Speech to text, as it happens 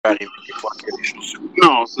arriver des fois qu'il y a des choses.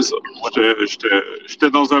 Non, c'est ça. J'étais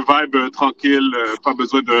dans un vibe tranquille, pas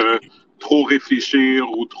besoin de trop réfléchir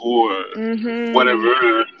ou trop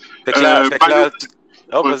whatever. Fait que là,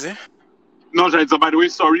 oh, vas-y. Non, j'allais dire, by the way,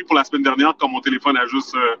 sorry pour la semaine dernière quand mon téléphone a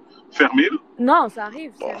juste fermé. Là. Non, ça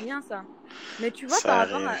arrive, c'est rien ça. Mais tu vois, par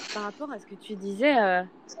rapport à ce que tu disais,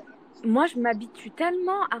 moi je m'habitue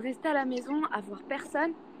tellement à rester à la maison, à voir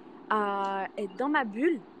personne, à être dans ma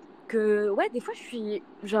bulle, que ouais, des fois je suis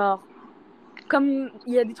genre, comme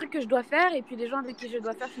il y a des trucs que je dois faire, et puis les gens avec qui je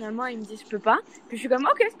dois faire finalement, ils me disent je peux pas. Puis je suis comme,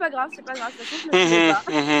 ok, c'est pas grave, de toute façon je me souviens pas.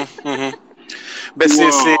 Ben,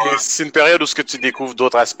 c'est une période où ce que tu découvres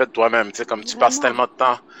d'autres aspects de toi-même, tu sais, comme tu passes tellement de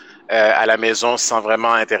temps à la maison sans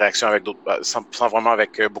vraiment interaction avec d'autres, sans vraiment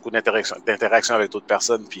avec beaucoup d'interaction avec d'autres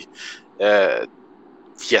personnes, puis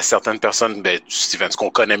il y a certaines personnes, ben, Steven,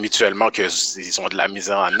 qu'on connaît mutuellement, qu'ils ont de la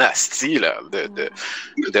misère en asti, là,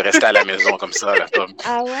 de rester à la maison comme ça, là, comme.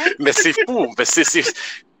 Ah ouais? Mais c'est fou,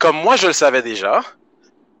 comme moi je le savais déjà,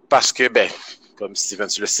 parce que, ben, comme Steven,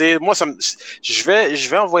 tu le sais, moi, je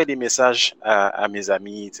vais envoyer des messages à mes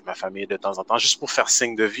amis, ma famille de temps en temps, juste pour faire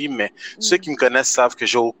signe de vie, mais ceux qui me connaissent savent que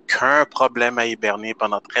j'ai aucun problème à hiberner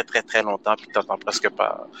pendant très, très, très longtemps, puis que t'entends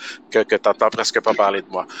presque pas parler de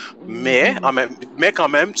moi. Mais quand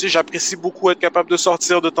même, tu sais, j'apprécie beaucoup être capable de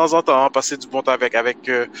sortir de temps en temps, passer du bon temps avec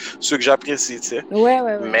ceux que j'apprécie, tu sais. Ouais.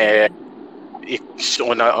 Mais,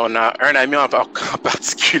 on a un ami en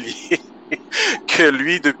particulier, que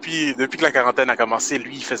lui, depuis que la quarantaine a commencé,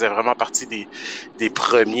 lui, il faisait vraiment partie des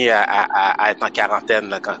premiers à être en quarantaine,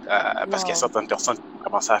 là, parce qu'il y a certaines personnes qui ont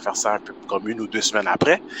commencé à faire ça un peu comme 1 ou 2 semaines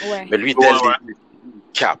après. Ouais. Mais lui, dès le début, il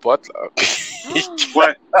capote, là.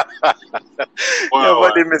 Ouais. Il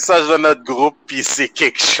envoie des messages dans notre groupe, puis c'est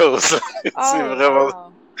quelque chose. C'est vraiment... Wow.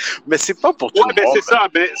 Mais c'est pas pour tout le ben monde. C'est ça.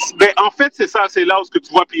 Ben, en fait, c'est ça. C'est là où ce que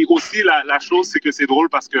tu vois. Puis aussi, la chose, c'est que c'est drôle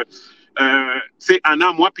parce que, tu sais,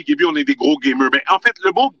 Anna, moi, puis Gaby, on est des gros gamers. Ben, en fait, le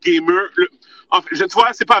mot gamer, tu vois,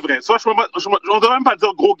 c'est pas vrai. Soit, on devrait même pas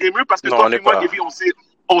dire gros gamer parce que non, toi et moi, Gaby, on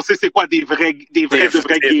sait c'est quoi des vrais gamers. Il y a des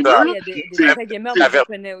vrais gamers, moi, je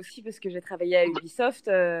connais aussi parce que j'ai travaillé à Ubisoft.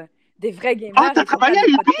 Des vrais gamers. Ah, t'as travaillé à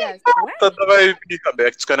Ubisoft? T'as travaillé à Ubisoft.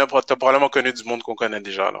 T'as probablement connu du monde qu'on connaît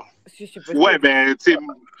déjà, alors. Ouais, ben, tu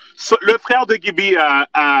sais, le frère de Gaby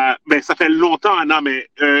ben, ça fait longtemps, Anna, mais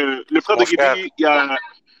le frère de Gaby,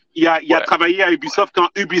 il a travaillé à Ubisoft quand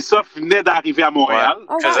Ubisoft venait d'arriver à Montréal.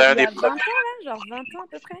 Ouais. Il y a 20 ans, là, genre 20 ans à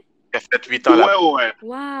peu près. Il a fait 8 ans là. Ouais.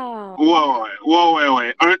 Wow.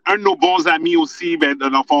 Ouais. Un de nos bons amis aussi, ben, dans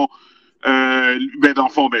le fond,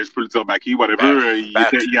 je peux le dire, Baki, whatever. Il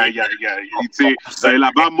était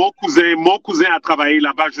là-bas. Mon cousin a travaillé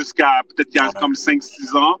là-bas jusqu'à peut-être il y a comme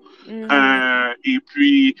 5-6 ans. Et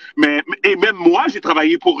puis, et même moi, j'ai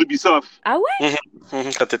travaillé pour Ubisoft. Ah ouais?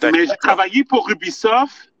 Mais j'ai travaillé pour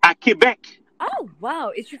Ubisoft à Québec. Oh,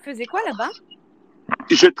 wow. Et tu faisais quoi là-bas?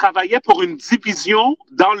 Je travaillais pour une division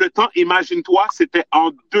dans le temps, imagine-toi, c'était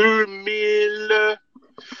en 2000...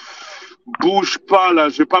 Bouge pas, là,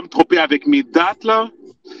 je vais pas me tromper avec mes dates, là.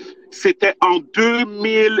 C'était en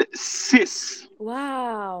 2006.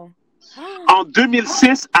 Wow. En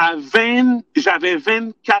 2006, j'avais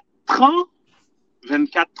 24 ans.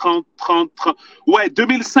 24, 30. Ouais,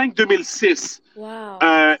 2005-2006. Wow.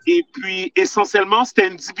 Et puis, essentiellement, c'était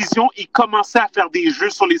une division. Ils commençaient à faire des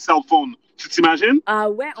jeux sur les cell phones. Tu t'imagines? Ah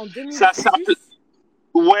ouais, en 2006?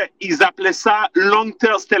 Ouais, ils appelaient ça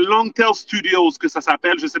c'était Longtail Studios que ça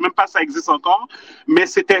s'appelle. Je sais même pas si ça existe encore, mais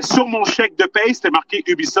c'était sur mon chèque de paye, c'était marqué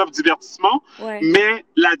Ubisoft Divertissement. Ouais. Mais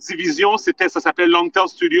la division, ça s'appelait Longtail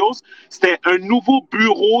Studios. C'était un nouveau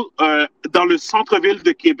bureau dans le centre-ville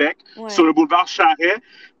de Québec, sur le boulevard Charest.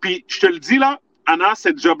 Puis je te le dis là, Anna,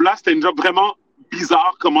 cette job-là, c'était une job vraiment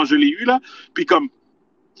bizarre comment je l'ai eu là. Puis comme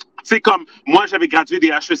tu sais, comme moi, j'avais gradué des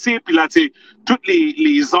HEC, puis là, tu sais, toutes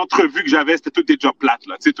les entrevues que j'avais, c'était toutes des jobs plates,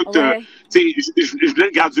 là. Tu sais, je venais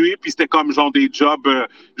de graduer, puis c'était comme genre des jobs,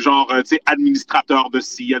 tu sais, administrateur de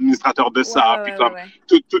ci, administrateur de ça, puis comme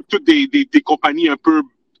toutes des compagnies un peu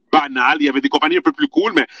banales. Il y avait des compagnies un peu plus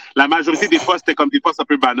cool, mais la majorité des postes, c'était comme des postes un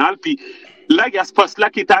peu banals. Puis là, il y a ce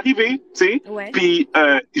poste-là qui est arrivé, tu sais, puis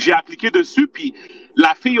j'ai appliqué dessus, puis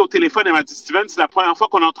la fille au téléphone, elle m'a dit, Steven, c'est la première fois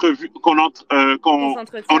qu'on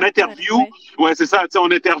interview, c'est ça, tu sais, on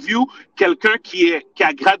interview quelqu'un qui a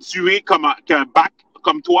gradué qui a un bac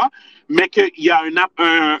comme toi, mais qu'il y a un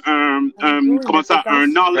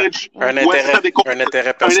knowledge, un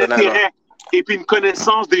intérêt personnel. Et puis une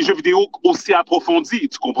connaissance des jeux vidéo aussi approfondie,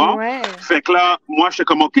 tu comprends? Ouais. Fait que là, moi, j'étais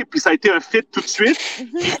comme, OK, puis ça a été un fit tout de suite.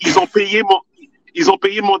 Ils ont payé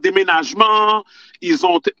mon déménagement, ils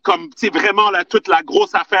ont comme, tu sais, vraiment là, toute la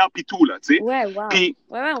grosse affaire puis tout, là, tu sais. Ouais, wow. Puis,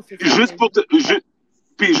 on fait ça, juste pour te...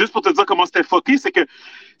 puis juste pour te dire comment c'était fucké, c'est que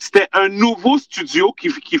c'était un nouveau studio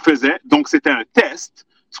qui faisait, donc c'était un test,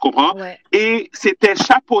 tu comprends? Ouais. Et c'était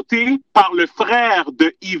chapeauté par le frère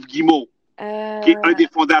de Yves Guillemot, qui est un des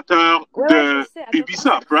fondateurs de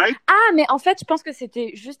Ubisoft, right? Ah, mais en fait, je pense que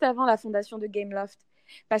c'était juste avant la fondation de Gameloft.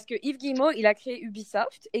 Parce que Yves Guillemot, il a créé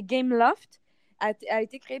Ubisoft et Gameloft a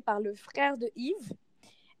été créé par le frère de Yves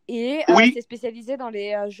et s'est spécialisé dans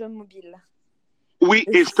les jeux mobiles. Oui,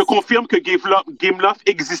 et je te confirme que Gameloft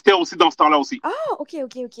existait aussi dans ce temps-là aussi. Ah, ok.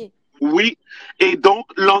 Oui, et donc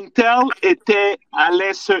Longtail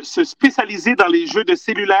allait se spécialiser dans les jeux de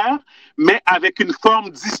cellulaire, mais avec une forme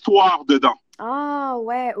d'histoire dedans. Ah,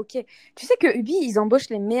 ouais, ok. Tu sais que Ubi, ils embauchent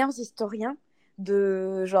les meilleurs historiens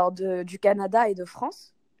du Canada et de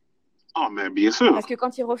France. Oh, mais bien sûr. Parce que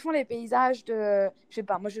quand ils refont les paysages je sais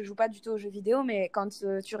pas, moi je joue pas du tout aux jeux vidéo, mais quand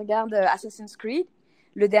tu regardes Assassin's Creed,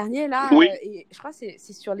 le dernier là, je crois que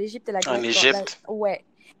c'est sur l'Égypte et la Grèce. En Égypte. Ouais.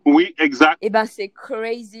 Oui, exact. Et ben c'est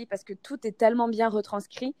crazy parce que tout est tellement bien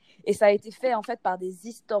retranscrit et ça a été fait en fait par des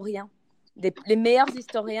historiens, les meilleurs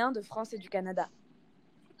historiens de France et du Canada.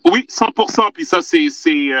 Oui, 100%. Puis ça,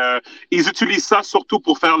 ils utilisent ça surtout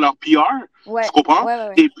pour faire leur PR. Ouais. Tu comprends?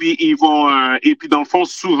 Ouais. Et puis et puis dans le fond,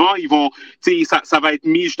 souvent ils vont, tu sais, ça va être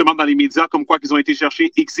mis justement dans les médias comme quoi qu'ils ont été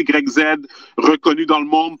chercher XYZ reconnus dans le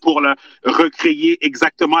monde pour recréer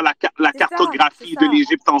exactement la cartographie de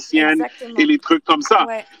l'Égypte ancienne. Exactement. Et les trucs comme ça.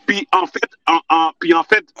 Ouais. Puis en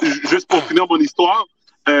fait, juste pour finir mon histoire.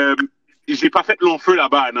 J'ai pas fait long feu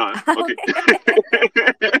là-bas, non. Hein? Okay.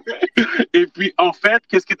 Et puis, en fait,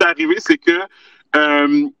 qu'est-ce qui est arrivé, c'est que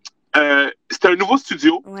c'était un nouveau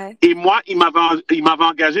studio et moi, il m'avait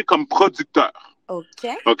engagé comme producteur. OK?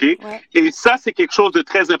 Ouais. Et ça, c'est quelque chose de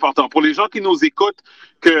très important. Pour les gens qui nous écoutent,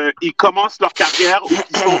 qu'ils commencent leur carrière ou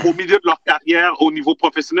qui sont au milieu de leur carrière au niveau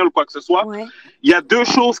professionnel ou quoi que ce soit, il y a deux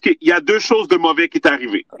choses de mauvais qui est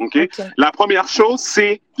arrivé. OK? La première chose,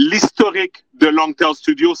 c'est l'historique de Longtail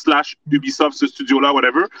Studio / Ubisoft, ce studio-là,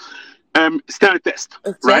 whatever. C'était un test,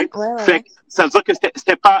 right? Ouais. Fait que ça veut dire que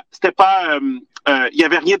c'était pas, il y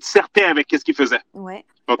avait rien de certain avec ce qu'ils faisaient. Ouais.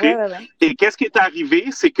 OK? Ouais. Et qu'est-ce qui est arrivé,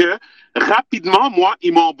 c'est que rapidement, moi,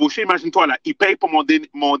 ils m'ont embauché. Imagine-toi, là, ils payent pour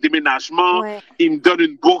mon déménagement, ils me donnent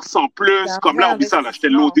une bourse en plus. Comme là, oublie ça, là, j'étais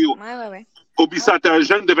loadé. Oublie ça, t'es un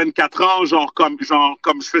jeune de 24 ans, genre comme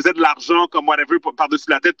je faisais de l'argent, comme whatever, par-dessus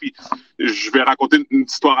la tête, puis je vais raconter une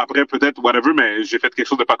histoire après, peut-être, whatever, mais j'ai fait quelque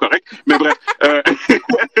chose de pas correct. Mais bref,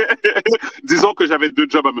 disons que j'avais 2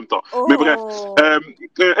 jobs en même temps. Mais bref,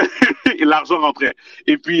 et l'argent rentrait.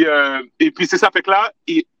 Et puis c'est ça, fait que là,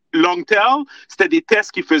 Longtail, c'était des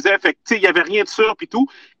tests qu'ils faisaient, fait que, tu sais, il y avait rien de sûr, puis tout.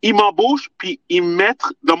 Ils m'embauchent, puis ils me mettent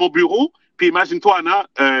dans mon bureau, puis imagine-toi, Anna,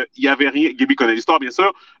 il y avait rien, Gaby connaît l'histoire, bien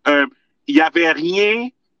sûr, il n'y avait rien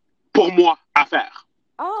pour moi à faire.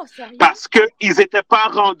 Oh, sérieux? Parce qu'ils n'étaient pas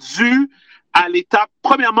rendus à l'étape.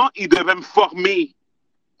 Premièrement, ils devaient me former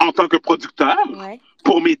en tant que producteur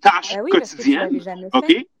pour mes tâches quotidiennes.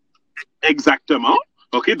 OK? Exactement.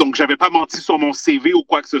 OK? Donc, je n'avais pas menti sur mon CV ou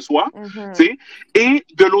quoi que ce soit. Mm-hmm. Et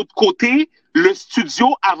de l'autre côté, le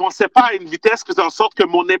studio avançait pas à une vitesse qui faisait en sorte que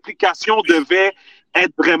mon implication devait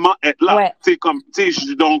être là. Ouais.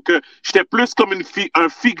 Donc, j'étais plus comme un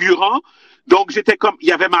figurant. Donc, j'étais comme, il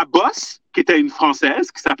y avait ma boss, qui était une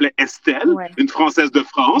Française, qui s'appelait Estelle, une Française de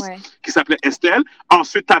France, qui s'appelait Estelle.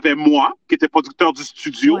 Ensuite, tu avais moi, qui était producteur du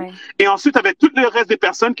studio. Ouais. Et ensuite, tu avais tout le reste des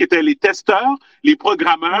personnes qui étaient les testeurs, les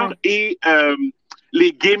programmeurs et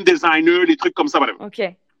les game designers, les trucs comme ça. Voilà. OK.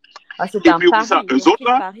 Ah, c'était un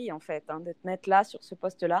pari, en fait, de te mettre là, sur ce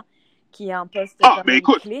poste-là, qui est un poste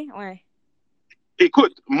clé. Ouais.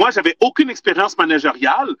 Écoute, moi, j'avais aucune expérience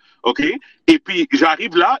managériale, OK? Et puis,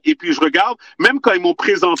 j'arrive là, et puis je regarde, même quand ils m'ont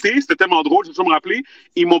présenté, c'était tellement drôle, je vais me rappeler,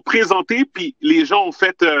 ils m'ont présenté, puis les gens ont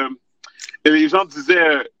fait, les gens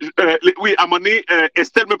disaient, oui, à un moment donné,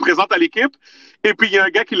 Estelle me présente à l'équipe, et puis il y a un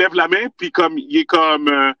gars qui lève la main, puis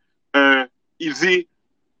il dit,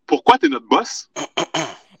 pourquoi t'es notre boss?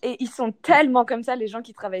 Et ils sont tellement comme ça, les gens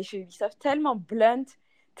qui travaillent chez Ubisoft, tellement blunt,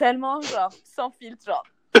 tellement, genre, sans filtre, genre.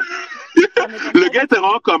 Le gars était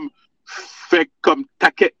vraiment comme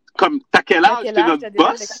t'as quel âge, t'es notre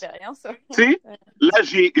boss? Tu sais, là,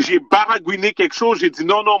 j'ai baragouiné quelque chose. J'ai dit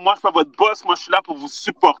non, moi, je suis pas votre boss. Moi, je suis là pour vous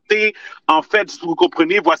supporter. En fait, vous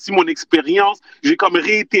comprenez, voici mon expérience. J'ai comme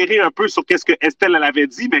réitéré un peu sur qu'est-ce que Estelle, elle avait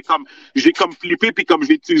dit, mais comme j'ai comme flippé, puis comme je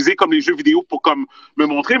l'ai utilisé comme les jeux vidéo pour comme me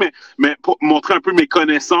montrer, mais pour montrer un peu mes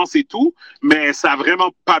connaissances et tout. Mais ça a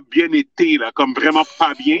vraiment pas bien été, là, comme vraiment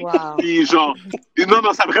pas bien. Wow. Puis genre,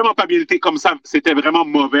 non, ça a vraiment pas bien été comme ça. C'était vraiment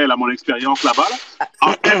mauvais, là, mon expérience là-bas, là.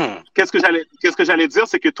 En fait, qu'est-ce que j'allais dire,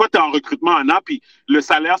 c'est que toi, tu es en recrutement, Anna, puis le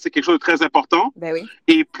salaire, c'est quelque chose de très important. Ben oui.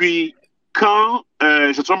 Et puis, quand, je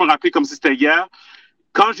vais toujours me rappeler comme si c'était hier,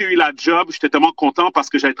 quand j'ai eu la job, j'étais tellement content parce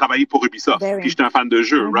que j'avais travaillé pour Ubisoft. Ben oui. Puis j'étais un fan de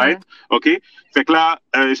jeu, right? OK? Fait que là,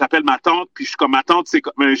 j'appelle ma tante, puis je suis comme, ma tante,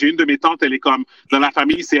 j'ai une de mes tantes, elle est comme, dans la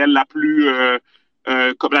famille, c'est elle la plus,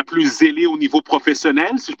 comme la plus zélée au niveau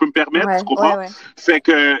professionnel, si je peux me permettre, tu comprends? Fait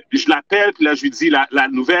que je l'appelle, puis là, je lui dis la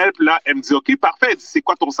nouvelle, puis là, elle me dit, OK, parfait, elle dit, c'est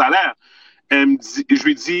quoi ton salaire? Elle me dit, je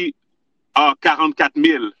lui dis, 44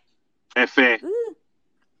 000. Elle fait,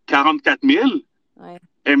 44 000? Ouais.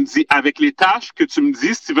 Elle me dit, avec les tâches que tu me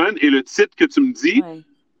dis, Steven, et le titre que tu me dis,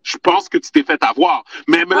 je pense que tu t'es fait avoir.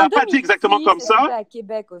 Mais elle me l'a pas dit exactement comme ça. À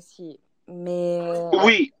Québec aussi. Mais...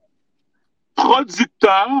 Oui.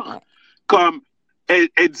 Producteur, comme elle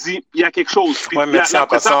dit, il y a quelque chose. Oui, mais en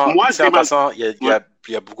passant, il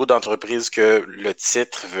y a beaucoup d'entreprises que le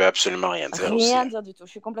titre veut absolument rien dire aussi. Rien dire du tout.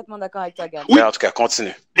 Je suis complètement d'accord avec toi, Gab. Oui. Mais en tout cas,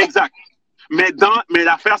 continue. Exact. Mais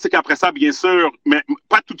l'affaire, c'est qu'après ça, bien sûr, mais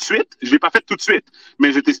pas tout de suite, je l'ai pas fait tout de suite, mais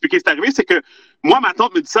je vais t'expliquer ce qui est arrivé, c'est que moi, ma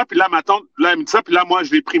tante me dit ça, puis là, elle me dit ça, puis là, moi,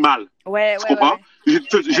 je l'ai pris mal. Tu comprends?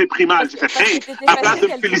 J'ai pris mal. J'ai fait, hey, à place de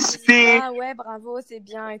me féliciter. Ah ouais, bravo, c'est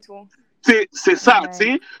bien et tout. C'est ça, tu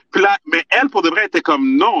sais. Puis là, mais elle, pour de vrai, elle était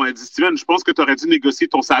comme, non, elle dit, Steven, je pense que tu aurais dû négocier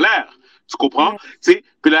ton salaire. Tu comprends? Tu sais,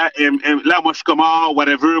 puis là, moi, je suis comme,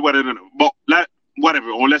 whatever. Bon, là,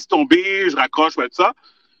 whatever. On laisse tomber, je raccroche, tout ça.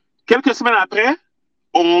 Quelques semaines après,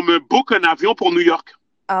 on me book un avion pour New York.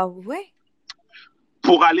 Ah ouais?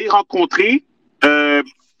 Pour aller rencontrer, je ne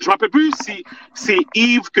me rappelle plus si c'est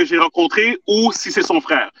Yves que j'ai rencontré ou si c'est son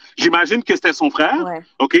frère. J'imagine que c'était son frère,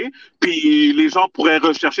 OK? Puis les gens pourraient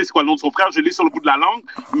rechercher c'est quoi le nom de son frère. Je l'ai sur le bout de la langue,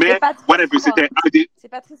 mais whatever, c'était un des... C'est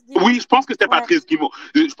Patrice Guimau. Oui, je pense que c'était Patrice Guimau.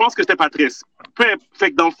 Je pense que c'était Patrice.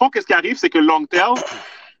 Fait que dans le fond, qu'est-ce qui arrive, c'est que Longtail,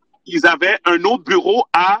 ils avaient un autre bureau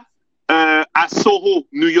à Soho,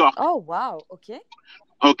 New York. Oh, wow, OK.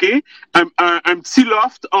 OK? Un petit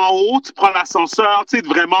loft en haut, tu prends l'ascenseur, tu sais,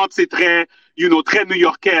 vraiment, tu sais, très, très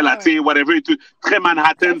new-yorkais, là, tu sais, whatever et tout. Très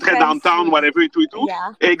Manhattan, très downtown, whatever et tout.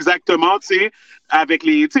 Yeah. Exactement, tu sais, avec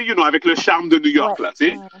les, tu sais, avec le charme de New York, là, tu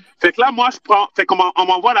sais. Fait que là, moi, fait qu'on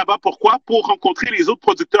m'envoie là-bas, pourquoi? Pour rencontrer les autres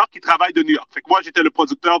producteurs qui travaillent de New York. Fait que moi, j'étais le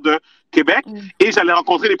producteur de Québec et j'allais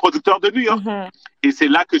rencontrer les producteurs de New York. Et c'est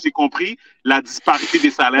là que j'ai compris la disparité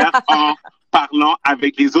des salaires en parlant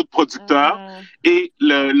avec les autres producteurs et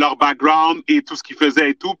leur background et tout ce qu'ils faisaient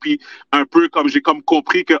et tout, puis un peu comme j'ai comme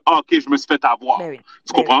compris que OK, je me suis fait avoir.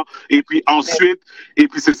 Tu comprends? Et puis ensuite, et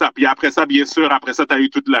puis c'est ça. Puis après ça, bien sûr, après ça, tu as eu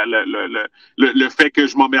tout le fait que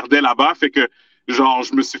je m'emmerdais là-bas, fait que genre,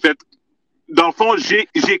 je me suis fait... Dans le fond, j'ai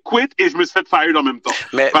quit et je me suis fait fire en même temps.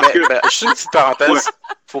 Mais juste une petite parenthèse,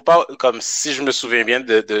 faut pas, comme si je me souviens bien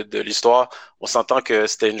de l'histoire, on s'entend que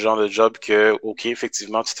c'était une genre de job que, OK,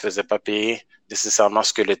 effectivement, tu te faisais pas payer nécessairement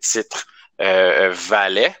ce que le titre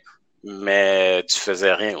valait, mais tu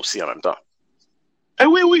faisais rien aussi en même temps.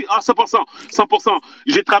 Oui, 100%. 100%.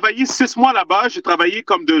 J'ai travaillé 6 mois là-bas, j'ai travaillé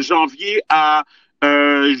comme de janvier à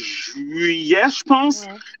juillet, je pense.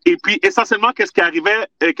 Et puis, essentiellement, qu'est-ce qui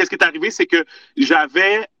est arrivé, c'est que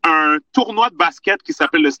j'avais un tournoi de basket qui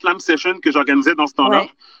s'appelle le Slam Session que j'organisais dans ce temps-là.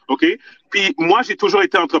 OK? Puis, moi, j'ai toujours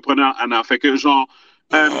été entrepreneur, Anna. Fait que,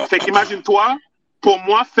 fait qu'imagine-toi, pour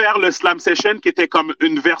moi, faire le Slam Session, qui était comme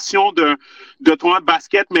une version de tournoi de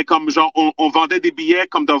basket, mais comme genre, on vendait des billets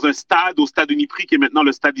comme dans un stade, au stade Uniprix, qui est maintenant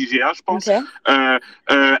le stade IGA, je pense,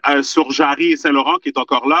 sur Jarry et Saint-Laurent, qui est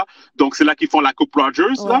encore là. Donc, c'est là qu'ils font la Coupe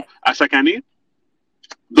Rogers, là, à chaque année.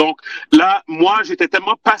 Donc là, moi, j'étais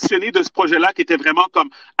tellement passionné de ce projet-là qui était vraiment comme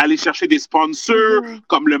aller chercher des sponsors,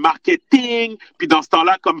 comme le marketing. Puis dans ce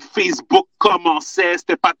temps-là, comme Facebook commençait,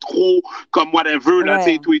 c'était pas trop comme whatever, là, tu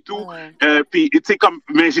sais, et tout. Puis, tu sais,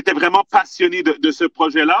 mais j'étais vraiment passionné de ce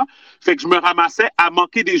projet-là. Fait que je me ramassais à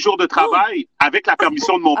manquer des jours de travail avec la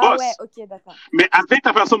permission de mon boss. Mais avec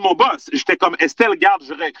la permission de mon boss, j'étais comme, Estelle, regarde,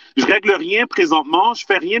 je règle rien présentement, je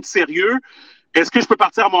fais rien de sérieux. Est-ce que je peux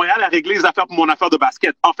partir à Montréal à régler les affaires pour mon affaire de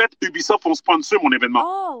basket? En fait, Ubisoft font sponsor mon événement.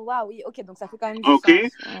 Oh, wow, oui, OK, donc ça fait quand même du sens.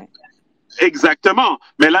 Exactement.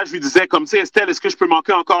 Mais là, je lui disais, comme, tu sais, Estelle, est-ce que je peux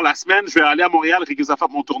manquer encore la semaine? Je vais aller à Montréal régler les affaires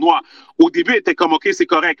pour mon tournoi. Au début, elle était comme, OK, c'est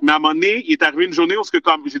correct. Mais à un moment donné, il est arrivé une journée où,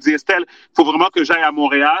 comme, j'ai dit, Estelle, il faut vraiment que j'aille à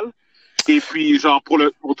Montréal. Et puis, genre, pour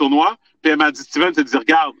le tournoi. Puis elle m'a dit, Steven, tu te dis,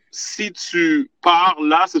 regarde, si tu pars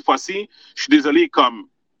là, cette fois-ci, je suis désolé, comme,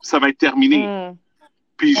 ça va être terminé.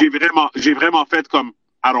 Puis j'ai vraiment fait comme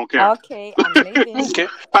I don't care. OK.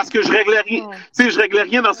 Parce que je réglais rien. Tu sais, je réglais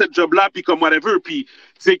rien dans cette job-là, puis comme whatever. Puis, tu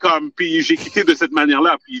sais, comme, puis j'ai quitté de cette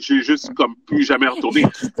manière-là, puis j'ai juste comme plus jamais retourné.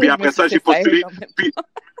 Puis après ça, j'ai postulé. Puis,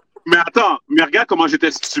 mais attends, mais regarde comment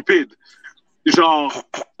j'étais stupide. Genre,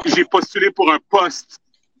 j'ai postulé pour un poste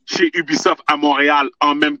chez Ubisoft à Montréal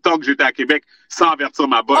en même temps que j'étais à Québec sans avertir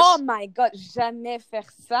ma boss. Oh my God, jamais faire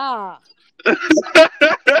ça.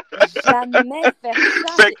 Jamais faire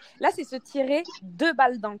ça. Là, c'est se tirer 2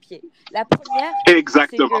 balles dans le pied. La première,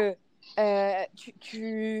 exactement. c'est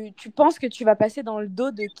que tu penses que tu vas passer dans le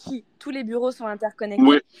dos de qui? Tous les bureaux sont interconnectés.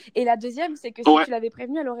 Oui. Et la deuxième, c'est que si tu l'avais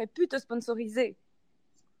prévenue, elle aurait pu te sponsoriser.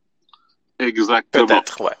 Exactement.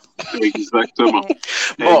 Peut-être, ouais. Exactement.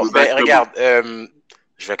 Bon, ben regarde,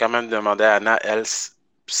 je vais quand même demander à Anna, elle,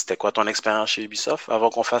 c'était quoi ton expérience chez Ubisoft avant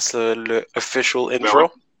qu'on fasse le official intro?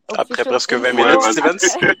 Après presque 20 minutes, Stevens.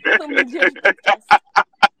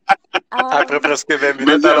 Après presque 20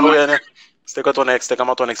 minutes, alors Anna, c'était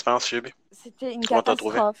comment ton expérience chez Ubi? C'était une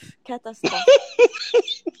catastrophe.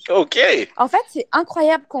 OK. En fait, c'est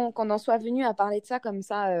incroyable qu'on en soit venu à parler de ça comme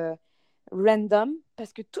ça, random,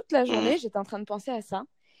 parce que toute la journée, j'étais en train de penser à ça.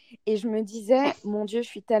 Et je me disais, mon Dieu, je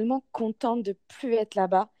suis tellement contente de plus être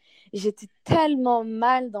là-bas. J'étais tellement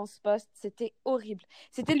mal dans ce poste. C'était horrible.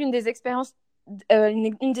 C'était l'une des expériences,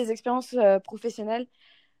 une des expériences professionnelles,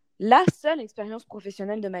 la seule expérience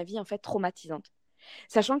professionnelle de ma vie, en fait, traumatisante.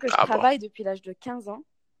 Sachant que je travaille depuis l'âge de 15 ans.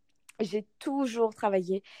 J'ai toujours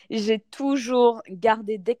travaillé. J'ai toujours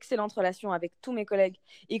gardé d'excellentes relations avec tous mes collègues,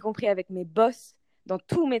 y compris avec mes boss, dans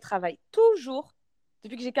tous mes travails. Toujours.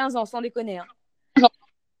 Depuis que j'ai 15 ans, sans déconner. Hein.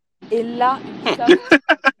 Et là,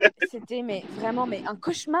 c'était vraiment un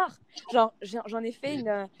cauchemar. Genre, j'en ai fait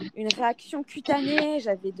une réaction cutanée,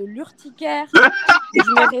 j'avais de l'urticaire,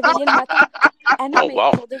 je me réveillais le matin. Ah non, mais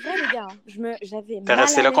pour de vrai, les gars, j'avais mal. T'es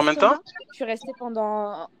resté là combien de temps? Je suis restée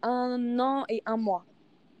pendant 1 an et 1 mois.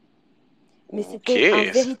 Mais c'était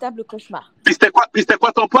un véritable cauchemar. Puis c'était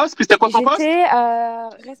quoi ton poste? J'étais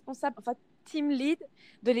responsable, enfin, team lead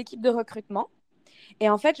de l'équipe de recrutement. Et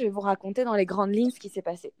en fait, je vais vous raconter dans les grandes lignes ce qui s'est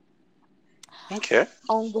passé. OK.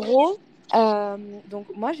 En gros, donc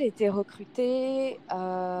moi, j'ai été recrutée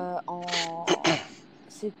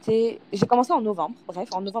J'ai commencé en novembre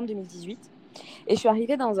 2018. Et je suis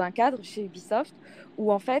arrivée dans un cadre chez Ubisoft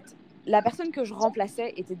où, en fait, la personne que je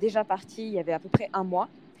remplaçais était déjà partie il y avait à peu près 1 mois.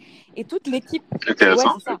 Et toute l'équipe,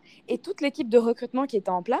 et toute l'équipe de recrutement qui était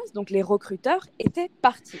en place, donc les recruteurs, étaient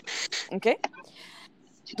partis. OK ?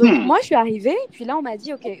 Donc, moi, je suis arrivée, puis là, on m'a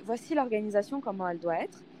dit, OK, voici l'organisation, comment elle doit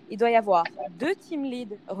être. Il doit y avoir 2 team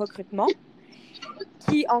leads recrutement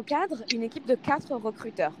qui encadrent une équipe de 4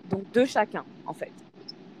 recruteurs, donc 2 chacun, en fait.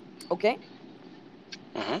 OK ?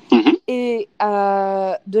 Et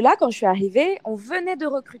de là, quand je suis arrivée, on venait de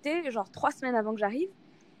recruter, genre 3 semaines avant que j'arrive,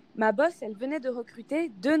 ma boss, elle venait de recruter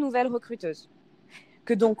 2 nouvelles recruteuses.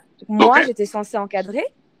 Que donc, moi, j'étais censée encadrer.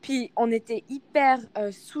 Puis, on était hyper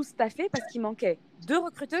sous-staffés parce qu'il manquait 2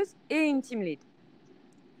 recruteuses et une team lead.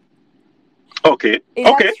 Et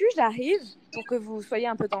là-dessus, j'arrive, pour que vous soyez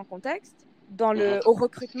un peu dans le contexte, au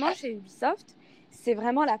recrutement chez Ubisoft, c'est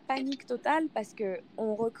vraiment la panique totale parce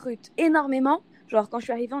qu'on recrute énormément. Genre, quand je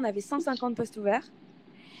suis arrivée, on avait 150 postes ouverts.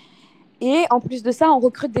 Et en plus de ça, on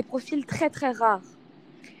recrute des profils très, très rares.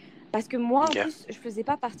 Parce que moi, en plus, je ne faisais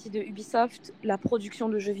pas partie de Ubisoft, la production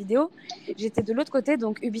de jeux vidéo. J'étais de l'autre côté,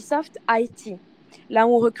 donc Ubisoft IT. Là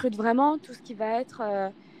où on recrute vraiment tout ce qui va être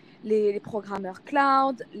les programmeurs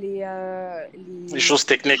cloud, les choses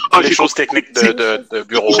techniques, les choses techniques de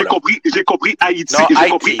bureau. J'ai compris IT. Non, j'ai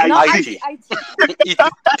compris IT.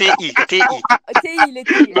 TI. Les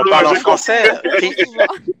TI. On parle en français.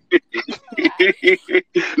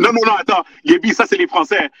 Non, attends. Yébi, ça, c'est les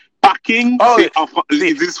Français. Parking, c'est en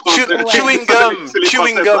français.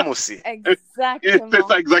 Chewing gum aussi. Exactement. C'est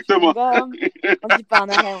ça, exactement. On dit pas en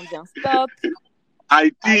arrêt, on dit un stop.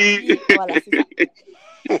 IT. Voilà, c'est ça.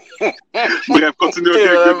 Bref, continue.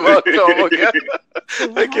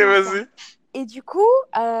 Ok, vas-y. Et du coup,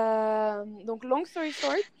 donc long story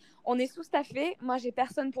short, on est sous-staffé. Moi, j'ai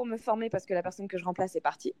personne pour me former parce que la personne que je remplace est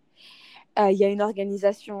partie. Il y a une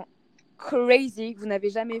organisation crazy. Vous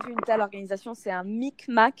n'avez jamais vu une telle organisation. C'est un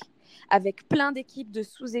micmac avec plein d'équipes, de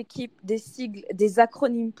sous-équipes, des sigles, des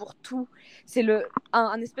acronymes pour tout. C'est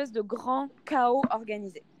un espèce de grand chaos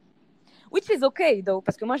organisé. Which is okay, though,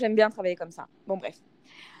 parce que moi, j'aime bien travailler comme ça. Bon, bref.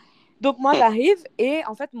 Donc, moi, j'arrive et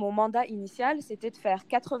en fait, mon mandat initial, c'était de faire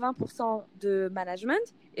 80% de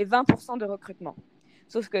management et 20% de recrutement.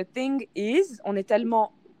 Sauf que thing is, on est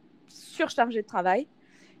tellement surchargé de travail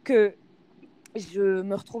que je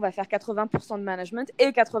me retrouve à faire 80% de management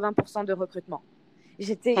et 80% de recrutement.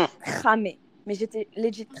 J'étais cramée, mais j'étais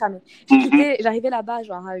legit cramée. J'arrivais là-bas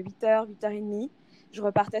genre à 8h, 8h30. Je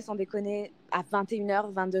repartais sans déconner à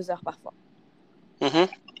 21h, 22h parfois.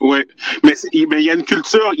 Oui, mais il y a une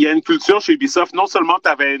culture chez Ubisoft. Non seulement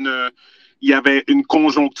il y avait une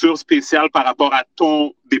conjoncture spéciale par rapport à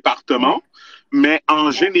ton département, Mais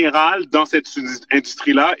en général, dans cette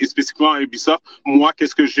industrie-là, et spécifiquement à Ubisoft, moi,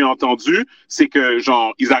 qu'est-ce que j'ai entendu, c'est que,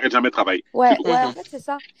 genre, ils arrêtent jamais de travailler. Ouais, en fait, c'est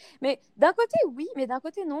ça. Mais d'un côté, oui, mais d'un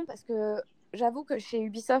côté, non, parce que j'avoue que chez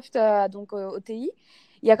Ubisoft, donc au TI,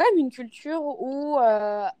 il y a quand même une culture où,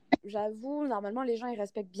 j'avoue, normalement, les gens, ils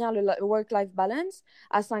respectent bien le work-life balance.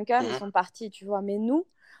 À 5 heures, ils sont partis, tu vois. Mais nous,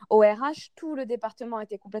 au RH, tout le département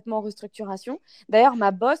était complètement en restructuration. D'ailleurs,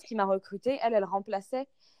 ma boss qui m'a recrutée, elle remplaçait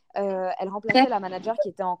la manager qui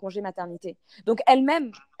était en congé maternité. Donc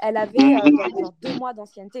elle-même, elle avait genre 2 mois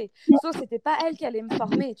d'ancienneté. Sauf que c'était pas elle qui allait me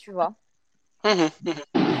former, tu vois.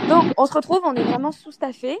 Donc on se retrouve, on est vraiment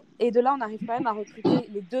sous-staffé. Et de là, on arrive quand même à recruter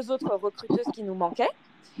les 2 autres recruteuses qui nous manquaient.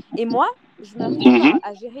 Et moi, je me retrouve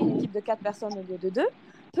à gérer une équipe de 4 personnes au lieu de 2,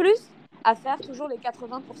 plus à faire toujours les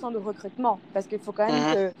 80% de recrutement, parce qu'il faut quand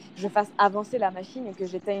même que je fasse avancer la machine et que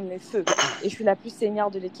j'éteigne les feux. Et je suis la plus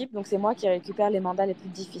senior de l'équipe, donc c'est moi qui récupère les mandats les plus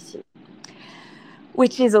difficiles.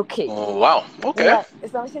 Which is okay. Wow, ok. Ouais,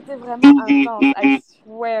 c'était vraiment intense. I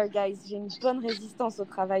swear, guys, j'ai une bonne résistance au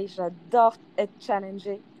travail. J'adore être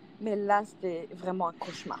challengée, mais là, c'était vraiment un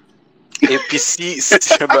cauchemar. Et puis si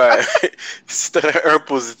tu avais un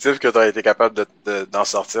positif que tu as été capable d'en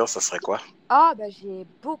sortir, ça serait quoi? J'ai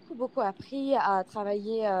beaucoup appris à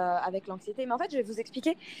travailler avec l'anxiété. Mais en fait, je vais vous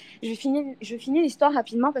expliquer. Je finis l'histoire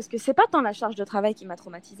rapidement parce que c'est pas tant la charge de travail qui m'a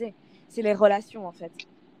traumatisée, c'est les relations en fait.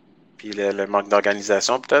 Puis le manque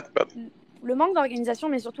d'organisation peut-être? Le manque d'organisation,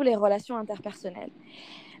 mais surtout les relations interpersonnelles.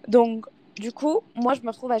 Donc, du coup, moi, je me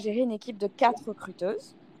retrouve à gérer une équipe de 4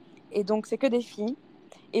 recruteuses. Et donc, c'est que des filles.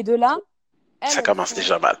 Et de là... Ça commence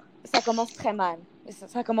déjà mal. Ça commence très mal.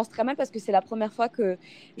 Ça commence très mal parce que c'est la première fois que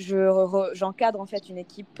j'encadre en fait une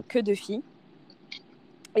équipe que de filles.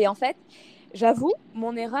 Et en fait, j'avoue,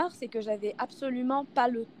 mon erreur, c'est que j'avais absolument pas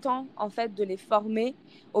le temps en fait de les former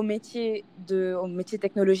au métier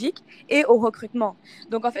technologique et au recrutement.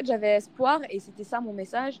 Donc en fait, j'avais espoir et c'était ça mon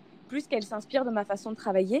message, plus qu'elles s'inspirent de ma façon de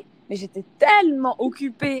travailler, mais j'étais tellement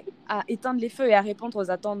occupée à éteindre les feux et à répondre aux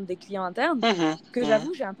attentes des clients internes que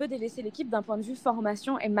j'avoue, j'ai un peu délaissé l'équipe d'un point de vue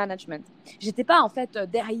formation et management. J'étais pas en fait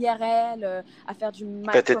derrière elle à faire du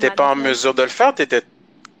micromanagement. Tu n'étais pas en mesure de le faire, tu étais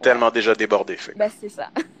tellement déjà débordé. C'est ça.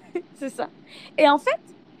 C'est ça. Et en fait,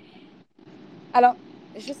 alors,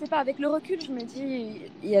 je sais pas, avec le recul, je me dis,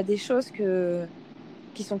 il y a des choses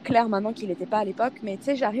qui sont claires maintenant qu'il n'était pas à l'époque, mais tu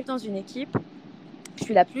sais, j'arrive dans une équipe, je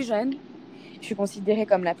suis la plus jeune, je suis considérée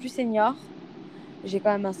comme la plus senior, j'ai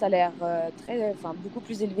quand même un salaire beaucoup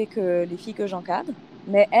plus élevé que les filles que j'encadre,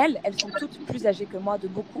 mais elles sont toutes plus âgées que moi de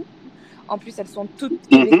beaucoup. En plus, elles sont toutes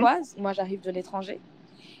québécoises. Moi, j'arrive de l'étranger.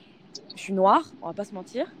 Je suis noire, on va pas se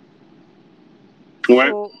mentir.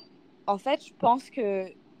 Ouais. En fait, je pense que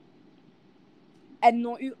elles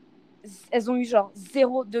ont eu genre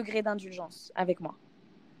 0 degré d'indulgence avec moi.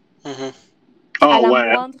 À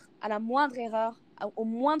la moindre erreur, au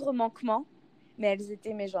moindre manquement, mais elles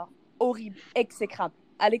étaient horribles, exécrables.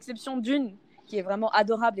 À l'exception d'une qui est vraiment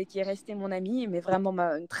adorable et qui est restée mon amie, mais vraiment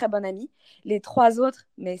une très bonne amie. Les 3 autres,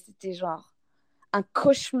 mais c'était genre un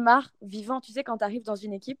cauchemar vivant. Tu sais, quand tu arrives dans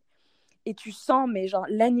une équipe et tu sens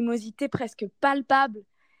l'animosité presque palpable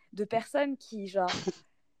de personnes qui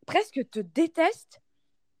presque te détestent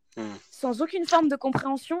sans aucune forme de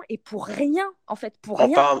compréhension et pour rien, en fait, pour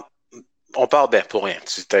rien. On parle pour rien.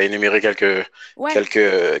 Tu as énuméré quelques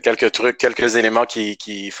trucs, quelques éléments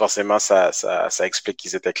qui forcément, ça explique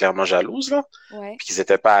qu'ils étaient clairement jalouses, là. Ouais. Puis qu'ils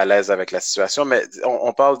n'étaient pas à l'aise avec la situation. Mais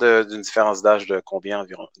on parle d'une différence d'âge de combien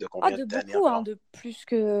environ? De combien d'années beaucoup, de plus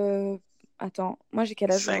que... Attends, moi j'ai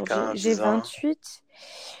quel âge aujourd'hui? J'ai 28.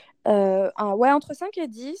 Entre 5 et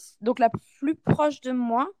 10. Donc la plus proche de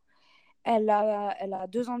moi, elle a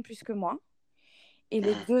 2 ans de plus que moi. Et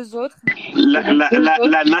les 2 autres...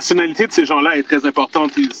 La nationalité de ces gens-là est très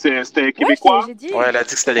importante. C'était québécois? Ouais, elle a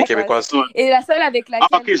dit que c'était des Québécoises. Et la seule avec laquelle...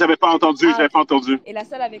 ok, j'avais pas entendu. Et la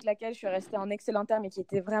seule avec laquelle je suis restée en excellent terme et qui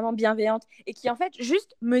était vraiment bienveillante et qui, en fait,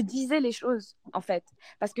 juste me disait les choses, en fait.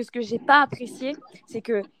 Parce que ce que j'ai pas apprécié, c'est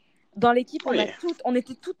que dans l'équipe, on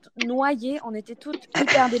était toutes noyées, on était toutes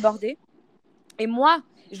hyper débordées. Et moi,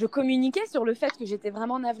 je communiquais sur le fait que j'étais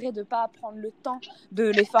vraiment navrée de ne pas prendre le temps de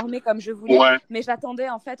les former comme je voulais. Ouais. Mais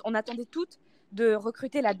on attendait toutes de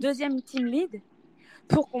recruter la 2e team lead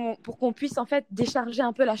pour qu'on puisse en fait décharger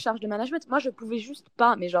un peu la charge de management. Moi, je pouvais juste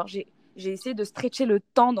pas, mais j'ai essayé de stretcher le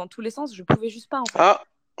temps dans tous les sens, je pouvais juste pas en fait. Ah,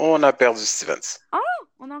 on a perdu Stevens.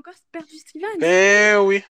 On a encore perdu Stevens. Eh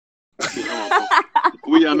oui.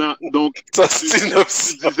 Oui, Anna. Donc, tu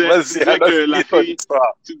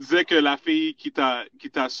disais que la fille qui t'a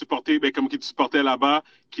supporté, comme qui te supportait là-bas,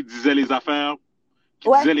 qui disait les affaires, qui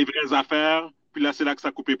disait les vraies affaires, puis là, c'est là que ça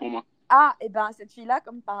a coupé pour moi. Ah, et ben cette fille-là,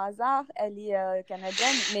 comme par hasard, elle est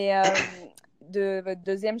canadienne, mais de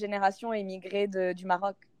deuxième génération immigrée du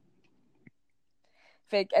Maroc.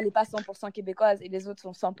 Fait qu'elle n'est pas 100% québécoise et les autres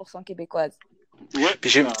sont 100% québécoises. Ouais, puis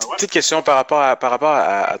j'ai une petite question par rapport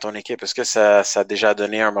à ton équipe. Est-ce que ça a déjà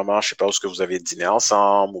donné un moment, je sais pas, où est-ce que vous avez dîné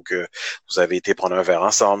ensemble ou que vous avez été prendre un verre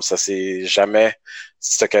ensemble? Ça s'est jamais,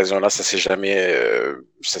 cette occasion-là, ça s'est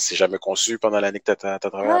jamais conçu pendant l'année que t'as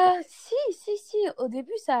travaillé là-bas? Si. Au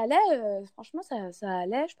début, ça allait. Franchement, ça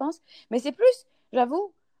allait, je pense. Mais c'est plus,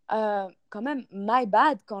 j'avoue, quand même, my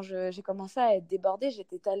bad. Quand j'ai commencé à être débordée,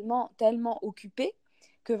 j'étais tellement occupée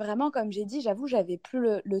que vraiment, comme j'ai dit, j'avoue, j'avais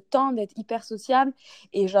plus le temps d'être hyper sociable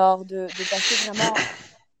et genre de passer vraiment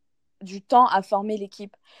du temps à former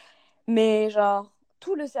l'équipe. Mais genre,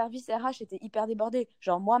 tout le service RH était hyper débordé.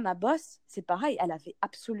 Genre, moi, ma boss, c'est pareil, elle avait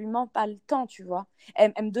absolument pas le temps, tu vois.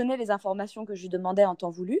 Elle me donnait les informations que je lui demandais en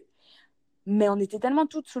temps voulu, mais on était tellement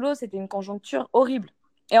toutes sous l'eau, c'était une conjoncture horrible.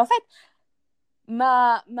 Et en fait,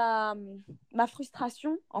 ma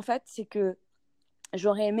frustration, en fait, c'est que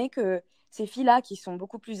j'aurais aimé que ces filles-là, qui sont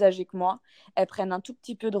beaucoup plus âgées que moi, elles prennent un tout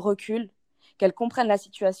petit peu de recul, qu'elles comprennent la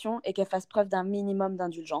situation et qu'elles fassent preuve d'un minimum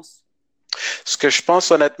d'indulgence. Ce que je pense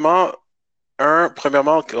honnêtement,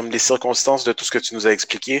 premièrement, comme les circonstances de tout ce que tu nous as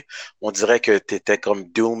expliqué, on dirait que tu étais comme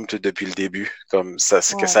doomed depuis le début, comme ça,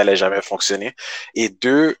 c'est que ça allait jamais fonctionner. Et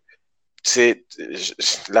deux, c'est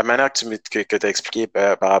la manière que tu as expliqué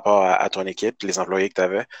par rapport à ton équipe, les employés que tu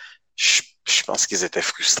avais, je pense qu'ils étaient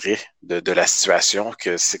frustrés de la situation,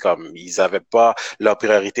 que c'est comme ils avaient pas leur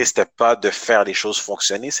priorité, c'était pas de faire les choses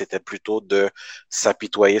fonctionner, c'était plutôt de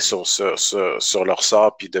s'apitoyer sur leur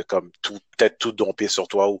sort puis de comme peut-être tout domper sur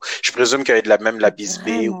toi. Ou je présume qu'il y a de la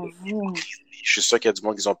bisbée ou je suis sûr qu'il y a du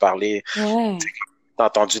monde qui ont parlé. Ouais. T'as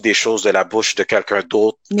entendu des choses de la bouche de quelqu'un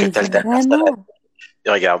d'autre que telle personne. Et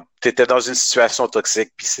regarde, t'étais dans une situation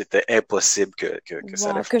toxique, puis c'était impossible que ça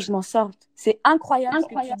allait que je m'en sorte. C'est incroyable ce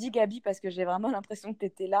que tu dis, Gabi, parce que j'ai vraiment l'impression que tu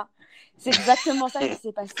étais là. C'est exactement ça qui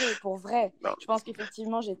s'est passé, pour vrai. Non. Je pense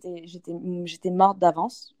qu'effectivement, j'étais morte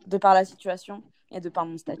d'avance, de par la situation et de par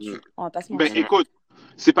mon statut. On va pas se mentir. Ben, écoute,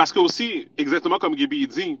 c'est parce que aussi, exactement comme Gabi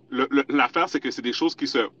dit, l'affaire, c'est que c'est des choses qui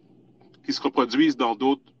se reproduisent dans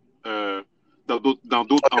d'autres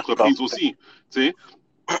entreprises aussi. Tu sais?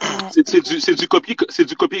 C'est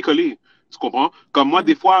du copier-coller. Tu comprends? Comme moi,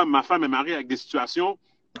 des fois, ma femme est mariée avec des situations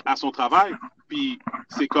à son travail, puis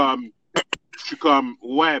c'est comme, je suis comme,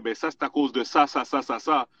 ouais, ben ça, c'est à cause de ça. Puis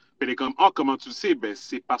elle est comme, oh, comment tu le sais? Ben,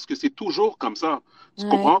 c'est parce que c'est toujours comme ça. Tu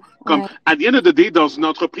comprends? Comme, à the end of the day, dans une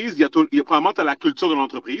entreprise, il y a probablement, tu as la culture de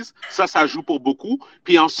l'entreprise. Ça joue pour beaucoup.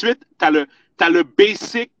 Puis ensuite, tu as le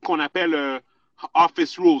basic qu'on appelle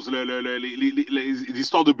office rules, les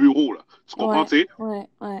histoires de bureau, là. Tu comprends, tu sais?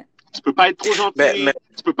 Tu peux pas être trop gentil,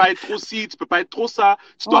 tu peux pas être trop ci, tu peux pas être trop ça,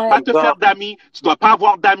 tu dois pas te faire d'amis, tu dois pas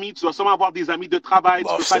avoir d'amis, tu dois seulement avoir des amis de travail,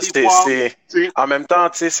 tu peux pas les voir. En même temps,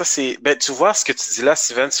 tu sais, ça c'est, ben, tu vois ce que tu dis là,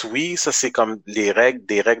 Steven, oui, ça c'est comme des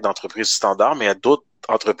règles d'entreprise standard, mais il y a d'autres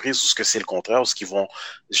entreprises où ce que c'est le contraire, où ce qu'ils vont,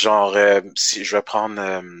 genre, si je vais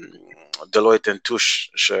prendre Deloitte &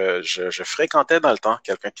 Touche, je fréquentais dans le temps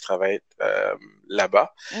quelqu'un qui travaillait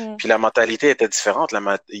là-bas, puis la mentalité était différente,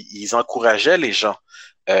 ils encourageaient les gens,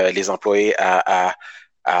 les employés à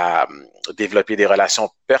développer des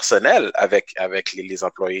relations personnelles avec les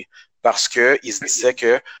employés parce que ils se disaient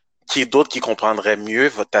que qui est d'autre qui comprendrait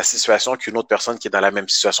mieux ta situation qu'une autre personne qui est dans la même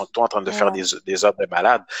situation que toi en train de faire des œuvres de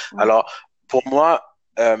malade. Alors, pour moi,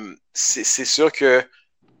 c'est sûr que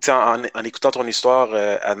en écoutant ton histoire,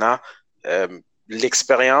 Anna,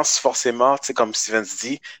 l'expérience, forcément, tu sais, comme Steven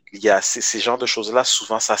dit, il y a ces genres de choses-là,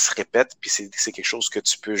 souvent ça se répète, puis c'est quelque chose que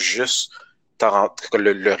tu peux juste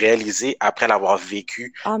le réaliser après l'avoir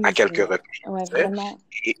vécu à quelques reprises. Ouais, vraiment.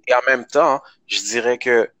 Et en même temps, je dirais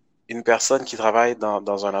que une personne qui travaille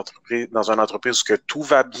dans une entreprise où que tout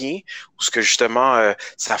va bien, où ce que justement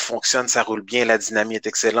ça fonctionne, ça roule bien, la dynamique est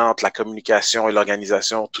excellente, la communication et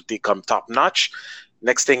l'organisation, tout est comme top notch.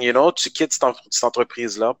 Next thing you know, tu quittes cette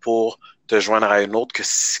entreprise-là pour te joindre à une autre que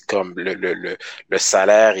c'est comme le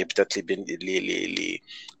salaire et peut-être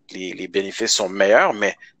les bénéfices sont meilleurs,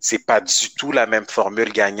 mais c'est pas du tout la même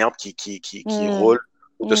formule gagnante qui roule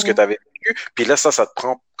de ce que tu avais vécu. Puis là, ça te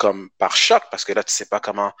prend comme par choc parce que là, tu sais pas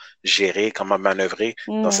comment gérer, comment manœuvrer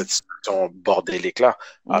dans cette situation bordélique-là.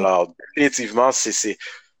 Alors, définitivement, c'est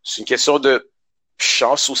une question de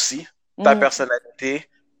chance aussi, ta personnalité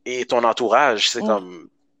et ton entourage. C'est comme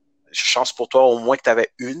chance pour toi, au moins que tu avais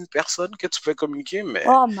une personne que tu pouvais communiquer, mais...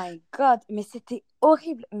 Oh my God, mais c'était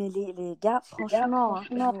horrible. Mais les gars, franchement, hein,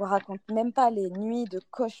 je vous raconte même pas les nuits de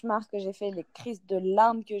cauchemars que j'ai fait, les crises de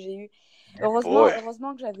larmes que j'ai eues.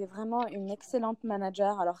 Heureusement que j'avais vraiment une excellente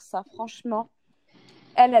manager. Alors ça, franchement,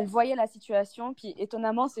 elle voyait la situation. Puis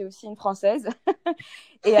étonnamment, c'est aussi une Française.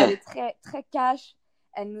 Et elle est très, très cash.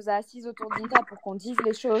 Elle nous a assises autour d'une table pour qu'on dise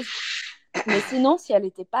les choses. Mais sinon, si elle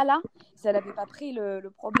n'était pas là, si elle n'avait pas pris le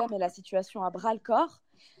problème et la situation à bras-le-corps,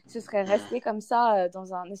 ce serait resté comme ça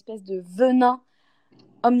dans un espèce de venin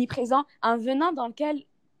omniprésent. Un venin dans lequel,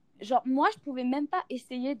 genre, moi, je pouvais même pas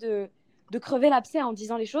essayer de crever l'abcès en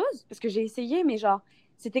disant les choses, parce que j'ai essayé, mais genre,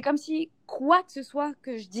 c'était comme si quoi que ce soit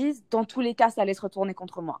que je dise, dans tous les cas, ça allait se retourner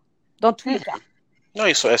contre moi. Dans tous les cas. Non,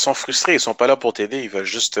 elles sont frustrées, ils sont pas là pour t'aider, ils veulent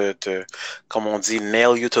juste comme on dit,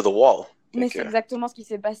 nail you to the wall. Mais c'est exactement ce qui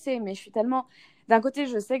s'est passé, mais je suis tellement... D'un côté,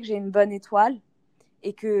 je sais que j'ai une bonne étoile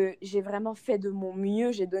et que j'ai vraiment fait de mon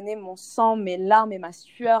mieux, j'ai donné mon sang, mes larmes et ma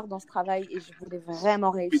sueur dans ce travail et je voulais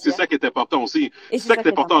vraiment réussir. Puis c'est ça qui est important aussi. C'est ça qui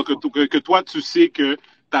est important, que toi, tu sais que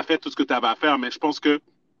tu as fait tout ce que tu avais à faire, mais je pense que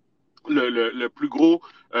le plus gros,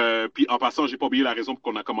 puis en passant, j'ai pas oublié la raison pour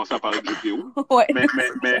qu'on a commencé à parler de jeux vidéo. Ouais. Mais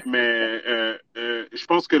je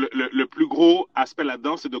pense que le plus gros aspect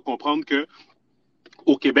là-dedans, c'est de comprendre que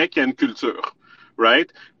au Québec, il y a une culture.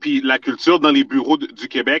 Right? Puis la culture dans les bureaux du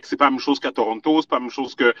Québec, c'est pas la même chose qu'à Toronto, c'est pas la même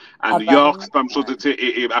chose qu'à New York, c'est pas la même chose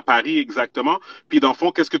et à Paris exactement. Puis dans le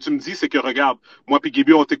fond, qu'est-ce que tu me dis, c'est que regarde, moi puis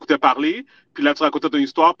Gaby, on t'écoutait parler, puis là tu racontais ton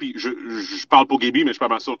histoire, puis je parle pour Gaby, mais je suis pas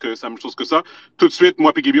mal sûr que c'est la même chose que ça. Tout de suite,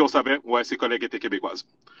 moi puis Gaby, on savait, ouais, ses collègues étaient québécoises.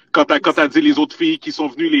 Quand t'as dit les autres filles qui sont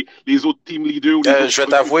venues, les autres team leaders, ou les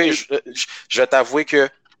je vais t'avouer que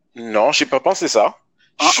non, j'ai pas pensé ça.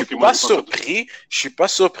 Je suis pas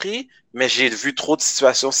surpris, mais j'ai vu trop de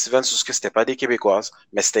situations, Steven, sur ce que c'était pas des Québécoises,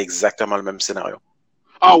 mais c'était exactement le même scénario.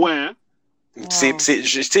 Ah ouais, hein?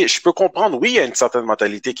 Je peux comprendre, oui, il y a une certaine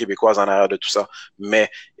mentalité québécoise en arrière de tout ça,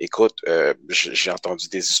 mais écoute, j'ai entendu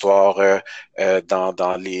des histoires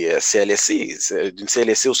dans les CLSC, d'une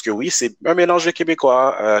CLSC où ce que oui, c'est un mélange de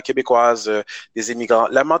Québécois, Québécoises, des immigrants.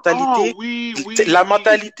 La mentalité,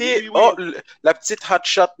 la petite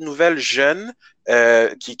hotshot nouvelle jeune,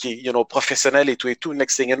 qui professionnelle et tout,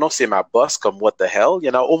 next thing you know, c'est ma boss, comme what the hell. Il y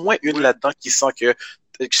en a au moins une là-dedans qui sent que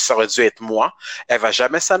ça aurait dû être moi. Elle va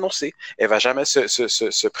jamais s'annoncer, elle va jamais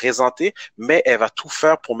se présenter, mais elle va tout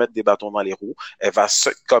faire pour mettre des bâtons dans les roues. Elle va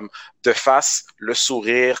comme de face, le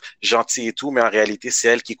sourire, gentil et tout, mais en réalité, c'est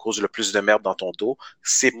elle qui cause le plus de merde dans ton dos.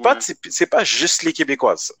 C'est pas juste les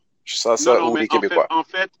Québécoises. Ou les Québécois. En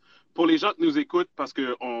fait, pour les gens qui nous écoutent, parce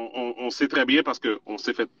que on sait très bien, parce que on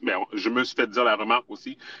s'est fait, je me suis fait dire la remarque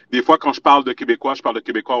aussi. Des fois, quand je parle de Québécois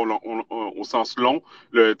au sens long,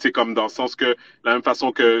 tu sais, comme dans le sens que, la même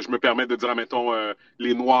façon que je me permets de dire, mettons,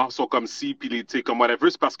 les Noirs sont comme ci, puis les, tu sais, comme whatever,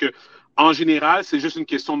 c'est parce que, en général, c'est juste une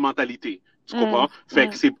question de mentalité. Tu comprends? Fait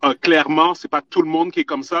que c'est clairement, c'est pas tout le monde qui est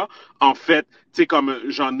comme ça. En fait, tu sais, comme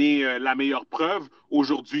j'en ai la meilleure preuve,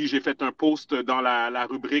 aujourd'hui, j'ai fait un post dans la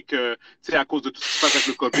rubrique, tu sais, à cause de tout ce qui se passe avec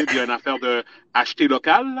le COVID, il y a une affaire de acheter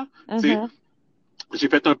local, là, tu sais. J'ai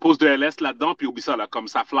fait un post de LS là-dedans, puis oublie ça, là, comme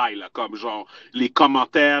ça fly, là, comme genre les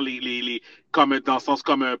commentaires, comme dans le sens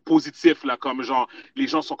comme positif, là, comme genre les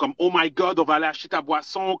gens sont comme oh my god, on va aller acheter ta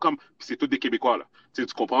boisson, comme puis c'est tous des Québécois là, tu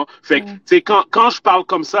comprends? Fait que tu sais quand je parle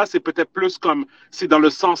comme ça, c'est peut-être plus comme c'est dans le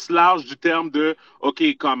sens large du terme de ok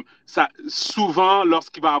comme ça souvent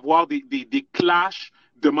lorsqu'il va y avoir des clashs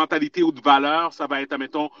de mentalité ou de valeur, ça va être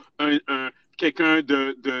admettons quelqu'un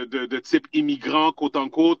de type immigrant, côte en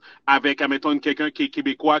côte, avec, admettons, quelqu'un qui est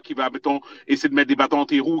québécois, qui va, admettons, essayer de mettre des bâtons dans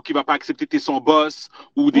tes roues, qui va pas accepter que t'es son boss,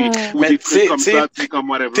 ou des trucs comme ça,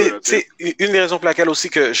 comme whatever. Une des raisons pour laquelle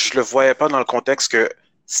aussi que je le voyais pas dans le contexte que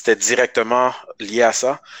c'était directement lié à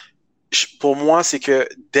ça, pour moi, c'est que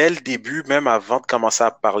dès le début, même avant de commencer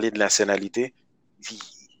à parler de nationalité,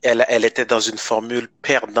 elle était dans une formule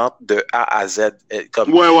perdante de A à Z. Comme,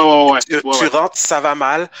 tu rentres, ça va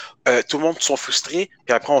mal, tout le monde sont frustrés,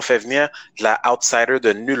 puis après on fait venir de la outsider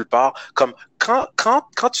de nulle part. Comme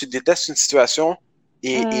quand tu détestes une situation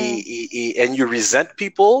et and you resent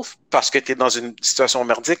people parce que tu es dans une situation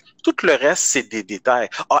merdique, tout le reste c'est des détails.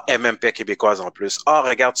 Elle est même pas québécoise en plus.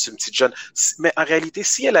 Regarde, c'est une petite jeune. Mais en réalité,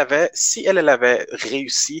 si elle avait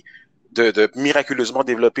réussi de miraculeusement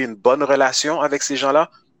développer une bonne relation avec ces gens-là,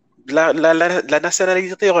 la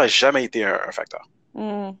nationalité n'aurait jamais été un facteur.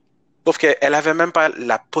 Sauf qu'elle avait même pas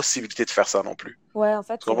la possibilité de faire ça non plus. Ouais, en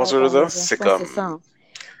fait. Tu comprends ce que je veux dire? C'est comme... C'est ça, hein.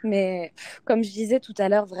 Mais comme je disais tout à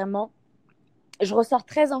l'heure, vraiment, je ressors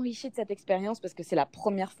très enrichie de cette expérience parce que c'est la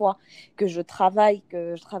première fois que je travaille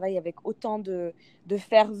avec autant de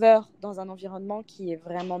ferveur dans un environnement qui est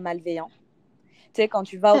vraiment malveillant. Tu sais, quand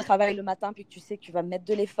tu vas au travail le matin puis que tu sais que tu vas mettre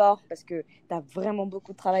de l'effort parce que tu as vraiment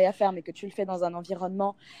beaucoup de travail à faire, mais que tu le fais dans un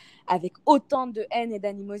environnement avec autant de haine et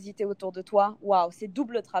d'animosité autour de toi, waouh, c'est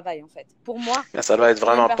double travail en fait. Pour moi, ça doit être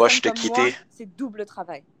vraiment poche de quitter. Moi, c'est double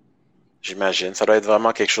travail. J'imagine. Ça doit être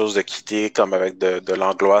vraiment quelque chose de quitter comme avec de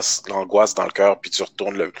l'angoisse dans le cœur, puis tu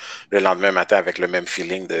retournes le lendemain matin avec le même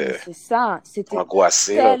feeling de. Mais c'est ça, c'était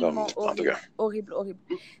angoissé, tellement là, horrible, horrible.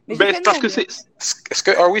 Mais parce que c'est. Est-ce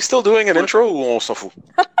que are we still doing an intro ou on s'en fout?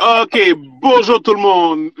 Ok, bonjour tout le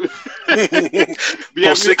monde.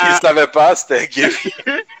 Pour ceux qui ne savaient pas, c'était Gibby.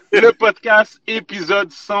 Le podcast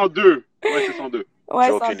épisode 102. Ouais, c'est 102. Ouais,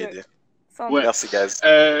 j'ai aucune idée. 102. Ouais. Merci, guys.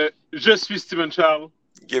 Je suis Steven Charles.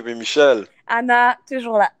 Gibby Michel. Anna,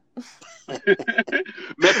 toujours là.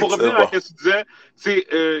 Mais pour revenir à ce que tu disais, tu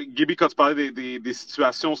sais, Gibby, quand tu parlais des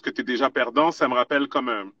situations où tu es déjà perdant, ça me rappelle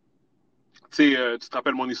comme tu te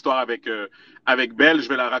rappelles mon histoire avec Belle, je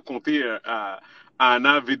vais la raconter à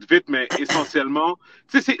Anna vite, mais essentiellement,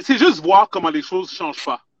 c'est juste voir comment les choses changent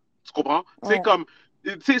pas. Tu comprends? Ouais.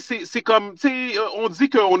 C'est comme, on dit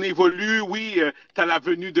qu'on évolue, oui, t'as la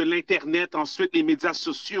venue de l'Internet, ensuite les médias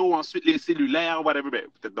sociaux, ensuite les cellulaires, whatever, ben,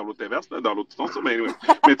 peut-être dans l'autre inverse, là, dans l'autre sens, mais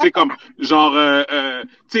tu sais, comme, genre, tu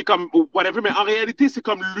sais, comme, whatever, mais en réalité, c'est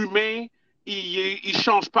comme l'humain, il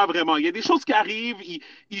change pas vraiment. Il y a des choses qui arrivent,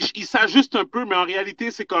 il s'ajuste un peu, mais en réalité,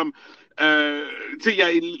 c'est comme, tu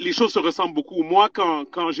sais, les choses se ressemblent beaucoup. Moi,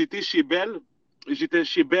 quand j'étais chez Belle,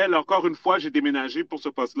 encore une fois, j'ai déménagé pour ce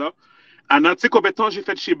poste-là. Anna, tu sais combien de temps j'ai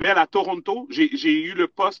fait chez Bell à Toronto? J'ai eu le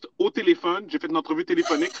poste au téléphone. J'ai fait une entrevue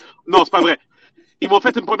téléphonique. Non, c'est pas vrai. Ils m'ont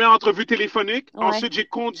fait une première entrevue téléphonique. Ouais. Ensuite, j'ai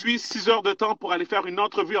conduit 6 heures de temps pour aller faire une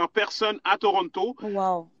entrevue en personne à Toronto.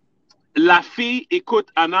 Wow. La fille, écoute,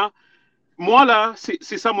 Anna, moi, là,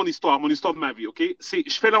 c'est ça mon histoire de ma vie, OK?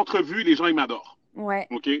 Je fais l'entrevue, les gens, ils m'adorent. Ouais.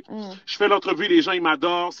 OK? Je fais l'entrevue, les gens, ils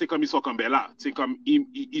m'adorent. C'est comme ils sont comme, ben là, c'est comme,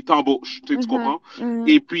 ils t'embauchent. Tu comprends?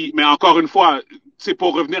 Et puis, mais encore une fois, c'est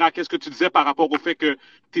pour revenir à ce que tu disais par rapport au fait que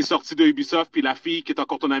tu es sorti de Ubisoft, puis la fille qui est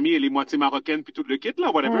encore ton amie, elle est moitié marocaine, puis tout le kit,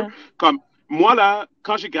 là, whatever. Comme, moi, là,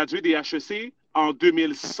 quand j'ai gradué des HEC en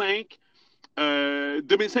 2005,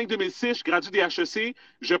 2005-2006, je gradue des HEC,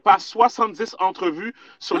 je passe 70 entrevues.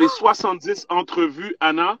 Sur les 70 entrevues,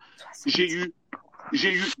 Anna, j'ai eu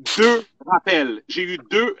 2 rappels. J'ai eu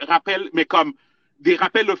 2 rappels, mais comme des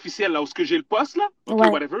rappels officiels, là, où j'ai le poste, là, okay,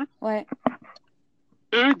 whatever. Ouais.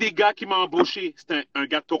 Un des gars qui m'a embauché, c'était un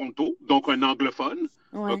gars de Toronto, donc un anglophone,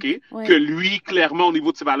 OK? Que lui, clairement, au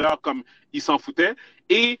niveau de ses valeurs, comme il s'en foutait.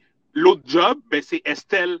 Et l'autre job, ben, c'est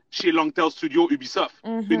Estelle chez Longtail Studio Ubisoft,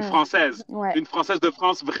 une Française. Une Française de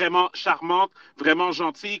France vraiment charmante, vraiment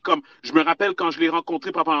gentille. Comme, je me rappelle quand je l'ai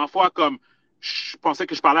rencontrée pour la première fois, comme, je pensais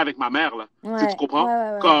que je parlais avec ma mère, là. Tu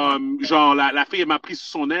comprends? Comme, genre, la fille, elle m'a pris sous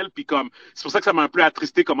son aile, puis comme, c'est pour ça que ça m'a un peu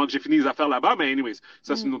attristé comment que j'ai fini les affaires là-bas, mais anyways,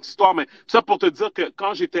 ça, c'est une autre histoire. Mais tout ça pour te dire que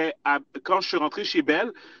quand je suis rentré chez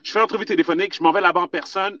Belle, je fais l'entrevue téléphonique, je m'en vais là-bas en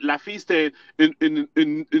personne. La fille, c'était une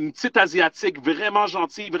petite Asiatique vraiment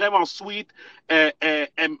gentille, vraiment sweet.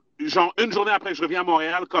 Genre, une journée après que je reviens à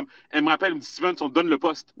Montréal, comme, elle me rappelle, elle me dit, Steven, on te donne le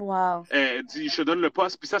poste. Wow. Elle dit, je te donne le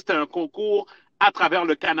poste. Puis ça, c'était un concours à travers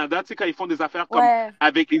le Canada, tu sais, quand ils font des affaires comme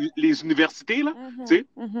avec les universités, là, tu sais.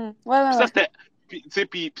 Ça, c'était,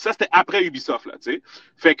 puis ça, c'était après Ubisoft, là, tu sais.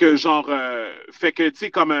 Fait que, genre, tu sais,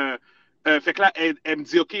 comme, fait que là, elle me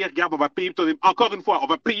dit, OK, regarde, on va payer pour encore une fois, on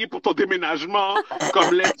va payer pour ton déménagement,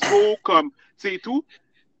 comme let's go, comme, tu sais, et tout.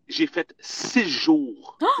 J'ai fait 6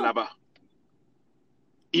 jours là-bas.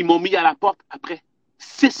 Ils m'ont mis à la porte après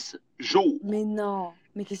 6 jours. Mais non,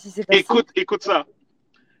 mais qu'est-ce qui s'est passé? Écoute ça.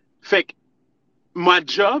 Fait que, ma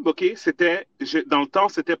job, OK, dans le temps,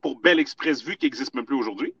 c'était pour Bell Express Vue, qui n'existe même plus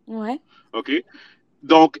aujourd'hui. Ouais. OK?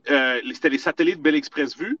 Donc, c'était les satellites Bell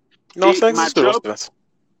Express Vue. Non, ça existe toujours.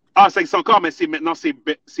 Ah, ça existe encore, mais maintenant, c'est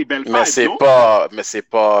Bell 5, mais c'est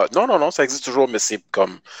pas... Non, ça existe toujours, mais c'est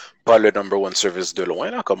comme pas le number one service de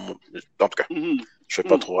loin, là, comme... En tout cas, je vais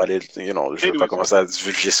pas trop aller, je vais pas commencer à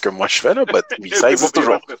divulguer ce que moi je fais, là, mais oui, ça existe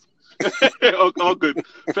toujours. Oh, good.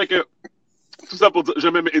 Fait que... Tout ça pour dire,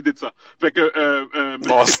 j'ai même aidé de ça. Fait que,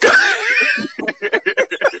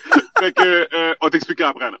 fait que, on t'expliquera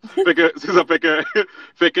après, là. Fait que, c'est ça, fait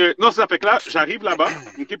que, non, c'est ça, fait que là, j'arrive là-bas,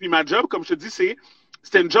 ok, puis ma job, comme je te dis,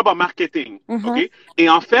 c'était une job en marketing, ok? Et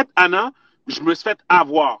en fait, Anna, je me suis fait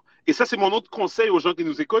avoir. Et ça, c'est mon autre conseil aux gens qui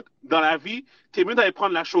nous écoutent. Dans la vie, t'es mieux d'aller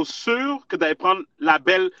prendre la chose sûre que d'aller prendre la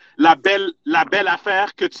belle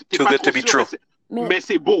affaire que tu t'es pas trop sûr. Mais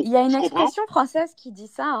c'est beau. Il y a une expression française qui dit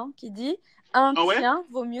ça, qui dit un tien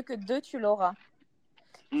vaut mieux que 2, tu l'auras.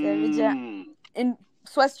 Ça veut dire,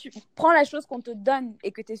 prends la chose qu'on te donne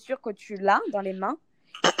et que tu es sûr que tu l'as dans les mains,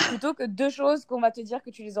 plutôt que 2 choses qu'on va te dire que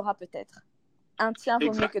tu les auras peut-être. Un tien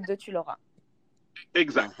vaut mieux que 2, tu l'auras.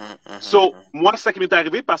 Exact. So, moi, c'est ça qui m'est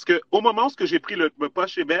arrivé parce que au moment où j'ai pris le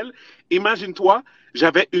poste chez Bell, imagine-toi,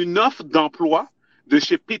 j'avais une offre d'emploi de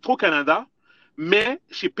chez Petro-Canada, mais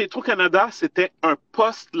chez Petro-Canada, c'était un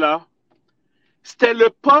poste là. C'était le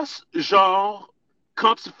poste genre,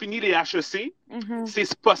 quand tu finis les HEC, c'est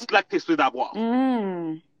ce poste-là que tu es supposé d'avoir.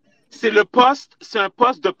 C'est un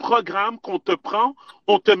poste de programme qu'on te prend,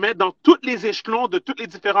 on te met dans tous les échelons de toutes les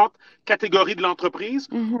différentes catégories de l'entreprise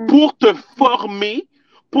pour te former,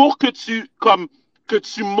 pour que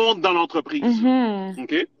tu montes dans l'entreprise.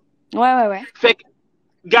 OK? Ouais. Fait que,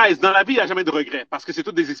 guys, dans la vie, il n'y a jamais de regrets parce que c'est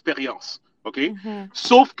toutes des expériences. OK?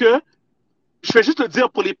 Sauf que, je vais juste le dire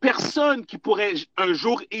pour les personnes qui pourraient un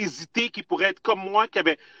jour hésiter, qui pourraient être comme moi, qui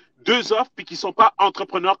avaient 2 offres puis qui ne sont pas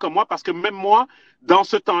entrepreneurs comme moi, parce que même moi, dans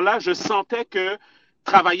ce temps-là, je sentais que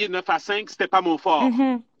travailler 9 à 5, c'était pas mon fort.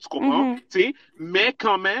 Tu comprends? Mais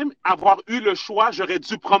quand même, avoir eu le choix, j'aurais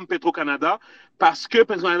dû prendre Petro-Canada parce que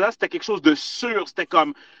Petro-Canada, c'était quelque chose de sûr. C'était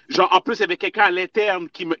comme, genre, en plus, il y avait quelqu'un à l'interne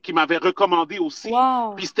qui m'avait recommandé aussi.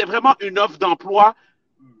 Wow. Puis c'était vraiment une offre d'emploi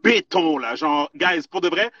béton, là. Genre, guys, pour de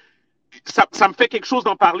vrai, ça me fait quelque chose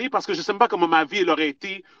d'en parler parce que je ne sais même pas comment ma vie elle aurait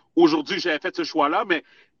été aujourd'hui j'avais fait ce choix-là, mais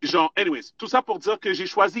genre, anyways, tout ça pour dire que j'ai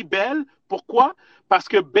choisi Bell. Pourquoi? Parce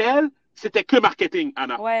que Bell, c'était que marketing,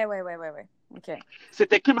 Anna. Ouais. OK.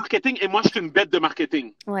 C'était que marketing et moi, je suis une bête de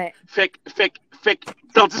marketing. Ouais. Fait que,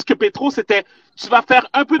 tandis que Petro, c'était, tu vas faire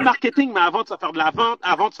un peu de marketing, mais avant, tu vas faire de la vente,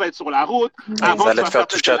 avant, tu vas être sur la route. Avant, ça allait te faire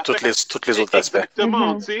toucher à tous les autres aspects.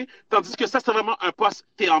 Exactement, tu sais. Tandis que ça, c'est vraiment un poste,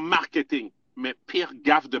 t'es en marketing. Mais pire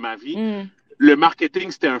gaffe de ma vie, le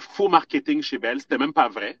marketing, c'était un faux marketing chez Bell. C'était même pas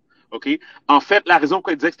vrai. OK? En fait, la raison pour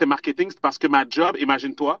laquelle elle disait que c'était marketing, c'est parce que ma job,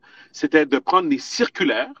 imagine-toi, c'était de prendre les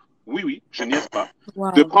circulaires. Oui, je niaise pas.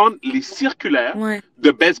 Wow. De prendre les circulaires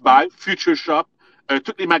de Best Buy, Future Shop,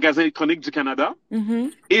 tous les magasins électroniques du Canada.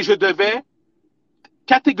 Et je devais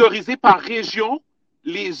catégoriser par région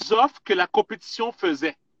les offres que la compétition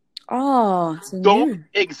faisait. Oh, c'est Donc, nul.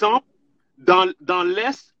 exemple, dans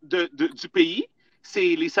l'est du pays,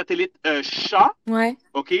 c'est les satellites Chat,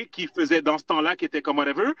 OK, qui faisaient dans ce temps-là, qui étaient comme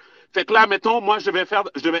whatever. Fait que là, mettons, moi, il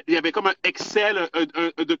y avait comme un Excel,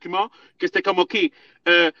 un document, que c'était comme, OK,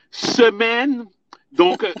 semaine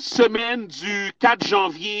du 4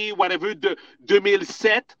 janvier, whatever, de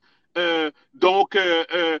 2007.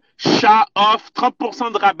 Chat offre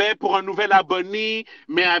 30% de rabais pour un nouvel abonné,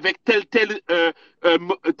 mais avec tel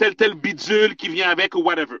bidule qui vient avec ou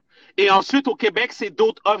whatever. Et ensuite, au Québec, c'est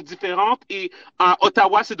d'autres offres différentes. Et à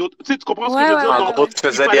Ottawa, c'est d'autres. Tu sais, tu comprends ce que je veux dire? En gros, tu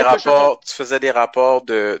faisais des rapports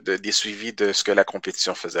des suivis de ce que la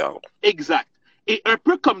compétition faisait, en gros. Exact. Et un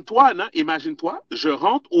peu comme toi, Anna, imagine-toi, je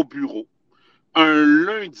rentre au bureau un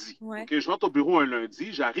lundi. Okay, je rentre au bureau un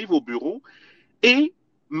lundi, j'arrive au bureau et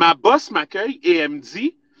ma boss m'accueille et elle me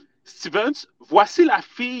dit, Stevens, voici la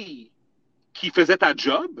fille qui faisait ta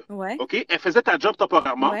job. OK? Elle faisait ta job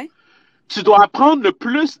temporairement. Tu dois apprendre le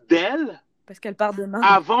plus d'elle parce qu'elle part demain.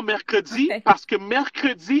 Avant mercredi, parce que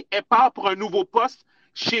mercredi, elle part pour un nouveau poste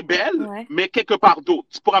chez Bell, mais quelque part d'autre.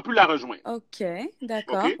 Tu ne pourras plus la rejoindre. OK,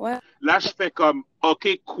 d'accord. Okay? Là, je fais comme, OK,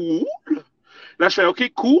 cool.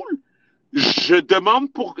 Je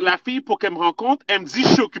demande pour la fille pour qu'elle me rencontre. Elle me dit, je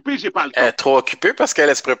suis occupée, j'ai pas le temps. Elle est trop occupée parce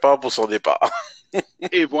qu'elle se prépare pour son départ.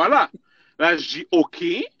 Et voilà. Là, je dis, OK.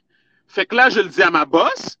 Fait que là, je le dis à ma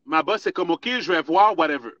boss. Ma boss est comme, OK, je vais voir,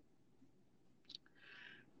 whatever.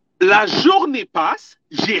 La journée passe,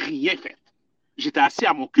 j'ai rien fait. J'étais assis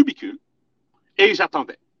à mon cubicule et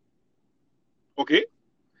j'attendais. OK?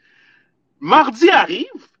 Mardi arrive,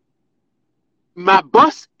 ma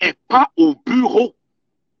boss n'est pas au bureau.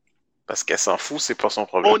 Parce qu'elle s'en fout, c'est pas son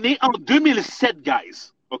problème. On est en 2007,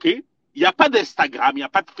 guys. OK? Il n'y a pas d'Instagram, il n'y a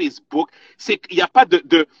pas de Facebook. Il n'y a pas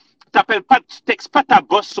t'appelles pas, tu textes pas ta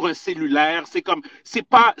boss sur un cellulaire. C'est comme, c'est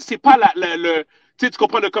pas tu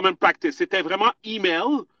comprends le common practice. C'était vraiment email.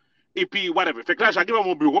 Et puis, whatever. Fait que là, j'arrive à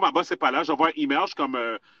mon bureau, ma boss n'est pas là, j'envoie un email, je suis comme,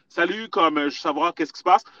 salut, comme, je veux savoir qu'est-ce qui se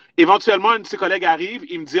passe. Éventuellement, un de ses collègues arrive,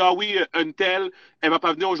 il me dit, ah oui, une telle, elle va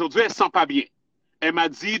pas venir aujourd'hui, elle se sent pas bien. Elle m'a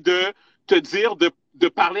dit de te dire de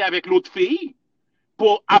parler avec l'autre fille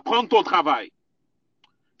pour apprendre ton travail.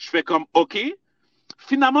 Je fais comme, OK.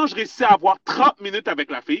 Finalement, je réussis à avoir 30 minutes avec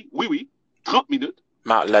la fille. Oui, 30 minutes.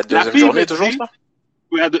 La deuxième journée, toujours, ça?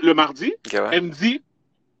 Oui, le mardi. Okay, ouais. Elle me dit,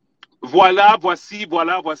 voilà, voici.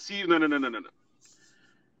 Non.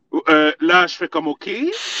 Là, je fais comme OK.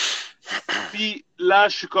 Puis là,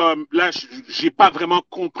 je suis comme, là, j'ai pas vraiment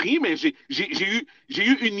compris, mais j'ai eu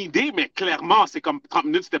une idée, mais clairement, c'est comme 30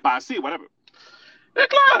 minutes, c'était pas assez, whatever. Donc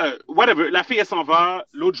là, whatever, la fille, elle s'en va,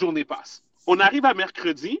 l'autre journée passe. On arrive à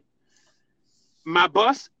mercredi, ma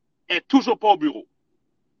boss est toujours pas au bureau.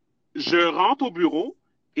 Je rentre au bureau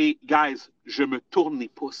et, guys, je me tourne les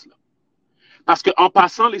pouces, là. Parce qu'en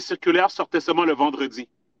passant, les circulaires sortaient seulement le vendredi.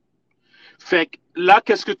 Fait que là,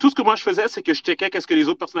 tout ce que moi je faisais, c'est que je checkais qu'est-ce que les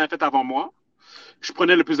autres personnes avaient fait avant moi. Je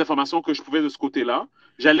prenais le plus d'informations que je pouvais de ce côté-là.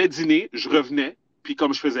 J'allais dîner, je revenais, puis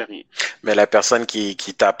comme je faisais rien. Mais la personne qui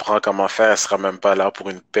t'apprend comment faire, elle sera même pas là pour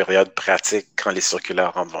une période pratique quand les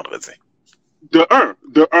circulaires rentrent vendredi. De un,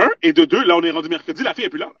 et de deux, là, on est rendu mercredi, la fille n'est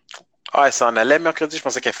plus là. Ah, elle s'en allait mercredi? Je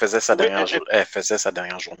pensais qu'elle faisait sa dernière journée. Elle faisait sa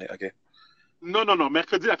dernière journée, OK. Non,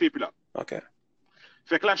 mercredi, la fille n'est plus là. OK.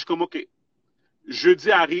 Fait que là, je suis comme, OK.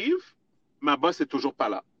 Jeudi arrive, ma boss est toujours pas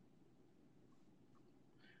là.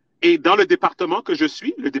 Et dans le département que je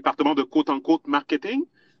suis, le département de quote-unquote marketing,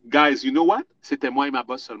 guys, you know what? C'était moi et ma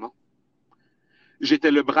boss seulement.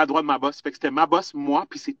 J'étais le bras droit de ma boss. Fait que c'était ma boss, moi,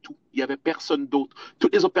 puis c'est tout. Il n'y avait personne d'autre.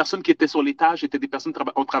 Toutes les autres personnes qui étaient sur l'étage étaient des personnes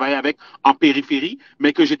qu'on travaillait avec en périphérie,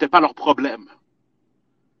 mais que j'étais pas leur problème.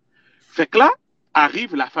 Fait que là,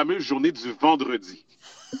 arrive la fameuse journée du vendredi.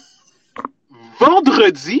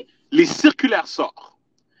 Vendredi, les circulaires sortent.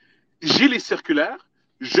 J'ai les circulaires,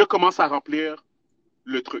 je commence à remplir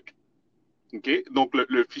le truc. OK? Donc,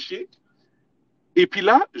 le fichier. Et puis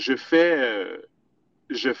là, là,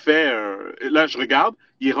 je regarde,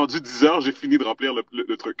 il est rendu 10 heures, j'ai fini de remplir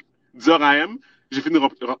le truc. 10 heures AM, j'ai fini de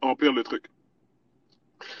remplir le truc.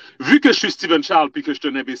 Vu que je suis Steven Charles puis que je suis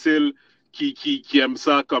un imbécile qui aime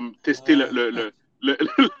ça comme tester la limite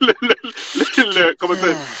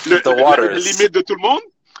de tout le monde,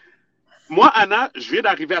 moi, Anna, je viens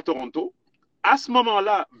d'arriver à Toronto. À ce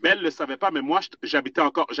moment-là, Belle ne le savait pas, mais moi,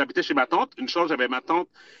 j'habitais chez ma tante. Une chose, j'avais ma tante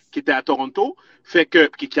qui était à Toronto,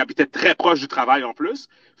 qui habitait très proche du travail en plus.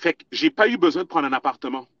 Fait que j'ai pas eu besoin de prendre un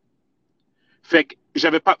appartement. Fait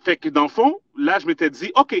que dans le fond, là, je m'étais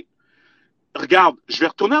dit, OK, regarde, je vais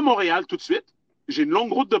retourner à Montréal tout de suite. J'ai une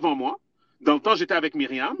longue route devant moi. Dans le temps, j'étais avec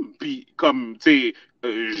Myriam, puis comme, tu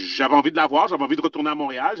sais, j'avais envie de la voir, j'avais envie de retourner à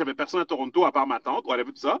Montréal, j'avais personne à Toronto à part ma tante, ou elle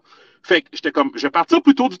avait tout ça. Fait que j'étais comme, je vais partir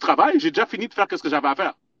plus tôt du travail, j'ai déjà fini de faire ce que j'avais à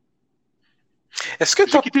faire. Est-ce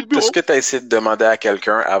que tu as essayé de demander à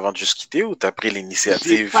quelqu'un avant de juste quitter ou tu as pris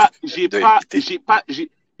l'initiative de quitter?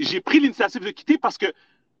 J'ai pris l'initiative de quitter parce que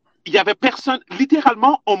il y avait personne,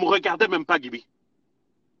 littéralement, on me regardait même pas, Gibi.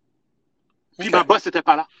 Puis ma boss n'était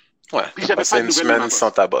pas là. Ouais, puis j'avais pas de une semaine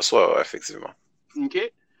sans ta boss, ouais, effectivement. OK.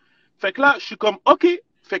 Fait que là, je suis comme, OK.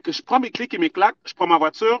 Fait que je prends mes clics et mes claques, je prends ma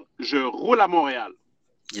voiture, je roule à Montréal.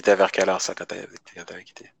 Il était vers quelle heure ça quand t'avais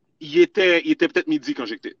quitté? Il était peut-être midi quand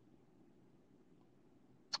j'ai quitté.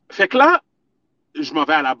 Fait que là, je m'en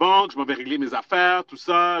vais à la banque, je m'en vais régler mes affaires, tout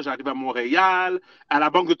ça. J'arrive à Montréal, à la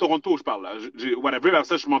banque de Toronto, je parle là. Whatever, après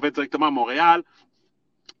ça, je m'en vais directement à Montréal.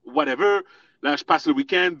 Whatever. Là, je passe le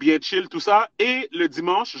week-end, bien chill, tout ça. Et le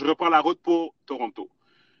dimanche, je reprends la route pour Toronto.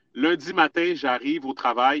 Lundi matin, j'arrive au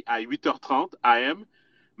travail à 8h30 AM.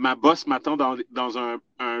 Ma boss m'attend dans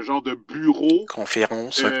un genre de bureau.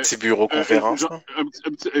 Conférence, un petit bureau conférence.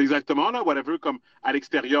 Exactement, là, whatever, comme à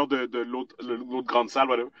l'extérieur de l'autre grande salle,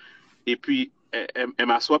 whatever. Et puis, elle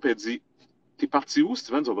m'assoit et elle dit, t'es parti où,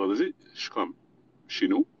 Steven? Je suis comme, chez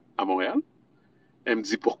nous, à Montréal. Elle me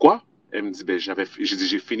dit, pourquoi? Elle me dit,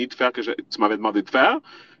 j'ai fini de faire ce que tu m'avais demandé de faire.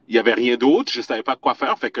 Il n'y avait rien d'autre. Je ne savais pas quoi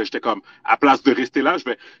faire. Fait que j'étais comme, à place de rester là,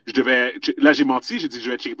 là, j'ai menti. J'ai dit,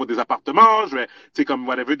 je vais checker pour des appartements. Tu sais, comme,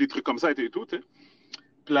 whatever, des trucs comme ça et tout. T'sais.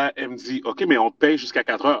 Puis là, elle me dit, OK, mais on te paye jusqu'à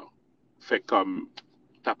 4 heures. Fait que, comme,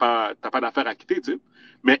 t'as pas d'affaire à quitter, tu sais.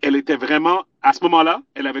 Mais elle était vraiment, à ce moment-là,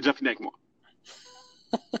 elle avait déjà fini avec moi.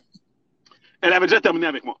 Elle avait déjà terminé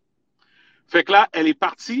avec moi. Fait que là, elle est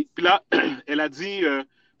partie. Puis là, elle a dit,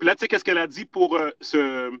 puis là, tu sais, qu'est-ce qu'elle a dit pour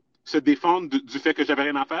se défendre du fait que j'avais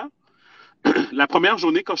rien à faire? La première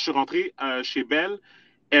journée, quand je suis rentré chez Belle,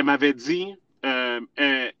 elle m'avait dit, elle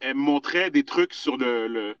me montrait des trucs sur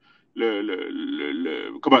les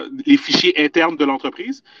fichiers internes de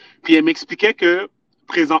l'entreprise. Puis elle m'expliquait que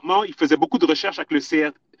présentement, il faisait beaucoup de recherches avec le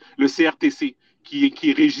CRTC,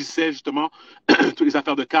 qui régissait justement toutes les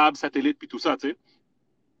affaires de câbles, satellites, puis tout ça, tu sais.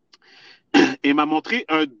 Et elle m'a montré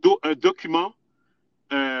un document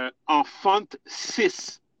en font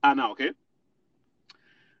 6, Anna, OK?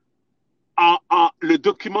 Le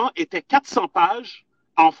document était 400 pages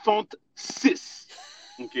en font 6,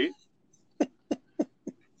 OK?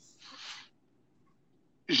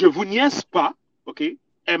 Je vous niaise pas, OK?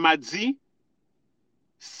 Elle m'a dit,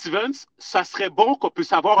 Stevens, ça serait bon qu'on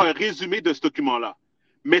puisse avoir un résumé de ce document-là.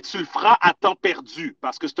 mais tu le feras à temps perdu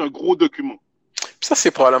parce que c'est un gros document. Puis ça,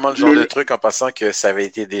 c'est probablement le genre de truc en passant que ça avait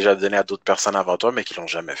été déjà donné à d'autres personnes avant toi, mais qui l'ont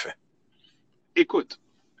jamais fait. Écoute,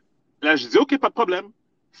 là, je dis, OK, pas de problème.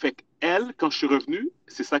 Fait qu'elle, quand je suis revenu,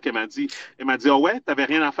 c'est ça qu'elle m'a dit. Elle m'a dit, ah ouais, t'avais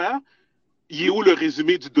rien à faire? Il est où le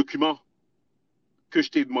résumé du document que je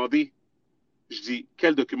t'ai demandé? Je dis,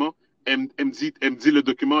 quel document? Elle me dit le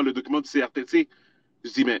document du CRTC. Je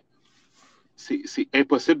dis, mais c'est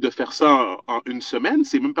impossible de faire ça en une semaine.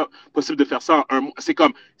 C'est même pas possible de faire ça en un mois. C'est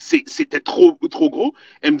comme, c'était trop gros.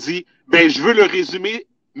 Elle me dit, ben, je veux le résumé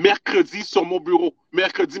mercredi sur mon bureau,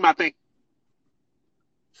 mercredi matin.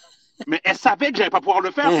 Mais elle savait que j'allais pas pouvoir le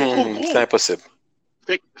faire. C'est trop gros. C'est impossible.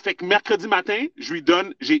 Fait que mercredi matin, je lui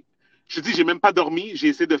donne, je dis, j'ai même pas dormi. J'ai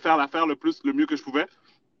essayé de faire l'affaire le mieux que je pouvais.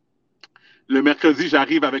 Le mercredi,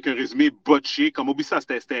 j'arrive avec un résumé botché. Comme oublie ça,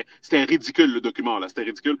 c'était ridicule le document, là. C'était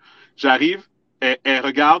ridicule. J'arrive, elle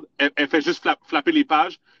regarde, elle fait juste flapper les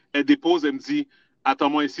pages. Elle dépose, elle me dit,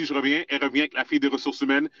 attends-moi ici, je reviens. Elle revient avec la fille des ressources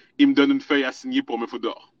humaines. Il me donne une feuille à signer pour me foutre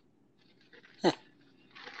dehors.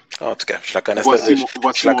 En tout cas, je la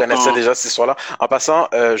connaissais déjà cette histoire-là. En passant,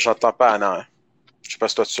 j'entends pas Anna. Hein. Je sais pas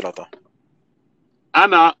si toi tu l'entends.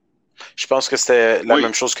 Anna! Je pense que c'était la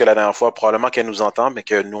même chose que la dernière fois. Probablement qu'elle nous entend, mais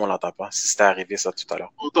que nous, on l'entend pas. Si c'était arrivé ça tout à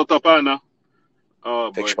l'heure. On t'entend pas, Anna?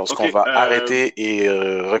 Oh, fait que je pense qu'on va arrêter et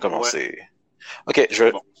recommencer. Ouais. OK,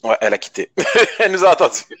 ouais, elle a quitté. Elle nous a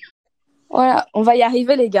entendu. Voilà, on va y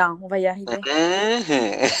arriver, les gars. On va y arriver.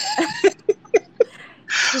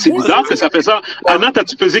 C'est bizarre que ça fait ça. Anna,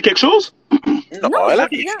 t'as-tu pesé quelque chose? Non, elle a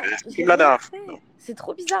rien. C'est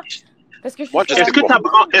trop bizarre. Parce que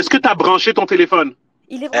est-ce que t'as branché ton téléphone?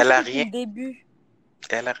 Il est branché depuis le début.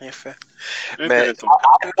 Elle a rien fait. Mais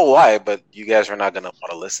I know why, but you guys are not gonna want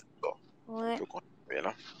to listen. So. Ouais.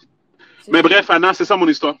 Mais bref, Anna, c'est ça mon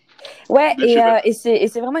histoire. Ouais, et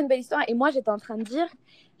c'est vraiment une belle histoire. Et moi, j'étais en train de dire,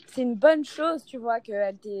 c'est une bonne chose, tu vois,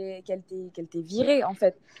 qu'elle t'ait virée, en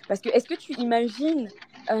fait. Parce que, est-ce que tu imagines,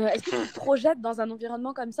 est-ce que tu te projettes dans un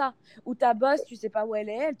environnement comme ça, où ta boss, tu sais pas où elle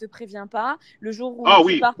est, elle te prévient pas, le jour où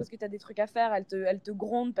tu pars parce que tu as des trucs à faire, elle te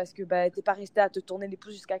gronde parce que t'es pas resté à te tourner les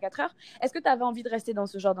pouces jusqu'à 4 heures. Est-ce que tu avais envie de rester dans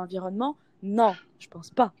ce genre d'environnement? Non, je pense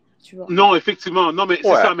pas. Tu vois. Non, effectivement. Non, mais c'est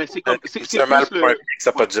ça. Mais c'est comme. C'est mal pour un que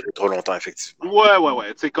ça n'a pas duré trop longtemps, effectivement.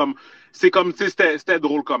 Ouais. C'est comme, c'était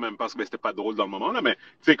drôle quand même, parce que c'était pas drôle dans le moment, là, mais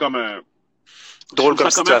c'est comme. Drôle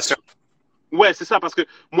comme situation. Ouais, c'est ça, parce que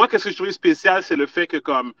moi, qu'est-ce que je trouvais spécial, c'est le fait que,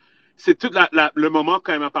 comme, c'est tout le moment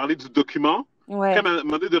quand elle m'a parlé du document, quand elle m'a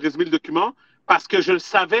demandé de résumer le document, parce que je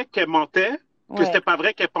savais qu'elle mentait, que c'était pas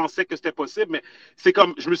vrai, qu'elle pensait que c'était possible, mais c'est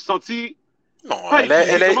comme, je me suis senti. Non,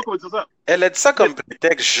 elle a dit ça comme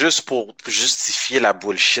prétexte juste pour justifier la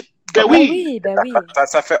bullshit. Ben oui.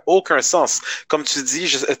 Ça fait aucun sens. Comme tu dis,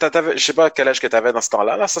 je sais pas quel âge que tu avais dans ce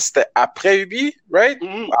temps-là. Là, ça, c'était après Ubi, right?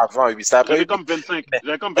 Avant Ubi. C'était après J'avais Ubi. comme 25.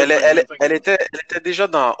 Elle était déjà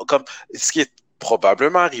dans, comme, ce qui est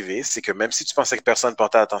probablement arrivé, c'est que même si tu pensais que personne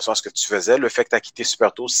portait attention à ce que tu faisais, le fait que tu as quitté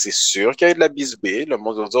super tôt, c'est sûr qu'il y a eu de la bisbée. Le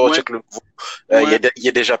monde va dire, oh, check le il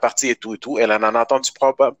est déjà parti et tout. Elle en a entendu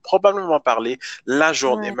probablement parler la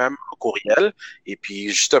journée même au courriel. Et puis,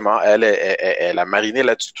 justement, elle a mariné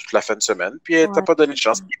là-dessus toute la fin de semaine. Puis, elle t'a pas donné de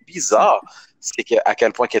chance. Ce qui est bizarre, c'est à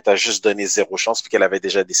quel point qu'elle t'a juste donné 0 chance, puis qu'elle avait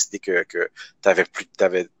déjà décidé que t'avais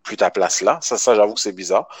plus ta place là. Ça, j'avoue que c'est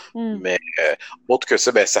bizarre. Mais autre que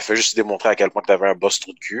ça, ça fait juste démontrer à quel point t'avais un boss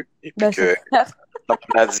trou de cul. Et puis que,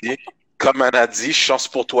 comme on a dit, chance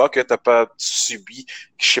pour toi que t'as pas subi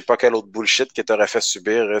je sais pas quel autre bullshit que t'aurais fait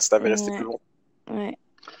subir si t'avais resté plus long. Ouais.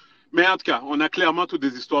 Mais en tout cas, on a clairement toutes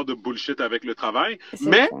des histoires de bullshit avec le travail.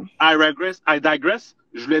 Mais, I digress.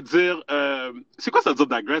 Je voulais dire, c'est quoi ça veut dire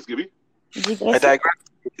digress, Gaby?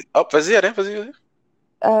 Oh, vas-y, Alain, vas-y.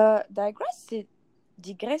 Digress, c'est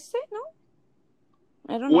digresser,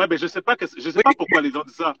 non? Ouais, mais je sais pas pourquoi les gens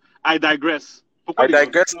disent ça. I digress. Pourquoi I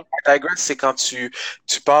digress, c'est quand tu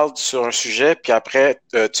parles sur un sujet, puis après,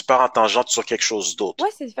 tu pars en tangente sur quelque chose d'autre. Ouais,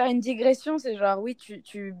 c'est faire une digression, c'est genre, oui,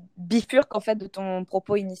 tu bifurques en fait de ton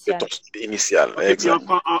propos initial. Okay,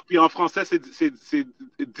 puis en français, c'est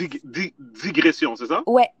digression, c'est ça?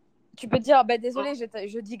 Ouais. Tu peux dire, désolé,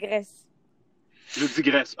 je digresse. Je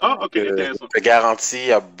digresse. Ah, ok, intéressant. Je te garantis, il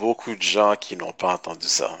y a beaucoup de gens qui n'ont pas entendu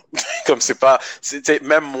ça. Comme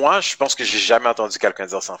même moi, je pense que j'ai jamais entendu quelqu'un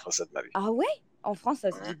dire ça en français de ma vie. Ah ouais? En France,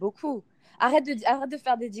 ça se dit beaucoup. Arrête de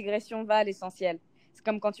faire des digressions, va à l'essentiel. C'est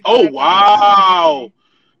comme quand tu... Oh, wow!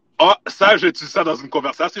 Oh, ça, j'utilise ça dans une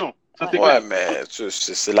conversation. Ça, ouais, mais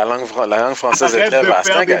c'est la langue française est très vaste.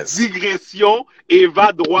 Arrête de faire des digressions et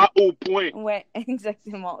va droit au point. Ouais,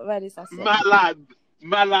 exactement. Va à l'essentiel.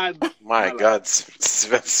 Malade. My God,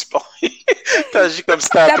 Steven Dupont. T'as agi comme si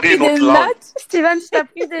t'as appris une autre langue. Steven, tu t'as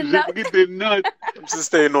pris des notes. J'ai pris des notes. Comme si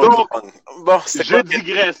c'était une autre langue. Bon, c'est Je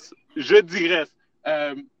digresse.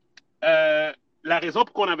 La raison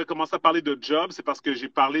pour qu'on avait commencé à parler de job, c'est parce que j'ai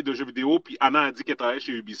parlé de jeux vidéo, puis Anna a dit qu'elle travaillait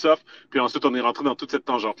chez Ubisoft, puis ensuite on est rentré dans toute cette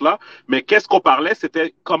tangente-là. Mais qu'est-ce qu'on parlait?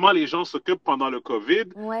 C'était comment les gens s'occupent pendant le COVID.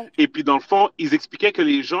 Ouais. Et puis dans le fond, ils expliquaient que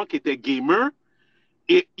les gens qui étaient gamers,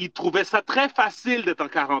 et ils trouvaient ça très facile d'être en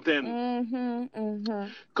quarantaine.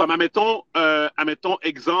 Comme, admettons,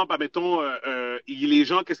 exemple, les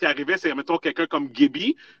gens, qu'est-ce qui arrivait, c'est, admettons, quelqu'un comme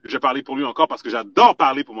Gaby, je vais parler pour lui encore parce que j'adore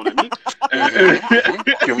parler pour mon ami.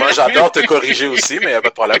 Puis moi, j'adore te corriger aussi, mais il n'y a pas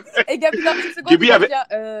de problème. Et Gaby, dans une seconde, Gaby avait...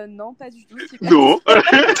 non, pas du tout. Non. À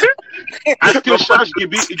ce que je sache,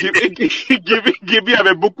 Gaby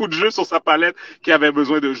avait beaucoup de jeux sur sa palette qu'il avait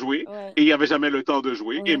besoin de jouer, et il n'avait jamais le temps de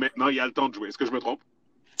jouer, et maintenant, il a le temps de jouer. Est-ce que je me trompe?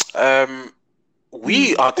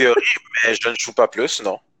 Oui, en théorie, mais je ne joue pas plus,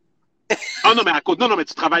 non. Ah non, mais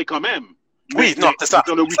tu travailles quand même. Oui, non, c'est ça.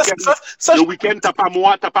 Le week-end, t'as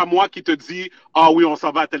pas moi qui te dit, ah oui, on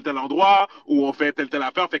s'en va à tel endroit, ou on fait telle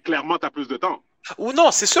affaire, fait clairement, t'as plus de temps. Ou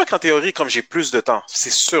non, c'est sûr qu'en théorie, comme j'ai plus de temps,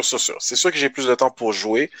 c'est sûr. C'est sûr que j'ai plus de temps pour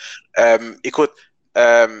jouer. Écoute,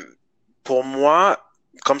 pour moi,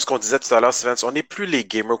 comme ce qu'on disait tout à l'heure, Steven, on n'est plus les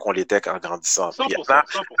gamers qu'on l'était en grandissant. 100%.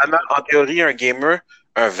 En théorie,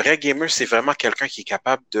 un vrai gamer, c'est vraiment quelqu'un qui est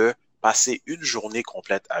capable de passer une journée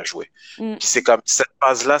complète à jouer. Puis c'est comme cette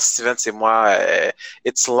phase-là, Steven, c'est moi,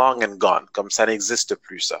 it's long and gone. Comme ça n'existe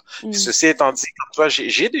plus, ça. Puis ceci étant dit, comme toi,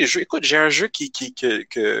 j'ai des jeux. Écoute, j'ai un jeu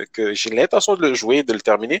que j'ai l'intention de le jouer, de le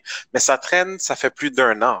terminer, mais ça traîne, ça fait plus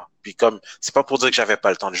d'1 an. Puis comme, c'est pas pour dire que j'avais pas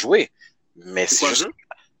le temps de jouer, mais c'est juste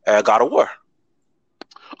God of War.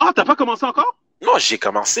 Ah, t'as pas commencé encore? Non, j'ai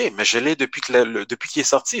commencé, mais je l'ai depuis qu'il est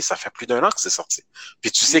sorti. Ça fait plus d'1 an que c'est sorti. Puis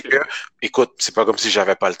tu sais que, écoute, c'est pas comme si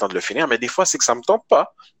j'avais pas le temps de le finir, mais des fois, c'est que ça me tombe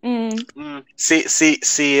pas. C'est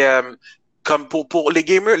comme pour les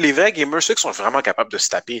gamers, les vrais gamers, ceux qui sont vraiment capables de se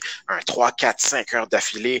taper 3, 4, 5 heures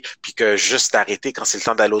d'affilée, puis que juste arrêter quand c'est le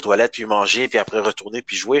temps d'aller aux toilettes, puis manger, puis après retourner,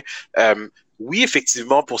 puis jouer. Oui,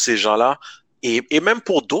 effectivement, pour ces gens-là, et même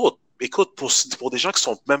pour d'autres. Écoute, pour des gens qui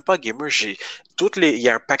sont même pas gamers, il y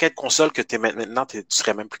a un paquet de consoles que maintenant tu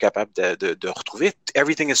serais même plus capable de retrouver.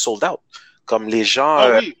 Everything is sold out. Comme les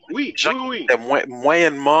gens, oui. Qui étaient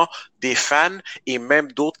moyennement des fans et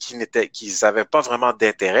même d'autres qui n'avaient pas vraiment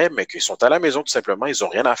d'intérêt, mais qui sont à la maison tout simplement, ils ont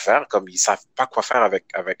rien à faire, comme ils savent pas quoi faire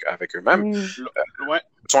avec eux-mêmes.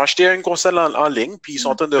 Ils ont acheté une console en ligne, puis ils sont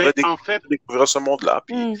en train de redécouvrir ce monde-là.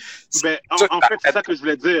 Puis, en fait, c'est ça que je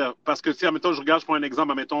voulais dire. Parce que si, admettons, je prends un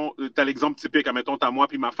exemple, admettons, t'as l'exemple typique, admettons, t'as moi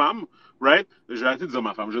puis ma femme, right? Je vais arrêter de dire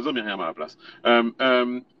ma femme, je vais dire Myriam à la place.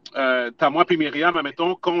 T'as moi puis Myriam,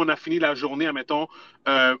 admettons, quand on a fini la journée, admettons,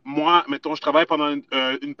 moi, admettons, je travaille pendant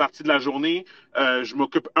une partie de la journée, je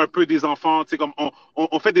m'occupe un peu des enfants, tu sais, comme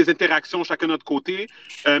on fait des interactions chacun de notre côté.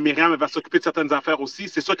 Myriam, elle va s'occuper de certaines affaires aussi.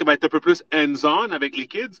 C'est sûr qu'elle va être un peu plus hands-on avec les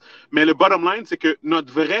kids, mais le bottom line, c'est que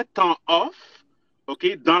notre vrai temps off, OK,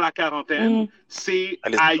 dans la quarantaine, c'est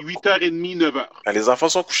à 8h30, 9h. Les enfants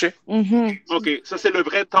sont couchés. OK, ça, c'est le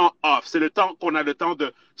vrai temps off. C'est le temps qu'on a le temps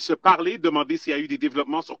de se parler, demander s'il y a eu des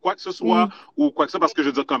développements sur quoi que ce soit ou quoi que ce soit, parce que je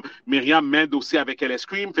veux dire, comme Myriam m'aide aussi avec LS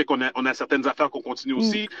Cream, fait qu'on a certaines affaires qu'on continue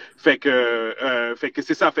aussi. Fait que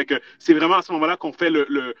c'est ça. Fait que c'est vraiment à ce moment-là qu'on fait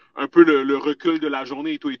un peu le recul de la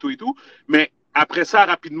journée et tout. Mais après ça,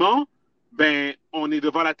 rapidement, ben, on est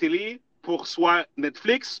devant la télé pour soit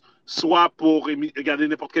Netflix, soit pour regarder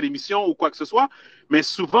n'importe quelle émission ou quoi que ce soit. Mais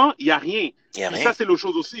souvent, il n'y a rien. Et ça, c'est l'autre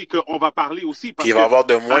chose aussi qu'on va parler aussi. Puis il va y avoir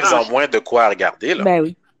de moins en moins de quoi regarder, là. Ben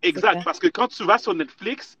oui. Exact. Parce que quand tu vas sur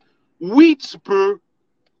Netflix, oui, tu peux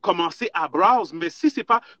commencer à browse, mais si c'est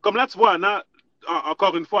pas... Comme là, tu vois, Anna,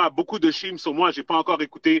 encore une fois, beaucoup de shame sur moi. J'ai pas encore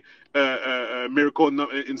écouté Miracle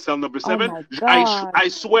in Cell No. 7. I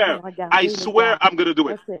swear I'm gonna do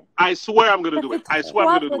it. I swear I'm gonna do it.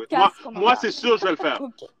 Moi, c'est sûr, je vais le faire.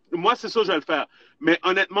 Moi, c'est sûr, je vais le faire. Mais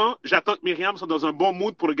honnêtement, j'attends que Myriam soit dans un bon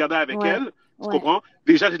mood pour regarder avec elle. Tu comprends?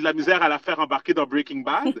 Déjà, j'ai de la misère à la faire embarquer dans Breaking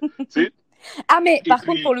Bad. Tu sais? Ah, mais par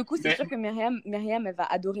contre, pour le coup, c'est sûr que Myriam, elle va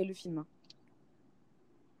adorer le film.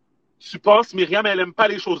 Tu penses, Myriam, elle aime pas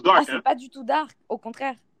les choses dark. C'est pas du tout dark, au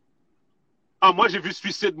contraire. Ah, moi, j'ai vu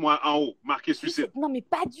Suicide, moi, en haut, marqué Suicide. Non, mais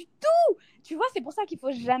pas du tout. Tu vois, c'est pour ça qu'il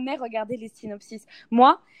faut jamais regarder les synopsis.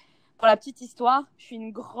 Moi, pour la petite histoire, je suis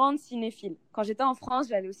une grande cinéphile. Quand j'étais en France,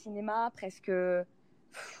 j'allais au cinéma presque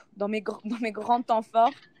dans mes grands temps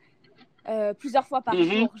forts, plusieurs fois par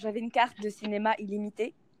jour. J'avais une carte de cinéma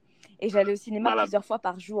illimitée et j'allais au cinéma plusieurs fois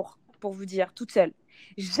par jour, pour vous dire, toute seule.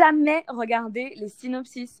 Jamais regarder les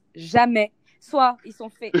synopsis, jamais. Soit ils sont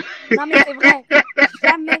faits. Non mais c'est vrai,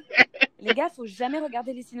 Les gars, faut jamais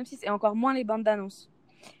regarder les synopsis et encore moins les bandes d'annonces.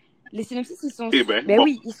 Les synopsis, ils sont, bon.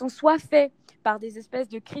 oui, ils sont soit faits par des espèces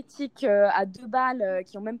de critiques à 2 balles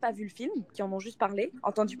qui ont même pas vu le film, qui en ont juste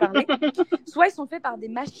entendu parler, soit ils sont faits par des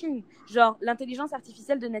machines, genre l'intelligence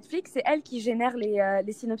artificielle de Netflix, c'est elle qui génère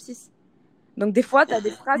les synopsis. Donc des fois, t'as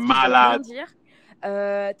des phrases qui veulent rien dire,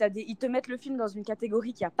 ils te mettent le film dans une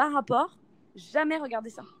catégorie qui a pas rapport. Jamais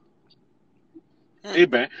regarder ça. Eh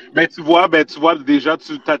ben, tu vois déjà,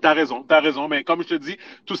 t'as raison, mais comme je te dis,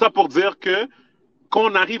 tout ça pour dire que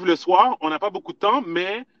quand on arrive le soir, on n'a pas beaucoup de temps,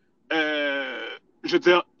 mais je veux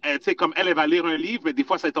dire, tu sais, comme elle va lire un livre, mais des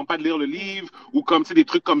fois, ça ne tente pas de lire le livre, ou comme, tu sais, des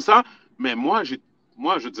trucs comme ça. Mais moi, je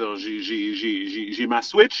veux dire, j'ai ma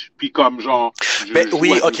Switch, puis comme, genre...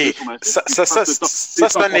 oui, OK. Ça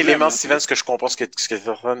c'est un élément, Steven, ce que je comprends, ce que tu es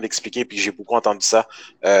en train d'expliquer, puis j'ai beaucoup entendu ça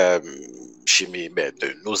chez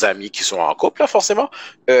de nos amis qui sont en couple, là, forcément.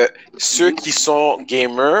 Ceux qui sont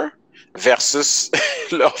gamers versus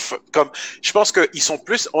comme je pense que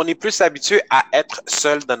on est plus habitué à être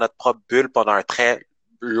seul dans notre propre bulle pendant un très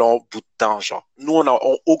long bout de temps, genre. Nous, on n'a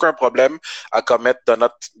aucun problème à commettre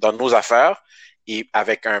dans nos affaires et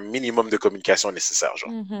avec un minimum de communication nécessaire,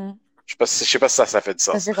 genre. Mm-hmm. Je sais pas si ça fait du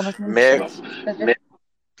sens. Mais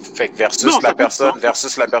fait que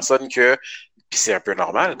versus la personne que puis c'est un peu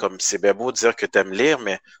normal, comme c'est bien beau de dire que t'aimes lire,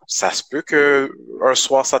 mais ça se peut que un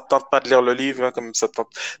soir, ça te tente pas de lire le livre, hein, comme ça te tente.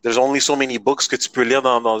 There's only so many books que tu peux lire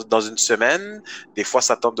dans une semaine. Des fois,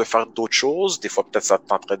 ça tente de faire d'autres choses. Des fois, peut-être, ça te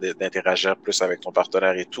tenterait d'interagir plus avec ton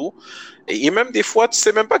partenaire et tout. Et même des fois, tu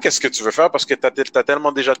sais même pas qu'est-ce que tu veux faire parce que t'as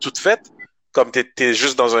tellement déjà tout fait. Comme t'es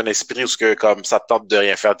juste dans un esprit où comme ça te tente de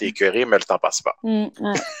rien faire, t'es écœuré, mais le temps passe pas.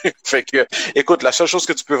 Fait que, écoute, la seule chose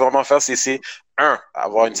que tu peux vraiment faire, c'est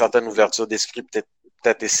avoir une certaine ouverture d'esprit,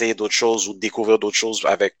 peut-être essayer d'autres choses ou découvrir d'autres choses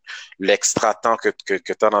avec l'extra temps que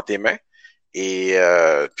t'as dans tes mains. Et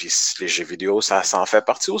puis les jeux vidéo, ça en fait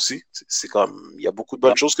partie aussi. C'est comme, il y a beaucoup de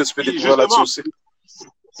bonnes choses que tu peux découvrir là-dessus aussi.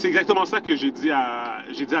 C'est exactement ça que j'ai dit à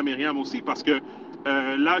Myriam aussi, parce que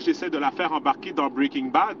là, j'essaie de la faire embarquer dans Breaking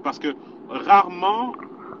Bad, parce que rarement,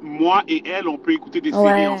 moi et elle, on peut écouter des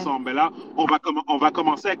séries ensemble. Mais là, on va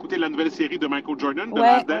commencer à écouter la nouvelle série de Michael Jordan, The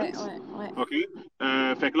Last Dance. OK?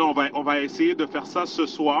 Fait que là, on va essayer de faire ça ce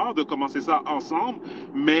soir, de commencer ça ensemble.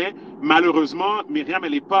 Mais malheureusement, Myriam,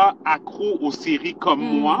 elle n'est pas accro aux séries comme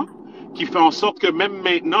moi, qui fait en sorte que même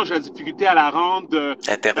maintenant, j'ai la difficulté à la rendre...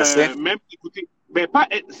 intéressée. Même écouter... Ben, pas,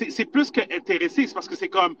 c'est plus qu'intéressée, c'est parce que c'est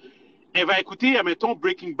comme... Elle va écouter, admettons,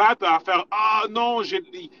 Breaking Bad, elle va faire « Ah non,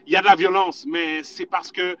 il y a de la violence », mais c'est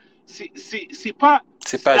parce que c'est pas...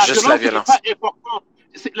 C'est pas juste la violence. Pas important.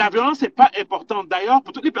 La violence n'est pas importante. D'ailleurs,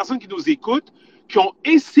 pour toutes les personnes qui nous écoutent, qui ont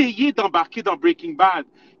essayé d'embarquer dans Breaking Bad,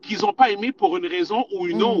 qu'ils n'ont pas aimé pour une raison ou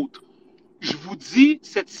une autre, je vous dis,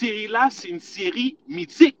 cette série-là, c'est une série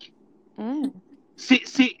mythique. C'est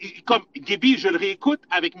comme Gaby, je le réécoute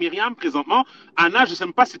avec Myriam présentement. Anna, je ne sais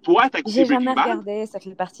même pas si toi, tu as écouté Breaking Bad. J'ai jamais regardé, ça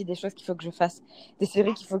fait partie des choses qu'il faut que je fasse. Des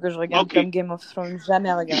séries qu'il faut que je regarde comme Game of Thrones,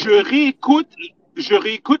 jamais regardé. Je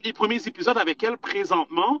réécoute les premiers épisodes avec elle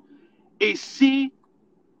présentement et c'est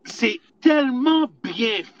tellement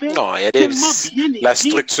bien fait. Non, la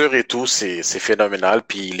structure et tout, c'est phénoménal.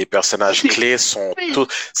 Puis les personnages clés sont tous.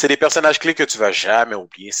 C'est des personnages clés que tu vas jamais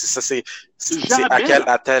oublier. C'est ça, c'est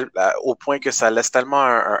au point que ça laisse tellement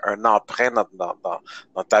un emprunt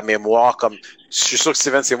dans ta mémoire. Comme je suis sûr que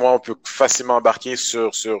Steven et moi, on peut facilement embarquer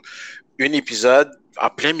sur un épisode en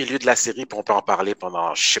plein milieu de la série, puis on peut en parler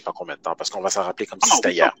pendant je sais pas combien de temps, parce qu'on va s'en rappeler comme si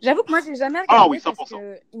c'était hier. J'avoue que moi, j'ai jamais regardé parce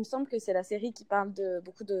que il me semble que c'est la série qui parle de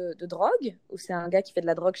beaucoup de drogue, ou c'est un gars qui fait de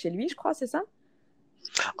la drogue chez lui, je crois, c'est ça?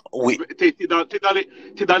 Oui. T'es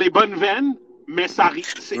dans les bonnes veines, mais ça arrive.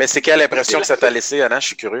 Mais c'est quelle impression que ça t'a laissé, Anna? Je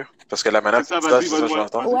suis curieux. Parce que la manière ça, je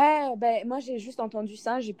l'entends. Ouais, ben, moi, j'ai juste entendu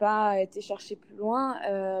ça. J'ai pas été chercher plus loin.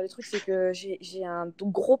 Le truc, c'est que j'ai un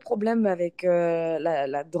gros problème avec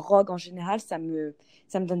la drogue en général. Ça me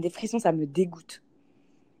donne des frissons, ça me dégoûte.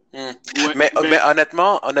 Mais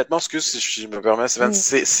honnêtement, excuse si je me permets, Steven,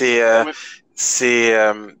 c'est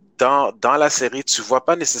dans la série, tu vois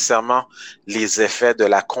pas nécessairement les effets de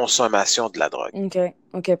la consommation de la drogue.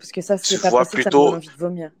 Ok, parce que ça, c'est tu pas vois possible, plutôt... ça me donne envie de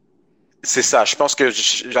vomir. C'est ça. Je pense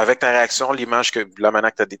que avec ta réaction, l'image que la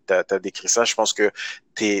manière que t'as décrit ça, je pense que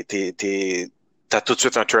t'as tout de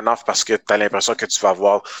suite un turn-off parce que t'as l'impression que tu vas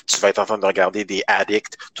être en train de regarder des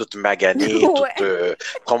addicts, toutes maganées, toutes,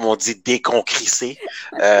 comme on dit, déconcrissées.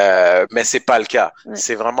 Mais c'est pas le cas. Ouais.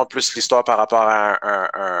 C'est vraiment plus l'histoire par rapport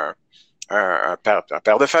à un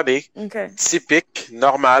père de famille, typique,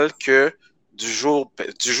 normal, que du jour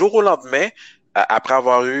au lendemain, après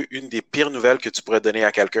avoir eu une des pires nouvelles que tu pourrais donner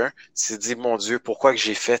à quelqu'un, s'est dit, mon Dieu, pourquoi que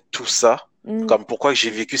j'ai fait tout ça Comme pourquoi j'ai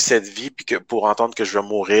vécu cette vie, puis que pour entendre que je vais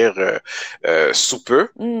mourir sous peu.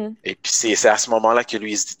 Et puis c'est à ce moment-là que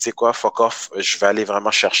lui il se dit, tu sais quoi, fuck off, je vais aller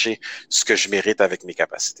vraiment chercher ce que je mérite avec mes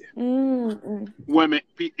capacités. Ouais, mais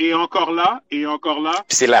puis et encore là. Puis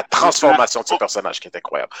c'est la transformation de ce personnage qui est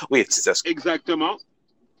incroyable. Oui, c'est ça. Exactement.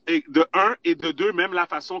 Et de un et de deux, même la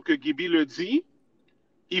façon que Gibby le dit,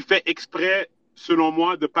 il fait exprès, selon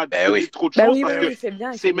moi, de pas dire trop de choses parce que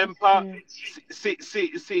c'est même pas,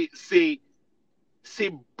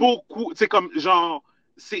 c'est beaucoup, c'est comme genre,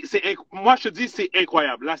 moi je te dis c'est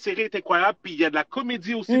incroyable. La série est incroyable, puis il y a de la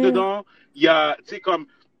comédie aussi dedans. Il y a, tu sais comme,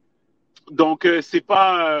 donc c'est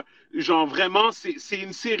pas genre vraiment, c'est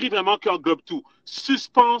une série vraiment qui englobe tout.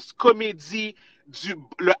 Suspense, comédie,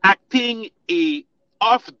 le acting est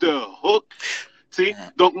off the hook.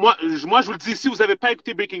 Donc, moi, je vous le dis, si vous n'avez pas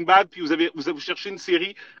écouté Breaking Bad, puis vous cherchez une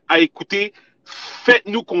série à écouter,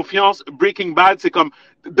 faites-nous confiance. Breaking Bad, c'est comme,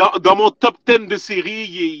 dans mon top 10 de séries,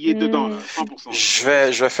 il est dedans, là, 100%.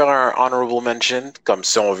 Je vais faire un honorable mention, comme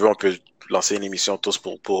si on veut, on peut lancer une émission tous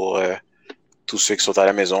pour tous ceux qui sont à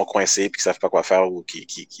la maison coincés puis qui savent pas quoi faire ou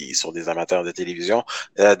qui sont des amateurs de télévision.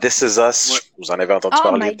 This Is Us, vous en avez entendu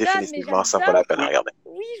parler définitivement, ça vaut la peine à regarder.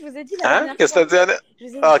 Oui, je vous ai dit la dernière fois. Qu'est-ce que t'as dit,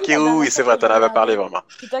 Anna? Ok, oui, c'est vrai, t'en avais parlé vraiment.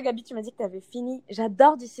 Puis toi, Gabi, tu m'as dit que t'avais fini.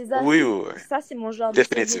 J'adore This Is Us. Oui. Ça, c'est mon genre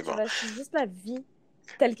définitivement. de série. C'est juste la vie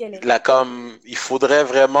telle qu'elle est. Là, comme, il faudrait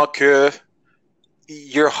vraiment que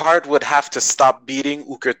your heart would have to stop beating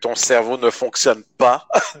ou que ton cerveau ne fonctionne pas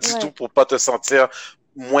du tout pour pas te sentir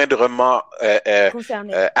moindrement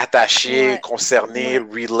attaché, concerné,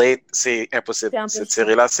 relate, c'est impossible. Cette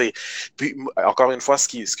série-là, puis encore une fois,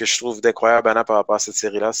 ce que je trouve d'incroyable, Anna, par rapport à cette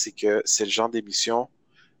série-là, c'est que c'est le genre d'émission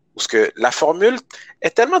où la formule est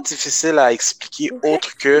tellement difficile à expliquer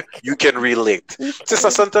autre que you can relate. Tu sais,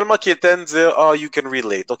 ça sonne tellement quétaine de dire, oh, you can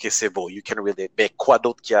relate. Ok, c'est beau, you can relate. Mais quoi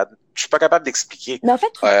d'autre qu'il y a? Je suis pas capable d'expliquer. Mais en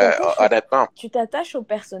fait, honnêtement. Tu t'attaches aux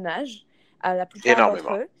personnages, à la plupart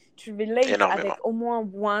d'entre eux. Tu relates avec au moins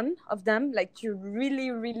one of them, like tu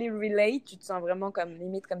really relate, tu te sens vraiment comme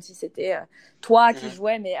limite comme si c'était toi qui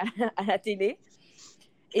jouais mais à la télé.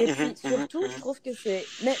 Et puis surtout, je trouve que c'est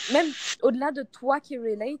même au-delà de toi qui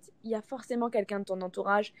relate, il y a forcément quelqu'un de ton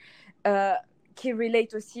entourage qui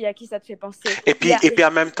relate aussi, à qui ça te fait penser. Et puis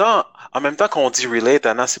en même temps quand on dit relate,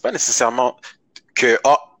 Anna, c'est pas nécessairement que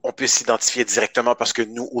on peut s'identifier directement parce que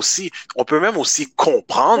nous aussi, on peut même aussi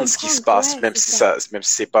comprendre ce qui se passe, même si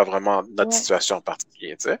c'est pas vraiment notre situation en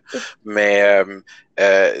particulier, tu sais. Mais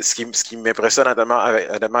ce qui m'impressionne notamment avec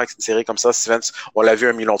une série comme ça, Steven, on l'a vu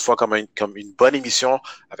un million de fois comme une bonne émission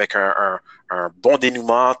avec un bon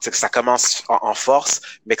dénouement, tu sais, que ça commence en force,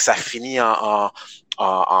 mais que ça finit en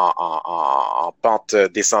pente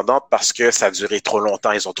descendante parce que ça a duré trop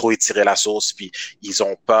longtemps, ils ont trop étiré la sauce, puis ils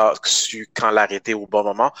ont pas su quand l'arrêter au bon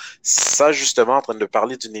moment. Ça, justement, en train de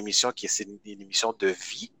parler d'une émission qui est une émission de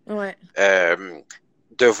vie,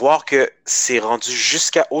 de voir que c'est rendu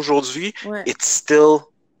jusqu'à aujourd'hui, it's still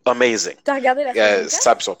amazing. T'as regardé la saison 4?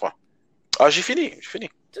 Ça me surprend. Ah, j'ai fini.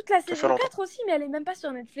 Toute la saison 4 aussi, mais elle est même pas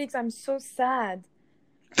sur Netflix. I'm so sad.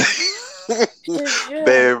 Je te jure.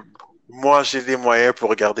 Ben, moi, j'ai des moyens pour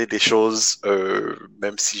regarder des choses,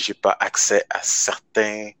 même si j'ai pas accès à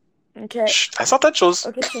certaines choses.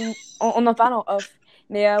 Ok, on en parle en off.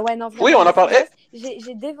 Mais non, vraiment, oui, on en parle.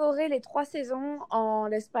 J'ai dévoré les 3 saisons en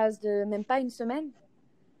l'espace de même pas une semaine.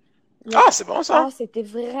 C'est bon ça. C'était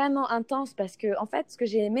vraiment intense parce que en fait, ce que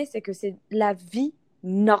j'ai aimé, c'est que c'est la vie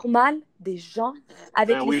normale des gens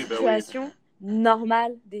avec les situations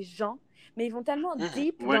normales des gens. Mais ils vont tellement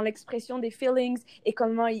deep dans l'expression des feelings et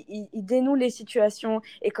comment ils dénouent les situations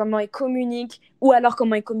et comment ils communiquent ou alors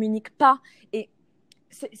comment ils communiquent pas. Et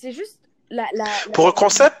c'est juste la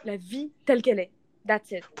vie telle qu'elle est. That's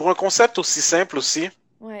it. Pour un concept aussi simple aussi.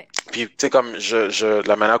 Puis tu sais comme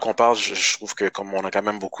la manière qu'on parle, je trouve que comme on a quand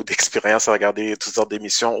même beaucoup d'expérience à regarder toutes sortes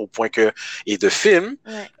d'émissions au point que et de films,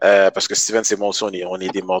 parce que Steven c'est moi aussi on est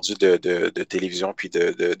des mordus de télévision puis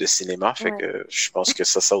de cinéma, fait que je pense que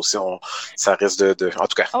ça aussi ça risque de en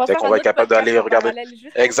tout cas peut-être qu'on va être capable d'aller regarder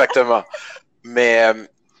exactement. Mais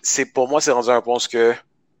pour moi c'est rendu un point que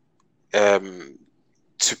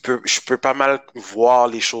je peux pas mal voir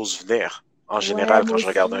les choses venir. En général, quand je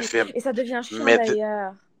regarde un film. Et ça devient chiant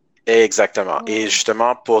d'ailleurs. Exactement. Et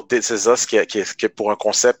justement, pour This Is Us, qui est pour un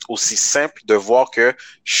concept aussi simple, de voir que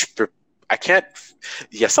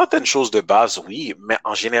il y a certaines choses de base, oui, mais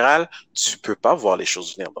en général, tu peux pas voir les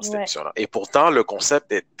choses venir dans cette émission-là. Et pourtant, le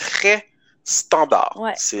concept est très standard.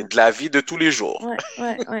 C'est de la vie de tous les jours.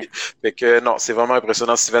 Fait que non, c'est vraiment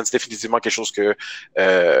impressionnant. Steven, c'est définitivement quelque chose que...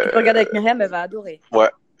 tu peux regarder avec Myriam, elle va adorer. Ouais.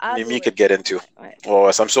 Mimi could get into.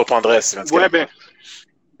 Ça me surprendrait si ben,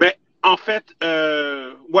 En fait,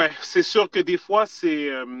 ouais, c'est sûr que des fois,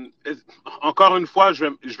 encore une fois,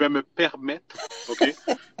 je vais me permettre, OK,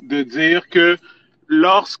 de dire que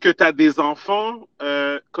lorsque tu as des enfants,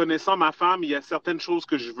 connaissant ma femme, il y a certaines choses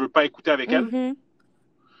que je veux pas écouter avec elle. Mhm.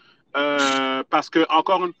 Parce que,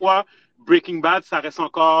 encore une fois, Breaking Bad, ça reste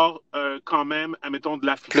encore quand même, admettons, de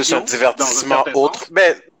la fiction. Plus un divertissement autre.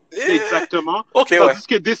 Ben, exactement. OK, Tandis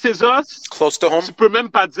que This Is Us, close to home. tu peux même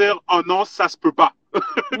pas dire « Oh non, ça se peut pas ».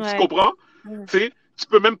 Tu comprends? Tu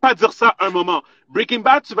peux même pas dire ça un moment. Breaking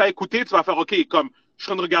Bad, tu vas écouter, tu vas faire « OK, comme je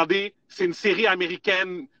suis en train de regarder, c'est une série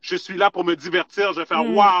américaine, je suis là pour me divertir, je vais faire «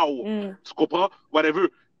 Wow! » Tu comprends? Whatever.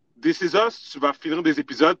 This Is Us, tu vas finir des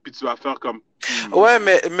épisodes, puis tu vas faire comme... Ouais,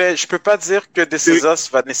 mais je peux pas dire que This Is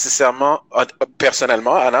Us va nécessairement...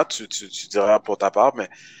 Personnellement, Anna, tu diras pour ta part, mais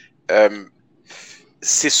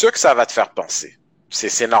c'est sûr que ça va te faire penser.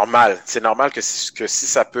 C'est normal. C'est normal que si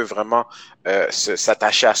ça peut vraiment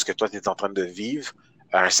s'attacher à ce que toi, tu es en train de vivre,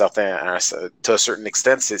 à un certain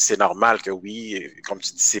extent, c'est normal que oui, comme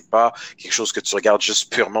tu dis, c'est pas quelque chose que tu regardes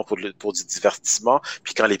juste purement pour du divertissement,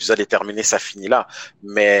 puis quand l'épisode est terminé, ça finit là.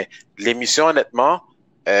 Mais l'émission, honnêtement,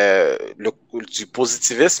 du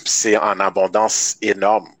positivisme, c'est en abondance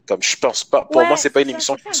énorme. Comme je pense pas, pour moi, c'est pas une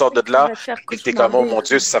émission qui sort de là et que t'es comme, oh mon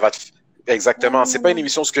Dieu, ça va te... Exactement. C'est pas une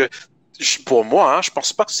émission, pour moi, je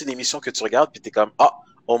pense pas que c'est une émission que tu regardes puis t'es comme, oh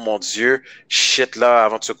mon Dieu, shit là,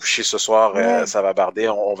 avant de se coucher ce soir, ça va barder,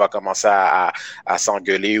 on va commencer à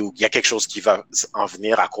s'engueuler ou il y a quelque chose qui va en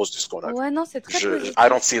venir à cause de ce qu'on a vu. Ouais, non, c'est très positif. I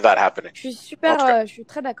don't see that happening. Je suis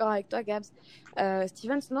très d'accord avec toi, Gabs.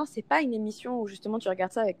 Steven, non, c'est pas une émission où justement tu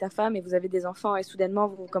regardes ça avec ta femme et vous avez des enfants et soudainement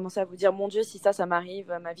vous commencez à vous dire mon Dieu, si ça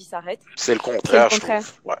m'arrive, ma vie s'arrête. C'est le contraire, je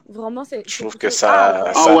trouve. Ouais. Vraiment, je trouve que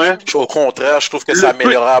au contraire, je trouve que ça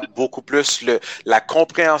améliorera beaucoup plus la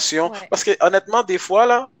compréhension. Ouais. Parce que honnêtement, des fois,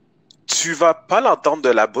 là, tu vas pas l'entendre de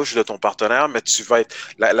la bouche de ton partenaire, mais tu vas être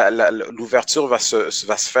l'ouverture va se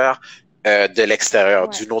faire de l'extérieur,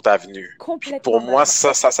 d'une autre avenue. Pour moi,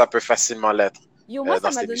 ça peut facilement l'être. Yo, moi, ça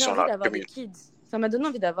m'a donné envie d'avoir des kids. Ça m'a donné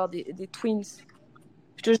envie d'avoir des twins.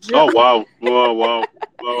 Je te jure. Oh, wow.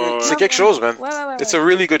 C'est quelque chose, man. Ouais. It's a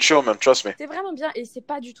really good show, man. Trust me. C'est vraiment bien et c'est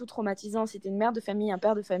pas du tout traumatisant. Si t'es une mère de famille, un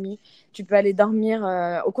père de famille, tu peux aller dormir.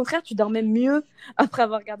 Au contraire, tu dors même mieux après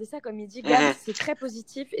avoir regardé ça. Comme il dit, Gab, c'est très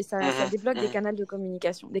positif et ça débloque des canaux de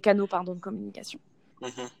communication.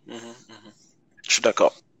 Je suis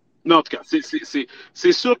d'accord. Non, en tout cas,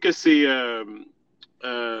 c'est sûr que c'est...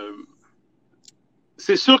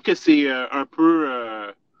 c'est sûr que c'est un peu...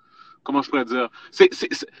 comment je pourrais dire?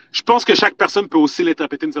 Je pense que chaque personne peut aussi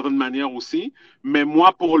l'interpréter d'une certaine manière aussi, mais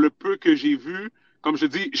moi, pour le peu que j'ai vu, comme je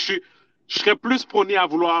dis, je serais plus prôné à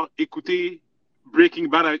vouloir écouter Breaking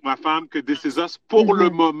Bad avec ma femme que This Is Us. Pour le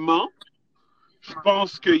moment, je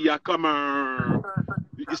pense qu'il y a comme un...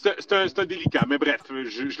 C'est un délicat, mais bref,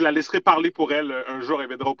 je la laisserai parler pour elle. Un jour, elle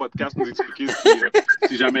viendra au podcast nous expliquer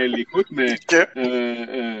si jamais elle l'écoute. Mais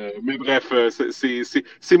bref,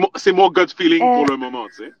 c'est mon gut feeling pour le moment,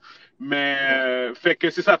 tu sais. Mais fait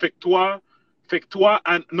que c'est ça, fait que toi,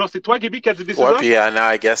 non, c'est toi, Gaby, qui a dit des choses. Ouais, puis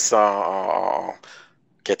Anna, I guess,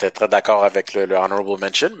 qui était très d'accord avec le honorable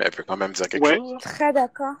mention, mais elle peut quand même dire quelque chose. Très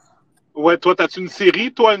d'accord. Ouais, toi, t'as-tu une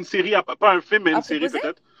série? Toi, une série, pas un film, mais une série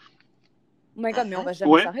peut-être? Oh my God, mais on va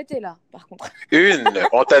jamais s'arrêter là, par contre.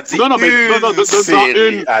 On t'a dit non, une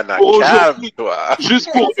série, Anna, calme-toi.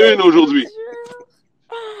 Juste pour une aujourd'hui.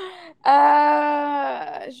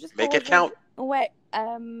 Make it count. Ouais,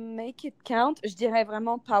 make it count. Je dirais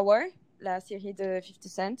vraiment Power, la série de 50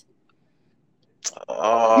 Cent.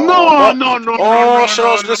 Non. On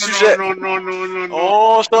change de sujet.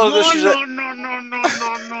 On change de sujet.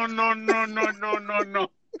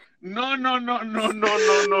 Non.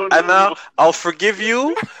 Anna, I'll forgive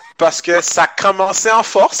you parce que ça commençait en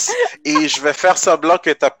force et je vais faire semblant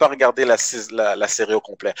que t'as pas regardé la série au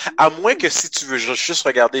complet. À moins que si tu veux juste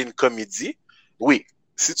regarder une comédie, oui.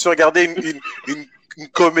 Si tu regardais une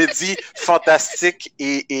comédie fantastique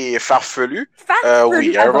et farfelue,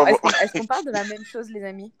 oui. Est-ce qu'on parle de la même chose, les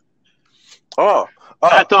amis?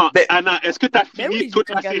 Attends, Anna, est-ce que tu as fini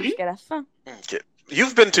toute la série? Jusqu'à la fin. Okay.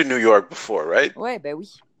 You've been to New York before, right? Ouais, ben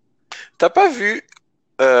oui. T'as pas vu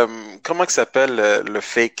comment il s'appelle le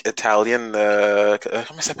fake Italian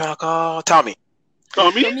comment il s'appelle encore? Tommy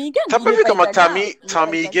Egan. T'as pas vu comment Tommy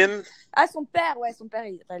Egan? Ah, son père est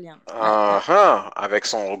italien. Avec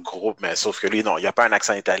son groupe, mais sauf que lui, non, il n'y a pas un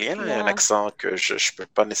accent italien, là, il y a un accent que je peux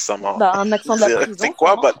pas nécessairement un accent de la prison. C'est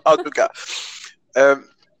quoi, mais en tout cas. Tu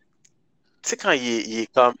sais, quand il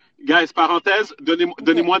est comme... Guys, parenthèse,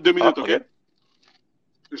 donnez-moi 2 minutes, OK?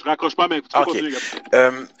 Je raccroche pas, mais tu peux continuer.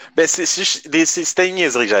 C'était une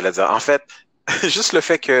niaiserie que j'allais dire. En fait, juste le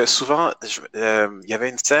fait que souvent, il y avait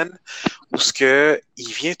une scène où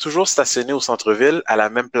il vient toujours stationner au centre-ville à la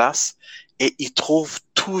même place et il trouve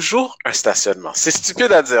toujours un stationnement. C'est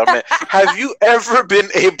stupide à dire, mais have you ever been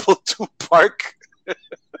able to park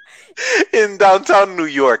in downtown New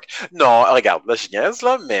York? Non, regarde, là, je niaise,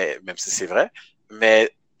 là, mais même si c'est vrai,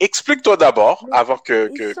 mais explique-toi d'abord avant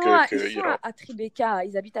ils sont à Tribeca,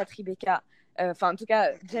 ils habitent à Tribeca. Enfin, en tout cas,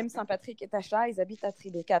 James Saint-Patrick et Tasha, ils habitent à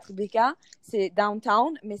Tribeca. Tribeca, c'est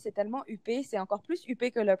downtown, mais c'est tellement huppé, c'est encore plus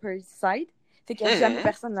huppé que l'Upper East Side. Fait qu'il n'y a jamais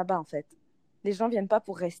personne là-bas, en fait. Les gens viennent pas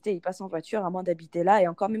pour rester, ils passent en voiture à moins d'habiter là. Et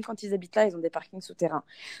encore, même quand ils habitent là, ils ont des parkings souterrains.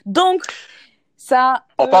 Donc, ça...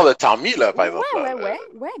 On parle de Tommy, là, par exemple.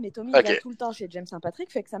 Ouais, mais Tommy, il va tout le temps chez James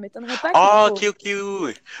Saint-Patrick, fait que ça m'étonnerait pas. Ok.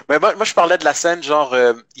 Mais moi, je parlais de la scène, genre,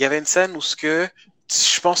 il y avait une scène où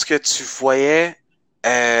je pense que tu voyais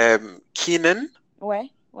Keenan.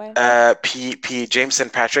 Ouais. Puis James et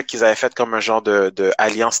Patrick, qu'ils avaient fait comme un genre de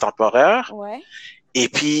alliance temporaire. Ouais. Et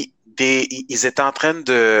puis, ils étaient en train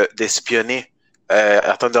d'espionner,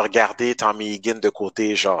 en train de regarder Tommy Higgin de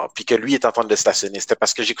côté, genre, puis que lui est en train de stationner. C'était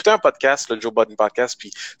parce que j'écoutais un podcast, le Joe Budden podcast,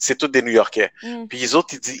 puis c'est tous des New-Yorkais. Puis les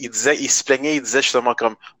autres, ils se plaignaient, ils disaient justement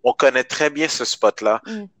comme, on connaît très bien ce spot-là.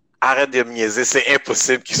 Arrête de me niaiser, c'est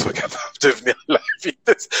impossible qu'ils soient capables de venir là.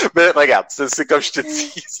 Mais regarde, c'est comme je te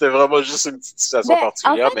dis, c'est vraiment juste une petite situation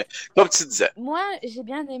particulière, mais comme tu disais. Moi, j'ai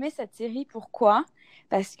bien aimé cette série, pourquoi?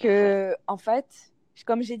 Parce que, en fait,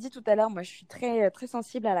 comme j'ai dit tout à l'heure, moi, je suis très, très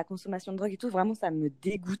sensible à la consommation de drogue et tout, vraiment, ça me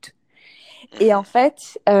dégoûte. Et en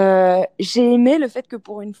fait, j'ai aimé le fait que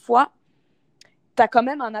pour une fois, t'as quand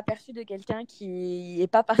même un aperçu de quelqu'un qui est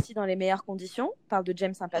pas parti dans les meilleures conditions, on parle de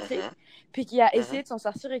James Saint-Patrick, puis qui a essayé de s'en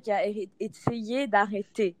sortir et qui a essayé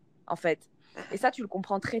d'arrêter, en fait. Et ça, tu le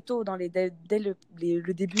comprends très tôt dès le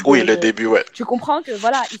début. Oui, le début, ouais. Tu comprends que,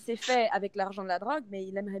 voilà, il s'est fait avec l'argent de la drogue, mais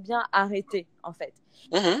il aimerait bien arrêter, en fait.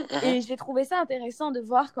 Et j'ai trouvé ça intéressant de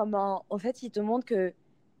voir comment, en fait, il te montre que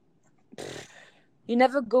you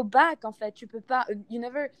never go back, en fait. Tu peux pas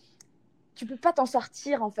t'en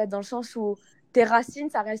sortir, en fait, dans le sens où tes racines,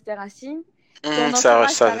 ça reste tes racines. Ça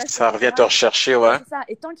revient te rechercher, ouais. C'est ça.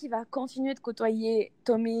 Et tant qu'il va continuer de côtoyer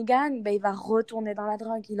Tommy Higgin, ben, il va retourner dans la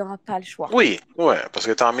drogue. Il n'aura pas le choix. Oui, ouais. Parce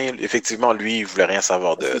que Tommy, effectivement, lui, il voulait rien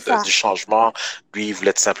savoir du changement. Lui, il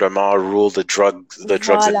voulait tout simplement rule the drugs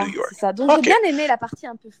in New York. C'est ça. Donc, j'ai bien aimé la partie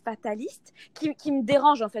un peu fataliste qui me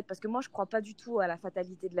dérange, en fait, parce que moi, je crois pas du tout à la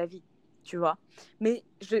fatalité de la vie. Tu vois, mais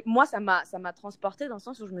moi ça m'a transporté dans le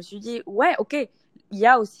sens où je me suis dit ouais, ok, il y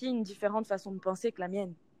a aussi une différente façon de penser que la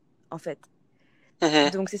mienne, en fait.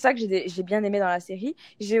 Donc c'est ça que j'ai bien aimé dans la série.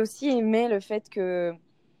 J'ai aussi aimé le fait que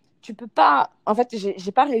tu peux pas, en fait,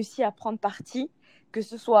 j'ai pas réussi à prendre parti, que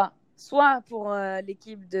ce soit pour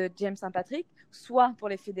l'équipe de James Saint-Patrick, soit pour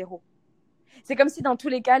les fédéraux. C'est comme si dans tous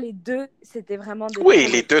les cas les deux c'était vraiment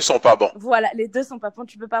les deux sont pas bons. Voilà, les deux sont pas bons,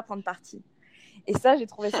 tu peux pas prendre parti. Et ça, j'ai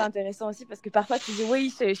trouvé ça intéressant aussi parce que parfois tu dis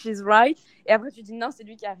oui, she's right, et après tu dis non, c'est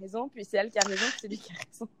lui qui a raison, puis c'est elle qui a raison, puis c'est lui qui a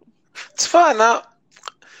raison. Tu vois, Anna,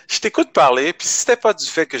 je t'écoute parler, puis si c'était pas du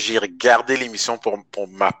fait que j'ai regardé l'émission pour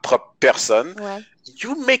ma propre personne,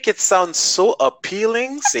 you make it sound so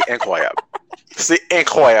appealing, c'est incroyable. C'est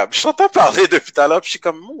incroyable. Je t'entends parler depuis tout à l'heure, puis je suis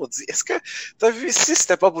comme, maudit, est-ce que t'as vu, si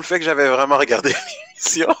c'était pas pour le fait que j'avais vraiment regardé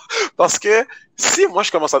l'émission, parce que si moi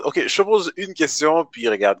je commence à... Ok, je te pose une question, puis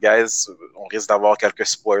regarde, guys, on risque d'avoir quelques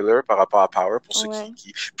spoilers par rapport à Power, pour ceux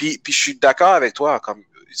qui... Puis je suis d'accord avec toi, comme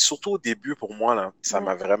surtout au début, pour moi, là, ça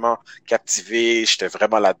m'a vraiment captivé, j'étais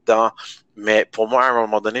vraiment là-dedans, mais pour moi, à un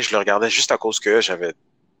moment donné, je le regardais juste à cause que j'avais...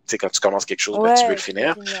 Tu sais, quand tu commences quelque chose, ben, tu veux le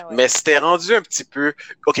finir. Mais c'était rendu un petit peu...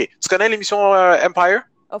 OK, tu connais l'émission Empire?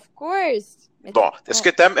 Of course. Mais bon, est-ce que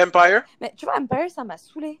t'aimes Empire? Mais tu vois, Empire, ça m'a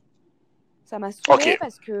saoulé. Ça m'a saoulé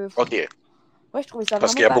parce que... OK. Ouais, je trouvais ça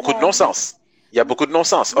parce qu'il y a beaucoup de non-sens. Il y a beaucoup de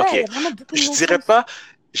non-sens. Ouais, OK. il y a vraiment beaucoup de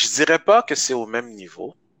je dirais pas que c'est au même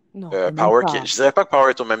niveau. Non, Power, je dirais pas que Power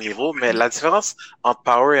est au même niveau, mais la différence entre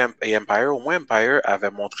Power et Empire, au moins Empire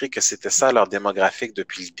avait montré que c'était ça leur démographique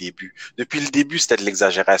depuis le début. Depuis le début, c'était de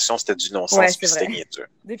l'exagération, c'était du non-sens, puis c'était niaiseux.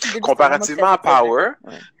 Comparativement à Power,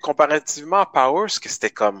 ce que c'était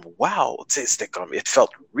comme wow, tu sais, c'était comme it felt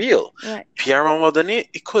real. Ouais. Puis à un moment donné,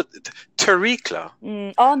 écoute, Tariq là,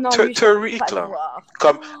 oh non, Tariq là,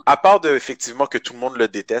 comme à part de effectivement que tout le monde le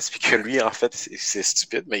déteste, puis que lui en fait c'est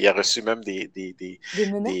stupide, mais il a reçu même des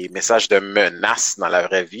messages de menaces dans la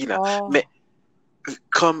vraie vie là. Mais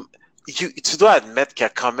comme tu dois admettre qu'il y a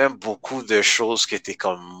quand même beaucoup de choses que t'es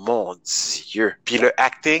comme mon Dieu. Puis le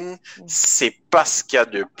acting, c'est pas ce qu'il y a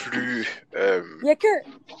de plus. Il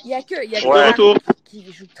y a des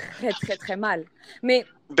qui jouent très très très mal. Mais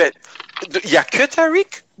il y a que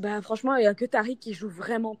Tariq. Ben franchement, il y a que Tariq qui joue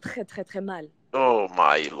vraiment très très très mal. Oh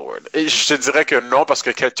my lord. Et je te dirais que non, parce que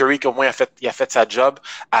Tariq, au moins, il a fait sa job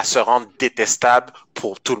à se rendre détestable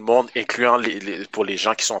pour tout le monde, incluant pour les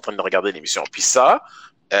gens qui sont en train de regarder l'émission. Puis ça,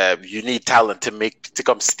 you need talent to make. C'est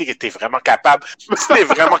comme si t'étais vraiment capable,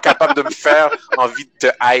 de me faire envie de te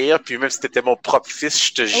haïr, puis même si t'étais mon propre fils,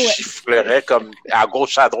 je te giflerais comme à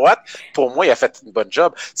gauche, à droite. Pour moi, il a fait une bonne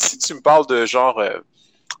job. Si tu me parles de genre,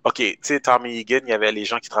 OK, tu sais, Tommy Egan, il y avait les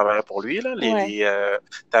gens qui travaillaient pour lui, là.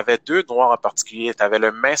 T'avais deux noirs en particulier. T'avais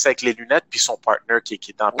le mince avec les lunettes, puis son partner qui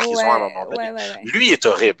était en prison à un moment donné. Lui, il est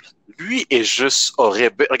horrible. Lui est juste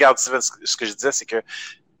horrible. Regarde, Steven, ce que je disais, c'est que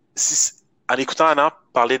en écoutant Anna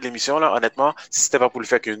parler de l'émission, là, honnêtement, si c'était pas pour le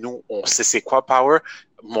fait que nous, on sait c'est quoi Power,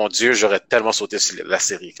 mon Dieu, j'aurais tellement sauté sur la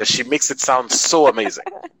série. She makes it sound so amazing.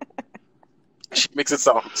 She makes it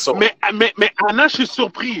sound so... Mais Anna, je suis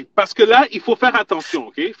surpris, parce que là, il faut faire attention,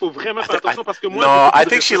 OK? Il faut vraiment faire attention, parce que moi... No, I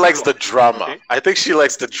think she likes the drama. Okay? I think she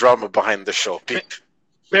likes the drama behind the show.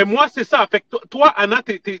 Mais moi, c'est ça. Fait que toi, Anna,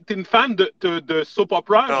 t'es une fan de soap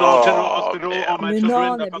opera, genre General Hospital, All My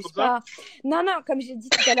Children, n'abuse pas. Non, comme j'ai dit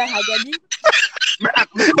tout à l'heure à Gabi.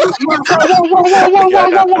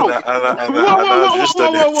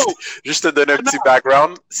 Juste te donner un petit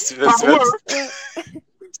background. Steven.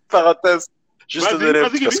 Parenthèse. Juste te donner un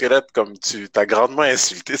petit, parce que là, comme tu t'as grandement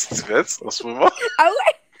insulté Steven en ce moment. Ah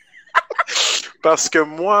ouais? Parce que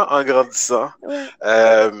moi, en grandissant,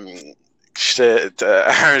 à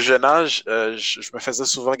un jeune âge, je me faisais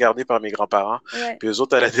souvent garder par mes grands-parents. Puis eux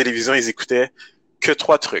autres, à la télévision, ils écoutaient que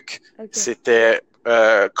 3 trucs. Okay. C'était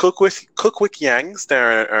Cook with Yang, c'était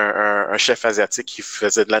un chef asiatique qui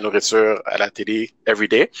faisait de la nourriture à la télé every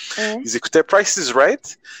day. Ils écoutaient Price is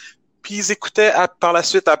Right. Puis ils écoutaient par la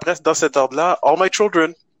suite, après, dans cet ordre-là, All My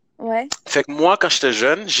Children. Fait que moi, quand j'étais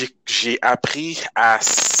jeune, j'ai appris à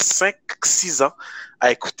 5-6 ans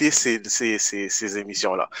à écouter ces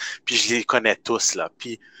émissions-là. Puis je les connais tous, là.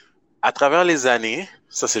 Puis à travers les années,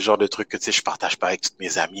 ça c'est le genre de truc que, tu sais, je partage pas avec tous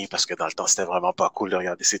mes amis parce que dans le temps, c'était vraiment pas cool de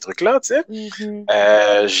regarder ces trucs-là, tu sais.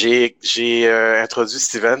 J'ai introduit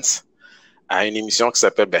Stevens à une émission qui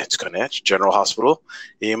s'appelle, tu connais, General Hospital.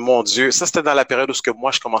 Et mon Dieu, ça c'était dans la période où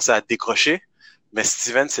moi je commençais à décrocher. Mais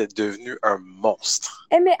Steven, c'est devenu un monstre.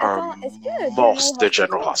 Mais attends, est-ce que monstre de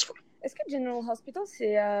General Hospital. Est-ce que General Hospital,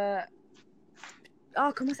 c'est...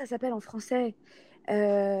 comment ça s'appelle en français?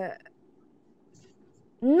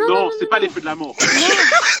 Non, c'est pas les feux de l'amour.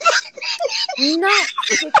 Non,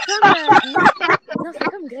 c'est comme... c'est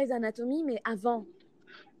comme Grey's Anatomy, mais avant.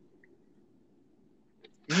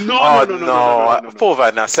 Non. Pauvre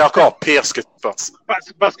Anna, c'est encore pire ce que tu penses.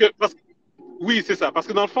 Parce que oui, c'est ça. Parce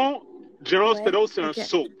que dans le fond, General Hospital, c'est un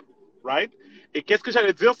soap, right? Et qu'est-ce que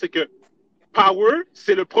j'allais dire, c'est que Power,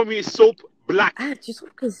 c'est le premier soap black. Ah, tu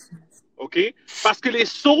trouves que c'est... OK? Parce que les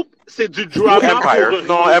soaps, c'est du drama. Empire.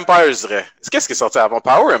 Non, Empire, je dirais. Qu'est-ce qui est sorti avant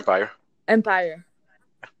Power Empire? Empire.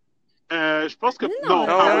 Je pense que... Non,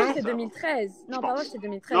 Power, c'est 2013. Non, Power, c'est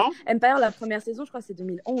 2013. Non? Empire, la première saison, je crois que c'est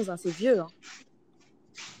 2011. Hein, c'est vieux. Hein.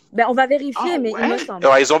 On va vérifier, mais il me semble.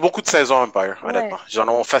 Ouais, ils ont beaucoup de saisons Empire, honnêtement.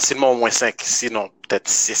 J'en ai facilement au moins 5, sinon peut-être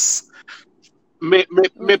 6. Mais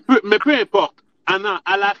peu importe. Anna,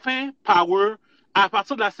 à la fin, Power, à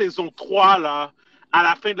partir de la saison 3, là, à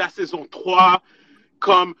la fin de la saison 3,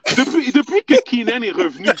 comme depuis que Keenan est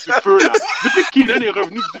revenu du feu, là,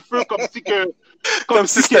 comme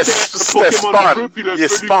si c'était Spawn. Il est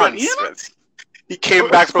Spawn. He came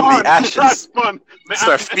back from the ashes. C'est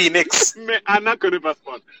un phoenix. Mais Anna connaît pas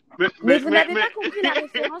Spawn. Mais vous n'avez pas compris la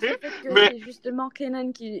référence, en fait, que c'est justement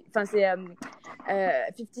Kanan qui... Enfin, c'est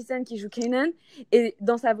 50 Cent qui joue Kanan. Et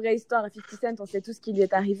dans sa vraie histoire, à 50 Cent, on sait tout ce qui lui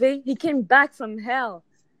est arrivé. He came back from hell.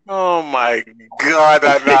 Oh my God,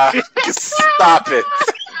 Anna. Stop it.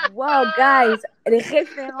 Wow, guys. Les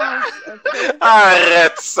références. Okay?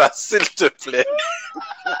 Arrête ça, s'il te plaît.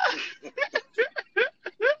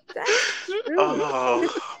 Oh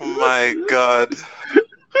my God.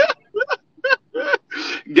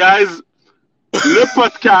 Guys, le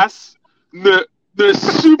podcast ne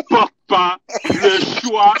supporte pas le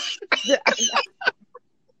choix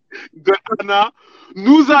de Anna.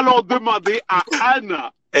 Nous allons demander à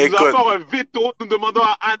Anna. Nous allons faire un veto. Nous demandons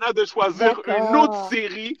à Anna de choisir une autre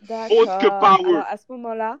série autre que Power. Alors, à ce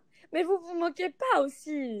moment-là. Mais vous vous moquez pas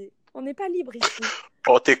aussi. On n'est pas libre ici.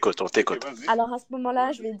 On t'écoute. Alors, à ce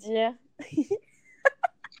moment-là, je vais dire...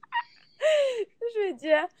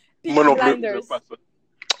 Peaky Blinders.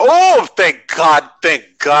 Oh, thank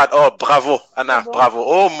God. Oh, bravo, Anna, bravo.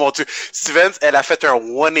 Oh, mon Dieu. Stevens, elle a fait un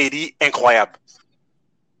 180 incroyable.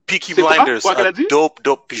 Peaky Blinders,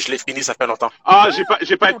 dope. Puis je l'ai fini, ça fait longtemps. Ah,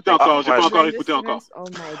 j'ai pas écouté encore. J'ai pas encore écouté encore. Oh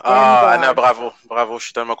my God. Ah, Anna, bravo. Je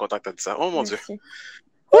suis tellement content que tu as dit ça. Oh, mon Dieu.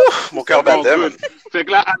 Mon cœur battait, man. Fait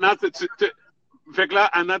que là,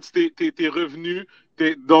 Anna, t'es revenu.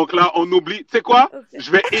 Donc là, on oublie. Tu sais quoi? Ok.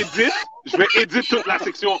 Je vais éditer toute la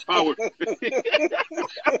section Power.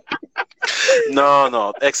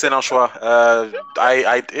 Non, excellent choix.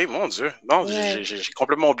 Mon Dieu, non, Ouais. j'ai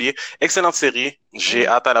complètement oublié. Excellente série. J'ai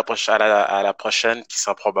hâte à la prochaine, qui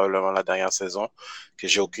sera probablement la dernière saison, que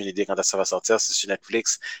j'ai aucune idée quand ça va sortir. C'est sur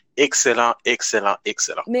Netflix. Excellent.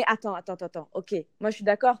 Mais attends. Ok, moi je suis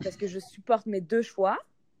d'accord parce que je supporte mes deux choix.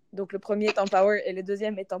 Donc le premier étant Power et le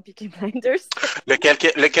deuxième étant Peaky Blinders. Lequel qui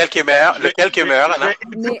est meilleur? Lequel qui est meilleur, Anna?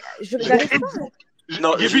 Mais j'arrive pas.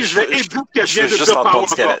 Non, je vais éditer qu'elle je vient veux de juste dire Power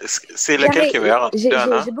entendre encore. c'est lequel qui est meilleur entre deux,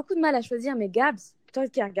 Anna? J'ai beaucoup de mal à choisir, mais Gabs, toi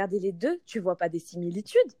qui as regardé les deux, tu vois pas des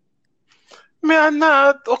similitudes? Mais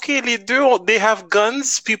Anna, ok, les deux, they have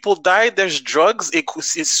guns, people die, there's drugs, et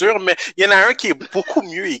c'est sûr, mais il y en a un qui est beaucoup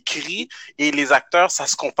mieux écrit, et les acteurs, ça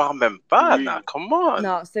se compare même pas, Oui. Anna, come on.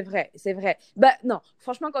 Non, c'est vrai. Bah non,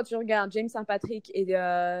 franchement, quand tu regardes James St. Patrick et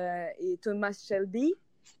Thomas Shelby,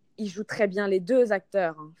 ils jouent très bien les deux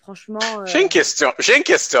acteurs. Hein. Franchement. J'ai une question.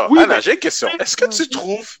 Oui, Anna, mais- j'ai une question. Est-ce que tu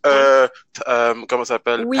trouves, comment ça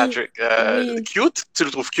s'appelle, Oui, Patrick, oui. cute? Tu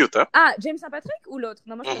le trouves cute, hein? Ah, James St. Patrick ou l'autre?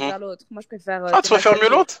 Non, moi je préfère l'autre. Moi je préfère. Ah, tu préfères mieux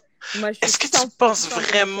l'autre? Moi, je suis Est-ce que tu 100% penses Thomas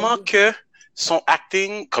vraiment Shelby. que son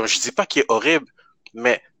acting, comme je dis pas qu'il est horrible,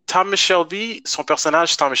 mais Thomas Shelby, son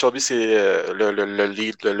personnage, Thomas Shelby, c'est le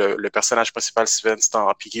lead, le personnage principal, Steven,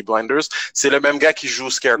 dans Peaky Blinders. C'est le même gars qui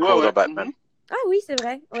joue Scarecrow Ouais. dans Batman. Ah oui, c'est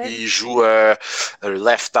vrai. Ouais. Puis il joue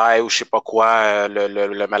Left Eye ou je sais pas quoi,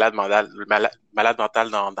 le malade mental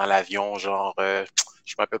dans l'avion, genre,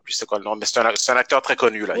 je me rappelle plus c'est quoi le nom, mais c'est un acteur très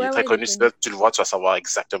connu, là. Il est très connu. Si tu le vois, tu vas savoir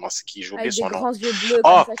exactement c'est qui. J'ai oublié Avec des son nom. grands yeux bleus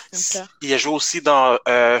Ah, comme ça qui font peur. il a joué aussi dans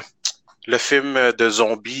le film de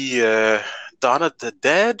zombies Dawn of the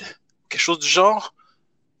Dead, quelque chose du genre.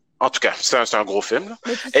 En tout cas, c'est un gros film. Là.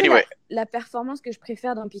 Mais tu sais, Anyway, la performance que je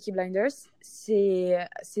préfère dans Peaky Blinders, c'est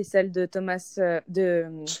celle de Tom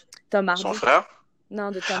Hardy. son frère.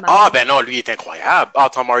 Non, de Tom Ah, Hardy. ben non, lui il est incroyable.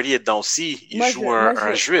 Ah, Tom Hardy est dedans aussi. Il joue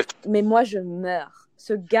un juif. Mais moi, je meurs.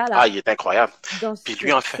 Ce gars-là, Ah, il est incroyable. dans Puis cette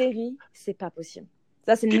lui, en fait. série, c'est pas possible.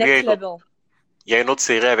 Ça, c'est Puis next lui, level. il y a une autre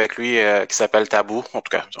série avec lui qui s'appelle Taboo. En tout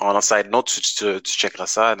cas, en side note, tu checkeras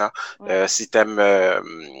ça, non? Ouais. Si t'aimes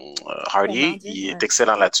Hardy, il est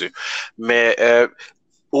excellent là-dessus. Mais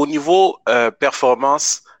au niveau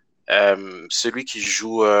performance, celui qui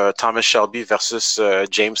joue Thomas Shelby versus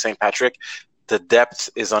James St. Patrick, the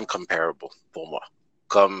depth is incomparable pour moi.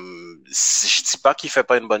 Comme je dis pas qu'il fait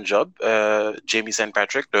pas une bonne job, Jamie St.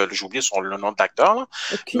 Patrick, j'ai oublié le nom de l'acteur, là,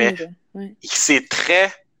 mais ouais.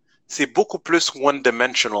 c'est beaucoup plus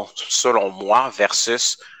one-dimensional selon moi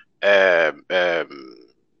versus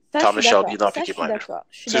Thomas Shelby dans Peaky Blinders.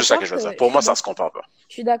 C'est juste ça que je veux dire. Pour moi, ça se compare pas.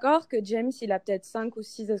 Je suis d'accord que James, il a peut-être 5 ou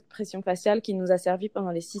 6 expressions faciales qui nous a servi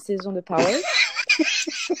pendant les 6 saisons de Power.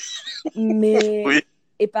 Mais oui.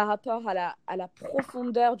 Et par rapport à la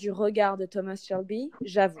profondeur du regard de Thomas Shelby,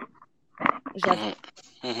 j'avoue.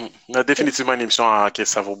 Définitivement une émission que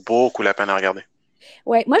ça vaut beaucoup la peine à regarder.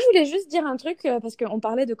 Ouais, moi je voulais juste dire un truc parce qu'on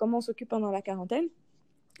parlait de comment on s'occupe pendant la quarantaine.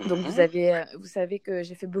 Donc vous savez que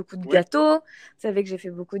j'ai fait beaucoup de gâteaux, vous savez que j'ai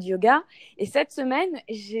fait beaucoup de yoga. Et cette semaine,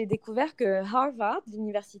 j'ai découvert que Harvard,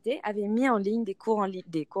 l'université, avait mis en ligne des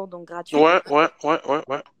cours donc gratuits. Ouais.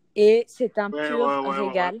 Et c'est un pur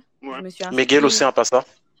régal. Ouais. Je me suis inscrite. McGill aussi en passant.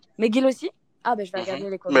 McGill aussi? Ah ben je vais regarder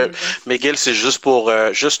les cours. McGill, c'est juste pour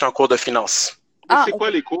juste un cours de finance. C'est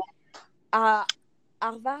quoi les cours? À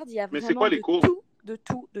Harvard, il y a vraiment quoi, les cours? de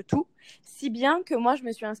tout. Si bien que moi, je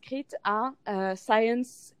me suis inscrite à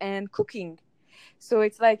Science and Cooking. So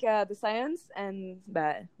it's like the science and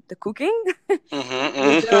the cooking.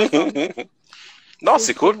 Non,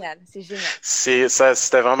 c'est cool. C'est génial.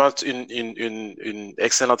 C'était vraiment une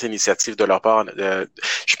excellente initiative de leur part.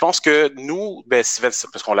 Je pense que nous, Steven,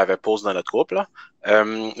 parce qu'on l'avait posé dans notre groupe là,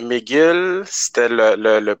 McGill, c'était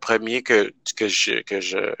le premier que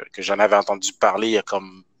j'en avais entendu parler il y a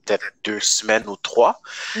comme peut-être 2 semaines ou 3.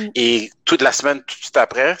 Et toute la semaine, tout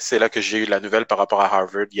après, c'est là que j'ai eu la nouvelle par rapport à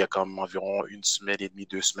Harvard, il y a comme environ 1 semaine et demie,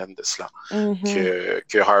 2 semaines de cela,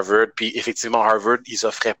 que Harvard, puis effectivement, Harvard, ils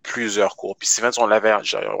offraient plusieurs cours. Puis Steven, on avait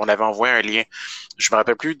envoyé un lien. Je me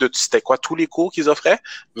rappelle plus de c'était quoi tous les cours qu'ils offraient,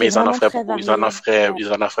 mais ils en offraient beaucoup. Ils en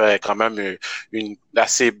offraient quand même une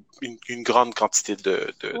grande quantité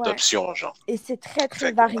d'options, genre. Et c'est très,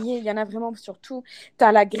 très varié. Il y en a vraiment surtout. Tu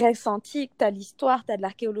as la Grèce antique, tu as l'histoire, tu as de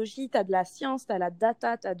l'archéologie, tu as de la science, tu as la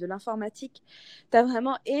data, tu as de l'informatique. Tu as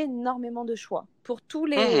vraiment énormément de choix. Pour tous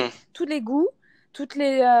les goûts, tous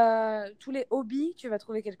les hobbies, tu vas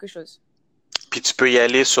trouver quelque chose. puis tu peux y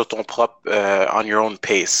aller sur ton propre on your own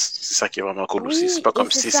pace. C'est ça qui est vraiment cool aussi. C'est pas comme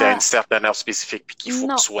si c'est à une certaine heure spécifique puis qu'il faut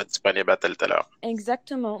que tu sois disponible à telle heure.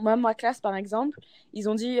 Exactement. Moi, ma classe, par exemple, ils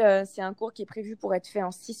ont dit c'est un cours qui est prévu pour être fait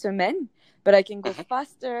en 6 semaines. But I can go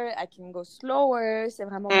faster, I can go slower. C'est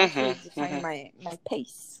vraiment moi qui define my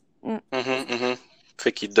pace.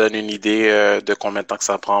 Fait qu'il donne une idée de combien de temps que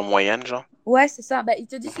ça prend en moyenne, genre? Ouais, c'est ça. Il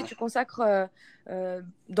te dit si tu consacres...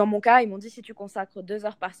 dans mon cas, ils m'ont dit si tu consacres 2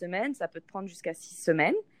 heures par semaine, ça peut te prendre jusqu'à 6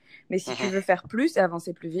 semaines. Mais si tu veux faire plus et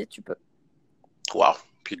avancer plus vite, tu peux. Wow.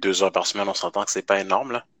 Puis 2 heures par semaine, on s'entend que c'est pas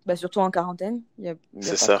énorme, là? Surtout en quarantaine. Il y a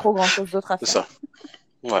pas trop grand-chose d'autre à faire. C'est ça.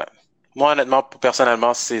 Ouais. Moi, honnêtement,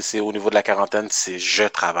 personnellement, c'est au niveau de la quarantaine, c'est je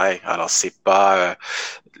travaille. Alors, c'est pas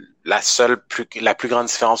la plus grande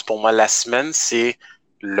différence pour moi la semaine, c'est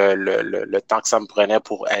le temps que ça me prenait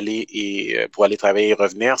pour aller travailler et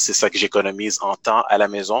revenir. C'est ça que j'économise en temps à la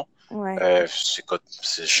maison. Ouais.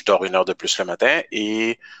 Je dors 1 heure de plus le matin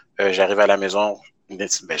et j'arrive à la maison.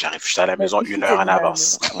 J'arrive à la maison 1 heure en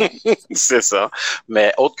avance. Ouais. C'est ça.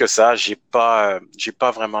 Mais autre que ça, j'ai pas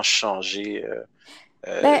vraiment changé.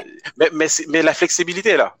 Mais la flexibilité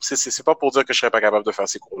est là. C'est pas pour dire que je serais pas capable de faire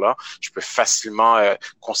ces cours-là. Je peux facilement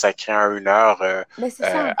consacrer 1 heure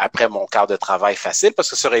après mon quart de travail facile parce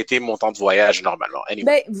que ça aurait été mon temps de voyage normalement.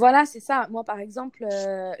 Anyway. Voilà, c'est ça. Moi, par exemple,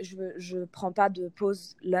 je prends pas de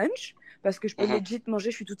pause lunch parce que je peux legit manger.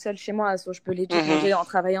 Je suis toute seule chez moi, je peux legit manger en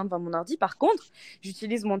travaillant devant mon ordi. Par contre,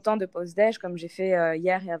 j'utilise mon temps de pause déj comme j'ai fait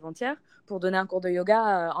hier et avant-hier pour donner un cours de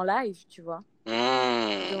yoga en live, tu vois.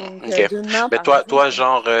 Donc, demain, mais toi,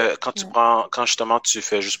 genre, quand justement tu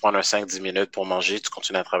fais juste prendre 5-10 minutes pour manger, tu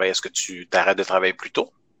continues à travailler, est-ce que tu t'arrêtes de travailler plus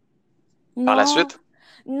tôt? Par la suite?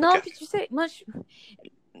 Non, puis tu sais, moi,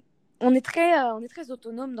 on est très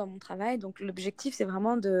autonome dans mon travail, donc l'objectif, c'est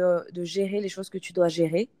vraiment de gérer les choses que tu dois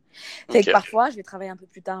gérer. Fait que parfois, je vais travailler un peu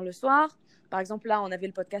plus tard le soir. Par exemple, là, on avait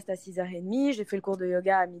le podcast à 6h30, j'ai fait le cours de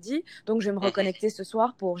yoga à midi, donc je vais me reconnecter ce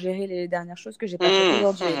soir pour gérer les dernières choses que j'ai pas faites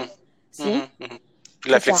aujourd'hui.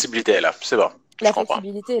 La flexibilité est là, c'est bon. La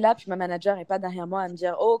flexibilité est là, puis ma manager n'est pas derrière moi à me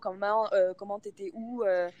dire comment t'étais où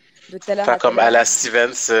de telle heure à telle heure. Comme à la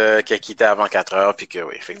Stevens qui a quitté avant 4 heures, puis que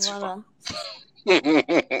oui, effectivement. Voilà.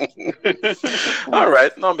 All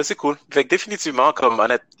right, non, mais c'est cool. Fait que définitivement, comme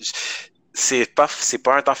honnête, c'est pas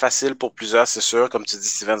un temps facile pour plusieurs, c'est sûr. Comme tu dis,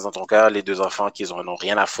 Stevens, dans ton cas, les 2 enfants qui n'ont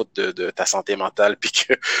rien à foutre de ta santé mentale, puis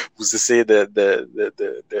que vous essayez de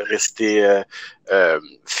rester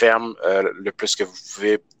ferme le plus que vous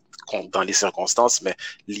pouvez dans les circonstances. Mais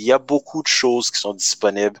il y a beaucoup de choses qui sont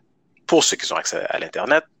disponibles pour ceux qui ont accès à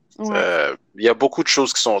l'Internet. Il y a beaucoup de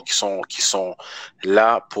choses qui sont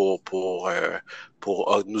là pour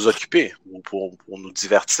nous occuper ou pour nous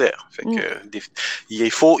divertir. Fait que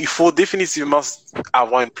il faut définitivement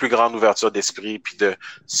avoir une plus grande ouverture d'esprit puis de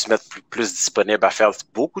se mettre plus disponible à faire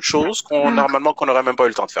beaucoup de choses normalement qu'on n'aurait même pas eu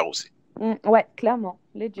le temps de faire aussi. Ouais, clairement,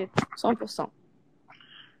 legit, 100%.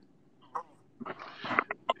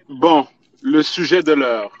 Bon, le sujet de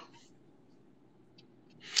l'heure.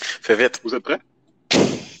 Fais vite. Vous êtes prêts?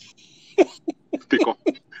 T'es con.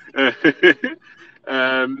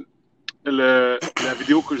 La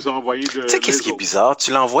vidéo que je vous ai envoyée de... Tu sais qu'est-ce qui est bizarre?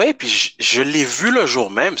 Tu l'as envoyé, puis je l'ai vu le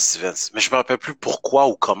jour même, Stevens, mais je me rappelle plus pourquoi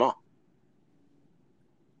ou comment.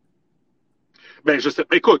 Je sais.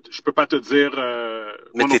 Écoute, je peux pas te dire...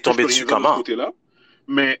 mais t'es tombé dessus comment? Côté-là.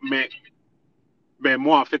 Mais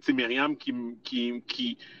moi, en fait, c'est Myriam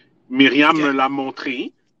Myriam me l'a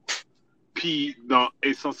montré. Puis,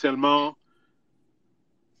 essentiellement...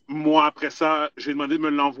 Moi, après ça, j'ai demandé de me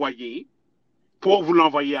l'envoyer pour vous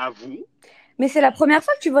l'envoyer à vous. Mais c'est la première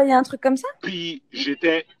fois que tu voyais un truc comme ça? Puis,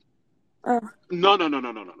 j'étais... Non.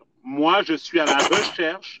 Moi, je suis à la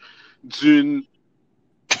recherche d'une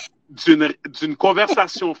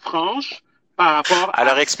conversation franche par rapport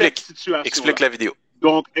à cette situation. Explique la vidéo.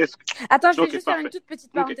 Donc, Attends, je vais juste faire une toute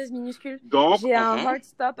petite parenthèse minuscule. Donc, j'ai un hard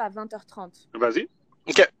stop à 20h30. Vas-y.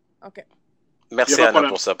 OK. Merci, Anna,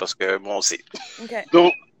 pour ça, parce que moi aussi.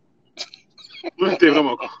 Donc, t'es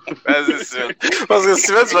vraiment con. Parce que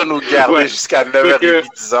Steven, tu vas nous garder jusqu'à 9h30,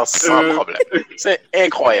 10h sans problème. C'est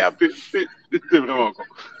incroyable. T'es vraiment con.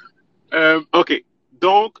 OK.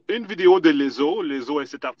 Donc, une vidéo de Lizzo. Lizzo est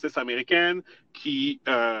cette artiste américaine qui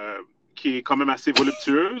est quand même assez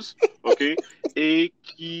voluptueuse, OK? Et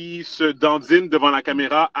qui se dandine devant la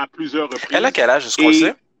caméra à plusieurs reprises. Elle a quel âge, est-ce qu'on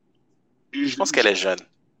sait? Je pense qu'elle est jeune.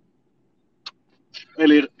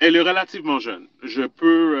 Elle est relativement jeune. Je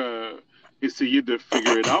peux essayer de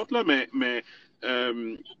figure it out, là, mais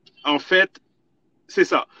en fait, c'est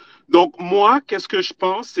ça. Donc, moi, qu'est-ce que je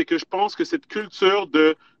pense? C'est que je pense que cette culture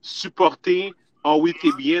de supporter « Ah oui,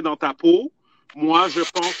 t'es bien dans ta peau », Moi, je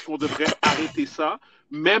pense qu'on devrait arrêter ça.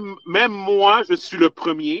 Même moi, je suis le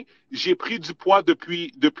premier. J'ai pris du poids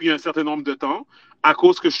depuis un certain nombre de temps à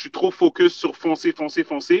cause que je suis trop focus sur foncer, foncer,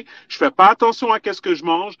 foncer. Je fais pas attention à qu'est-ce que je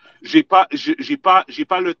mange. J'ai pas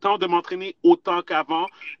le temps de m'entraîner autant qu'avant.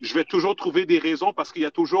 Je vais toujours trouver des raisons parce qu'il y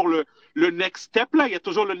a toujours le next step là. Il y a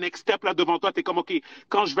toujours le next step là devant toi. T'es comme, OK,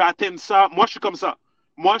 quand je vais atteindre ça, moi, je suis comme ça.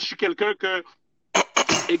 Moi, je suis quelqu'un que,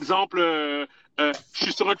 exemple, je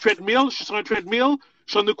suis sur un treadmill, je suis en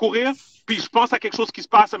train de courir, puis je pense à quelque chose qui se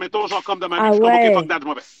passe, mettons, genre comme dans ma vie, je suis comme, OK, fuck that, je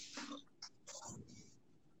m'en vais.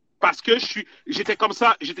 Parce que j'étais comme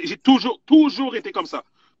ça, j'ai toujours été comme ça.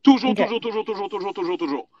 Toujours.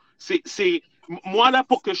 C'est, moi, là,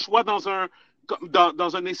 pour que je sois dans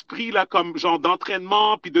un esprit, là, comme, genre,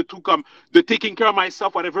 d'entraînement, puis de tout, comme, de taking care of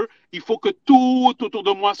myself, whatever, il faut que tout autour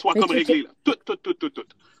de moi soit comme réglé, là. Tout.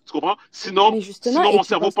 Tu comprends? Sinon mon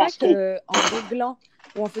cerveau pense trop. En réglant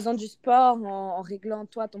ou en faisant du sport, en réglant,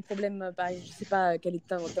 toi, ton problème, je sais pas quel est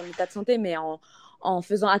ton état de santé, mais en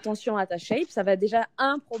faisant attention à ta shape, ça va déjà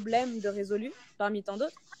un problème de résolu parmi tant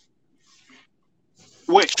d'autres.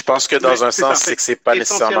 Oui. Je pense que dans un sens, c'est que c'est pas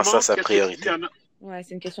nécessairement ça sa priorité. Ouais,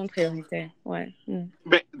 c'est une question de priorité. Ouais.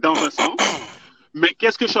 Ben, dans un sens. Mais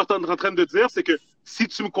qu'est-ce que je suis en train de dire, c'est que si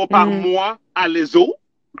tu me compares moi à les autres,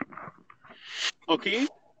 OK,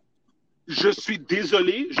 je suis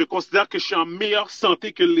désolé, je considère que je suis en meilleure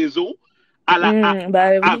santé que les autres à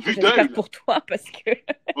vue d'œil. Pour toi, parce que...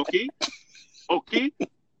 OK.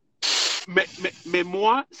 Mais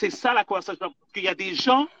moi, c'est ça la conversation. Parce qu'il y a des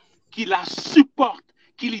gens qui la supportent,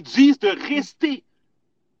 qui lui disent de rester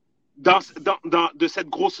de cette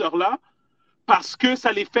grosseur-là parce que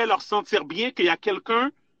ça les fait leur sentir bien qu'il y a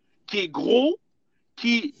quelqu'un qui est gros,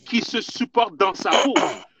 qui se supporte dans sa peau.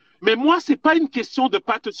 Mais moi, c'est pas une question de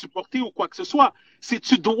pas te supporter ou quoi que ce soit. C'est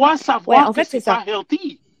tu dois savoir que c'est pas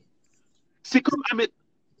healthy. C'est comme...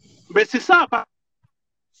 Mais c'est ça.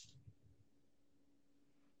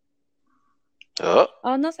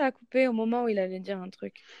 Oh non, ça a coupé au moment où il allait dire un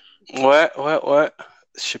truc. Ouais.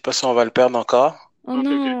 Je sais pas si on va le perdre encore. Oh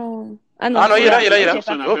non. Okay. Ah non, il est là.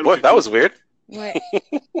 Oh boy, that was weird. Ouais.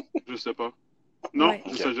 Je sais pas. Non,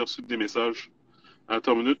 ça, j'ai reçu des messages.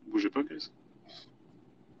 Attends une minute, bougez pas, Chris.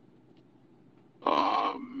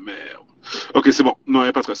 Oh, merde. OK, c'est bon. Non, il n'y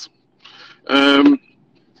a pas de stress.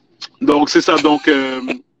 Donc, c'est ça. Donc,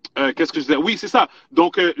 qu'est-ce que je disais? Oui, c'est ça.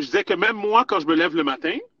 Donc, je disais que même moi, quand je me lève le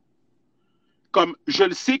matin, comme je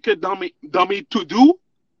le sais que dans mes to-do,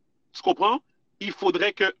 tu comprends? Il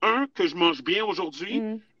faudrait que, que je mange bien aujourd'hui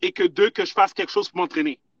et que 2, que je fasse quelque chose pour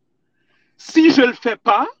m'entraîner. Si je le fais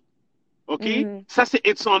pas, OK, ça, c'est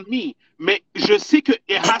it's on me. Mais je sais que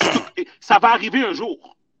ça va arriver un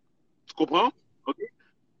jour. Tu comprends? OK?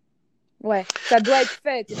 Ouais, ça doit être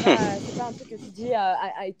fait. C'est pas un truc que tu dis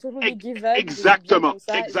I totally give up. Exactement.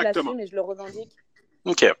 Je l'assume et je le revendique.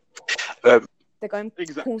 OK. T'es quand même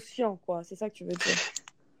conscient, quoi. C'est ça que tu veux dire.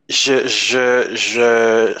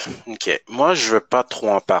 OK. Moi, je veux pas trop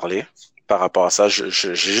en parler par rapport à ça.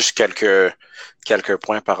 J'ai juste quelques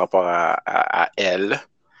points par rapport à elle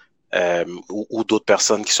ou d'autres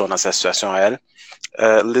personnes qui sont dans sa situation à elle.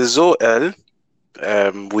 Lizzo, elle,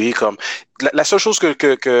 oui, comme la seule chose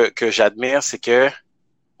que j'admire, c'est que,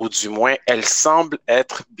 ou du moins, elle semble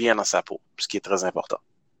être bien dans sa peau, ce qui est très important.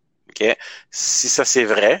 OK? Si ça c'est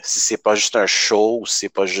vrai, si c'est pas juste un show ou si c'est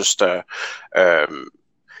pas juste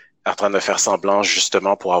en train de faire semblant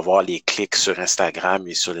justement pour avoir les clics sur Instagram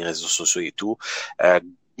et sur les réseaux sociaux et tout,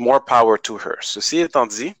 more power to her. Ceci étant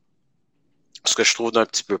dit, ce que je trouve d'un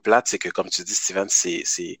petit peu plate, c'est que, comme tu dis, Steven,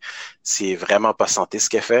 c'est vraiment pas santé ce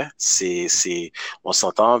qu'elle fait. On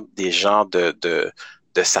s'entend, des gens de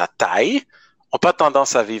sa taille ont pas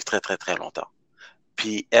tendance à vivre très, très, très longtemps.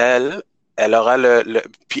 Puis elle aura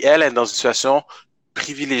puis elle est dans une situation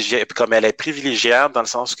privilégiée, comme elle est privilégiée dans le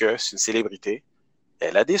sens que c'est une célébrité.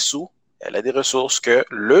 Elle a des sous, elle a des ressources que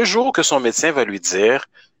le jour que son médecin va lui dire,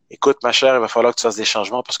 écoute, ma chère, il va falloir que tu fasses des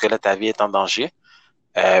changements parce que là, ta vie est en danger.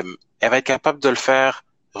 Elle va être capable de le faire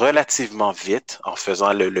relativement vite en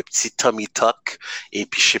faisant le petit tummy tuck et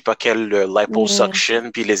puis je sais pas quel liposuction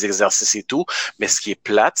puis les exercices et tout. Mais ce qui est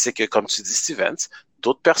plate, c'est que comme tu dis, Stevens,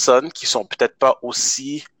 d'autres personnes qui sont peut-être pas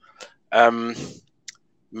aussi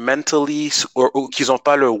mentally ou qui n'ont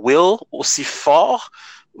pas le will aussi fort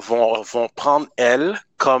vont prendre elle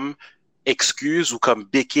comme excuse ou comme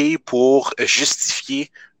béquille pour justifier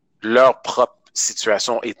leur propre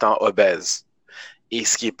situation étant obèse. Et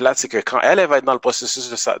ce qui est plate, c'est que quand elle va être dans le processus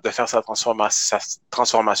de faire sa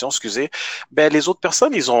transformation, ben les autres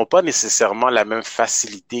personnes, ils n'auront pas nécessairement la même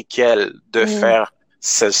facilité qu'elle de faire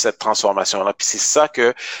cette transformation-là. Puis c'est ça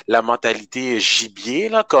que la mentalité gibier,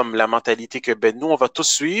 là, comme la mentalité que, ben, nous, on va tous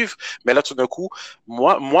suivre, mais là, tout d'un coup,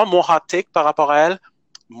 moi, mon hot take par rapport à elle,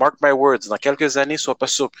 mark my words, dans quelques années, sois pas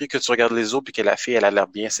surpris que tu regardes les autres puis que la fille, elle a l'air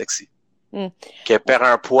bien sexy. Qu'elle perd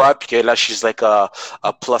un poids puis que là, she's like a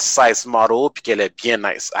plus size model puis qu'elle est bien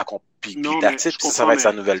nice. Puis ça va être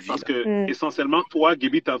sa nouvelle vie. Parce que, essentiellement, toi,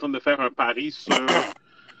 Gaby, t'es en train de faire un pari sur...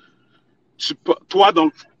 toi, dans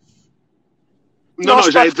le... Non,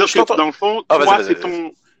 j'allais dire que dans le fond, toi,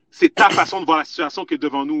 c'est ta façon de voir la situation qui est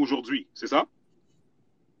devant nous aujourd'hui, c'est ça?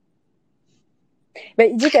 Ben,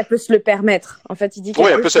 il dit qu'elle peut se le permettre. En fait, il dit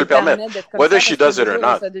qu'elle peut se le permettre. Whether she does it or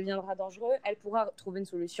not. Ça deviendra dangereux. Elle pourra trouver une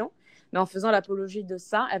solution. Mais en faisant l'apologie de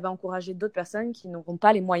ça, elle va encourager d'autres personnes qui n'auront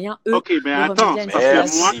pas les moyens, eux, OK, mais attends,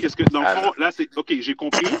 parce que moi, qu'est-ce que, dans le fond, là, c'est, OK, j'ai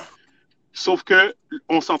compris. Sauf que,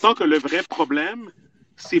 on s'entend que le vrai problème,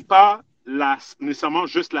 c'est pas nécessairement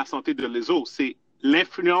juste la santé de l'ESO, c'est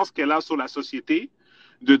l'influence qu'elle a sur la société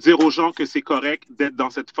de dire aux gens que c'est correct d'être dans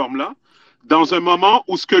cette forme-là, dans un moment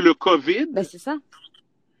où ce que le COVID c'est ça.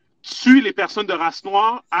 Tue les personnes de race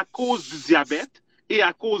noire à cause du diabète et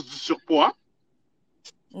à cause du surpoids,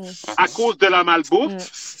 à cause de la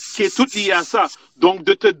malbouffe, qui est toute liée à ça. Donc,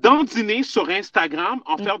 de te dandiner sur Instagram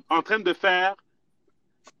en train de faire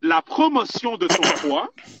la promotion de ton poids,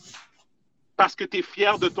 parce que tu es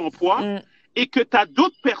fier de ton poids, et que tu as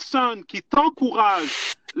d'autres personnes qui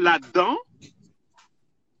t'encouragent là-dedans,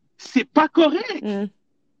 c'est pas correct.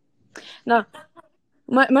 Non.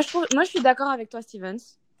 Moi, je suis d'accord avec toi,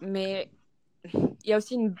 Stevens, mais il y a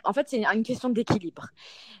aussi en fait, c'est une question d'équilibre.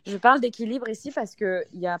 Je parle d'équilibre ici parce qu'il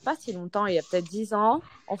n'y a pas si longtemps, il y a peut-être 10 ans,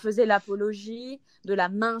 on faisait l'apologie de la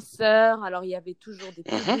minceur. Alors, il y avait toujours des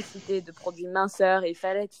publicités de produits minceurs et il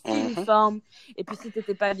fallait être filiforme. Et puis, si tu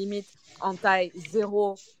n'étais pas limite en taille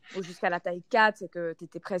 0 ou jusqu'à la taille 4, c'est que tu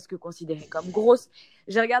étais presque considérée comme grosse.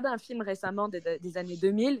 J'ai regardé un film récemment des années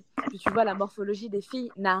 2000, puis tu vois, la morphologie des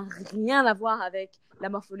filles n'a rien à voir avec la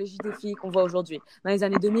morphologie des filles qu'on voit aujourd'hui. Dans les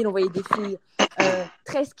années 2000, on voyait des filles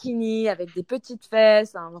très skinny, avec des petites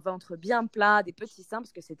fesses, un ventre bien plat, des petits seins,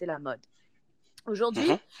 parce que c'était la mode.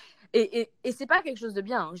 Aujourd'hui, et c'est pas quelque chose de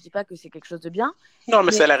bien, hein. Je dis pas que c'est quelque chose de bien. Non,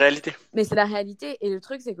 mais c'est la réalité. Mais c'est la réalité. Et le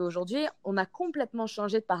truc, c'est qu'aujourd'hui, on a complètement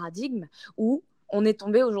changé de paradigme où on est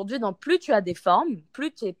tombé aujourd'hui dans plus tu as des formes,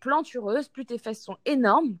 plus tu es plantureuse, plus tes fesses sont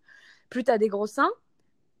énormes, plus tu as des gros seins,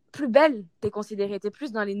 plus belle tu es considérée, tu es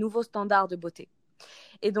plus dans les nouveaux standards de beauté.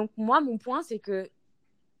 Et donc, moi, mon point, c'est que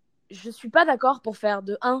je ne suis pas d'accord pour faire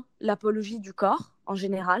de 1, l'apologie du corps en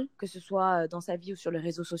général, que ce soit dans sa vie ou sur les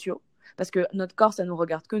réseaux sociaux, parce que notre corps, ça ne nous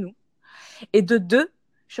regarde que nous. Et de 2,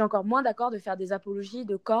 je suis encore moins d'accord de faire des apologies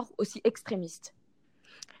de corps aussi extrémistes.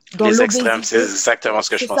 Dans les extrêmes, c'est exactement ce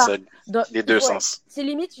que je pensais, les deux sens. C'est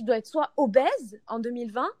limite, tu dois être soit obèse en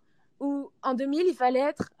 2020, ou en 2000, il fallait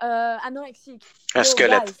être anorexique. Un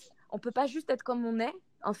squelette. On ne peut pas juste être comme on est,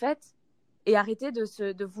 en fait, et arrêter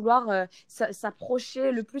de vouloir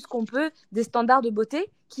s'approcher le plus qu'on peut des standards de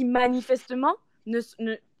beauté qui, manifestement,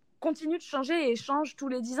 continuent de changer et changent tous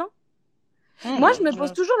les 10 ans. Moi, je me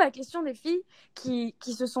pose toujours la question des filles qui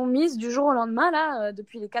se sont mises du jour au lendemain, là,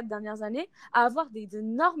 depuis les 4 dernières années, à avoir des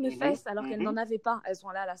énormes fesses alors qu'elles n'en avaient pas. Elles sont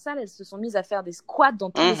allées à la salle, elles se sont mises à faire des squats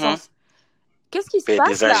dans tous les sens. Qu'est-ce qui se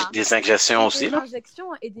passe là? Des injections aussi, là. Des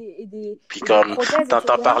injections et des Puis comme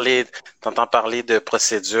t'entends parler de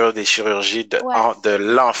procédures, des chirurgies de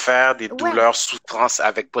l'enfer, des douleurs, souffrances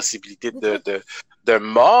avec possibilité de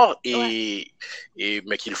mort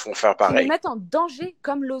mais qu'ils font faire pareil. Ils le mettent en danger,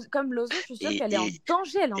 comme Lozo, je suis sûre qu'elle est en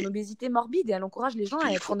danger, elle est en obésité morbide et elle encourage les gens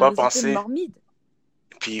à être en obésité morbide.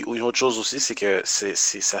 Puis une autre chose aussi, c'est que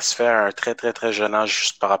ça se fait à un très, très, très jeune âge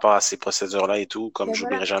juste par rapport à ces procédures-là et tout. Comme je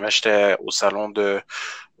n'oublierai jamais, j'étais au salon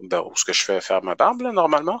où ce que je fais faire ma barbe, là,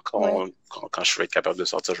 normalement. Quand je vais être capable de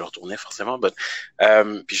sortir, je vais retourner, forcément.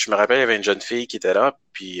 Puis je me rappelle, il y avait une jeune fille qui était là,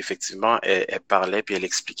 puis effectivement, elle parlait, puis elle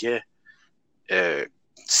expliquait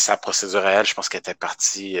sa procédure à elle. Je pense qu'elle était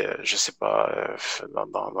partie, je sais pas,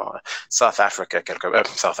 dans South America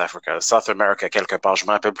quelque part. Je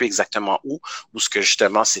me rappelle plus exactement où ce que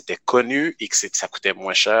justement c'était connu et que ça coûtait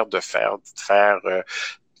moins cher de faire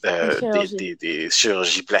des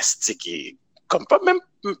chirurgies plastiques et comme pas même,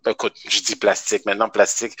 écoute, je dis plastique, maintenant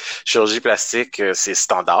plastique, chirurgie plastique, c'est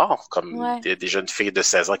standard, comme des jeunes filles de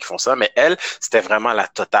 16 ans qui font ça, mais elle, c'était vraiment la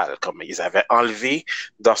totale, comme ils avaient enlevé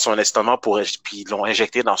dans son estomac puis ils l'ont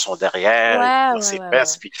injecté dans son derrière, dans ses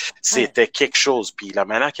fesses, puis c'était quelque chose, puis la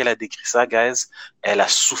manière qu'elle a décrit ça, guys, elle a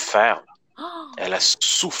souffert, elle a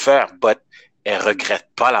souffert, but elle regrette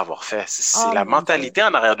pas l'avoir fait, c'est la mentalité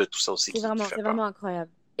en arrière de tout ça aussi. C'est vraiment incroyable.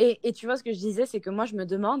 Et tu vois, ce que je disais, c'est que moi, je me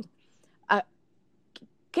demande,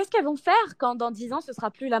 qu'est-ce qu'elles vont faire quand dans 10 ans, ce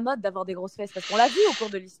sera plus la mode d'avoir des grosses fesses? Parce qu'on l'a vu au cours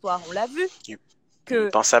de l'histoire, on l'a vu. Ils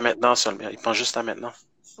pensent à maintenant seulement. Ils pensent juste à maintenant.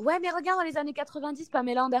 Ouais, mais regarde, dans les années 90,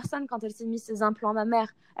 Pamela Anderson, quand elle s'est mis ses implants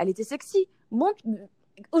mammaires, elle était sexy.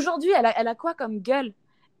 Aujourd'hui, elle a quoi comme gueule?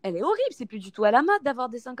 Elle est horrible, c'est plus du tout à la mode d'avoir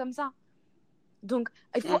des seins comme ça. Donc,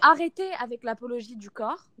 il faut arrêter avec l'apologie du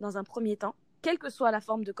corps, dans un premier temps, quelle que soit la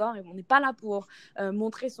forme de corps. Et on n'est pas là pour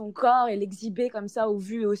montrer son corps et l'exhiber comme ça au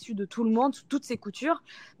vu et au su de tout le monde, sous toutes ses coutures.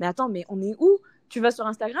 Mais attends, mais on est où? Tu vas sur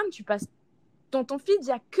Instagram, tu passes ton feed, il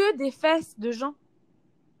n'y a que des fesses de gens.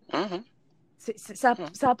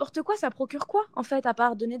 Ça apporte quoi? Ça procure quoi, en fait, à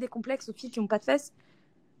part donner des complexes aux filles qui n'ont pas de fesses?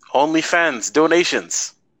 OnlyFans,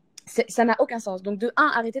 donations. Ça n'a aucun sens. Donc, de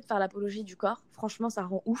 1, arrêtez de faire l'apologie du corps. Franchement, ça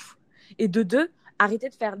rend ouf. Et de 2, arrêtez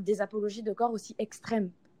de faire des apologies de corps aussi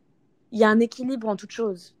extrêmes. Il y a un équilibre en toute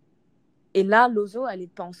chose. Et là, Lozo, elle n'est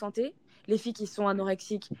pas en santé. Les filles qui sont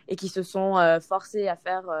anorexiques et qui se sont forcées à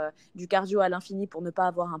faire du cardio à l'infini pour ne pas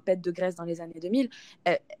avoir un pet de graisse dans les années 2000,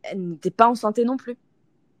 elles n'étaient pas en santé non plus.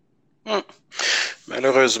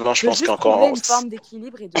 Malheureusement, je pense qu'encore... trouver une forme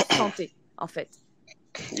d'équilibre et de santé, en fait.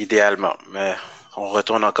 Idéalement, mais on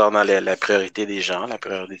retourne encore dans la priorité des gens. La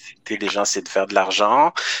priorité des gens, c'est de faire de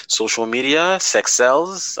l'argent. Social media, sex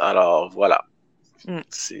sells. Alors, voilà.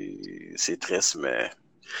 C'est triste, mais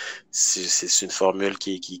c'est une formule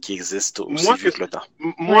qui existe aussi vite le temps.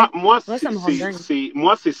 Moi,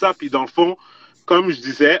 c'est ça. Puis dans le fond, comme je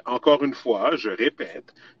disais, encore une fois, je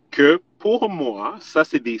répète, que pour moi, ça,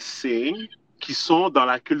 c'est des signes qui sont dans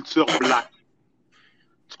la culture black.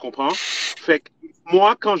 Tu comprends? Fait que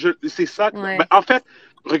moi, c'est ça. Ben, en fait,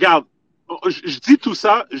 regarde, je dis tout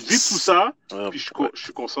ça, puis je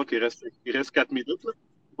suis conscient qu'il reste 4 minutes. Là.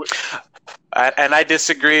 Ouais. And I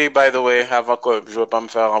disagree, by the way, avant que je ne vais pas me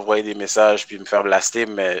faire envoyer des messages puis me faire blaster,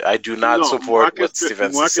 mais I do not support what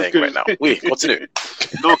Steven is saying right now. Oui, continue.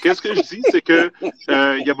 Non, qu'est-ce que je dis, c'est que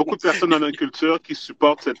il y a beaucoup de personnes dans notre culture qui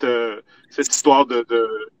supportent cette histoire de...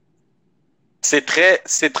 C'est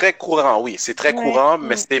très courant, oui. C'est très courant,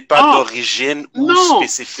 mais ce n'est pas d'origine ou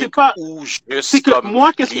spécifique ou juste c'est que comme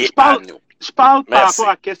moi, qu'est-ce que je parle? Je parle par rapport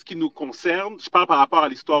à qu'est-ce qui nous concerne. Je parle par rapport à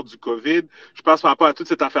l'histoire du COVID. Je parle par rapport à toute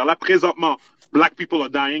cette affaire-là. Présentement, Black people are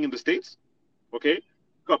dying in the States. OK?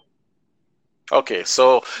 OK,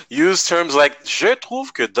 so use terms like je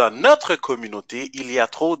trouve que dans notre communauté, il y a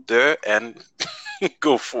trop de and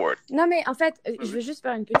go for it. Non, mais en fait, je vais juste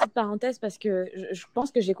faire une petite parenthèse parce que je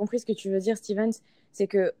pense que j'ai compris ce que tu veux dire, Stevens. C'est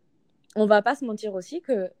que on va pas se mentir aussi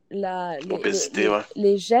que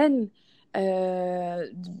les gènes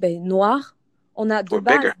noirs, on a de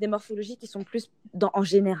base des morphologies qui sont plus en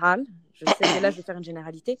général. Je sais que là, je vais faire une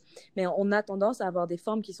généralité, mais on a tendance à avoir des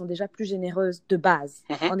formes qui sont déjà plus généreuses de base,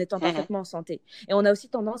 en étant parfaitement en santé. Et on a aussi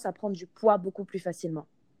tendance à prendre du poids beaucoup plus facilement.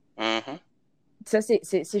 Ça,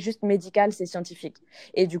 c'est juste médical, c'est scientifique.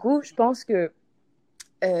 Et du coup, je pense que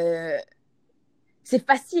c'est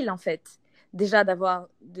facile, en fait, déjà d'avoir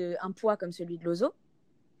un poids comme celui de Lozo.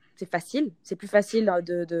 C'est facile, c'est plus facile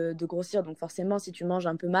de grossir. Donc forcément, si tu manges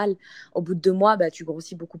un peu mal, au bout de 2 mois, tu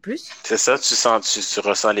grossis beaucoup plus. C'est ça, tu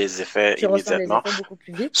ressens les effets immédiatement. Ressens les effets beaucoup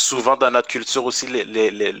plus vite. Souvent, dans notre culture aussi,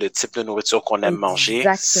 le type de nourriture qu'on aime manger,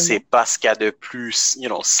 c'est pas ce qu'il y a de plus,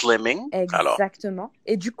 slimming. Exactement. Alors.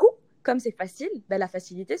 Et du coup, comme c'est facile, la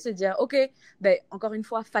facilité, c'est de dire, OK, encore une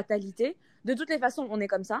fois, fatalité. De toutes les façons, on est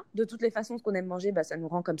comme ça. De toutes les façons, ce qu'on aime manger, ça nous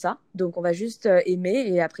rend comme ça. Donc, on va juste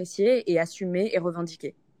aimer et apprécier et assumer et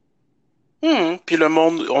revendiquer. Puis le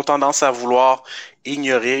monde ont tendance à vouloir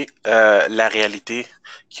ignorer la réalité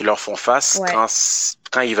qui leur font face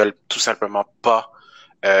quand ils veulent tout simplement pas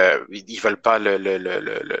ils veulent pas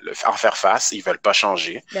en faire face, ils veulent pas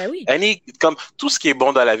changer. Oui. Comme tout ce qui est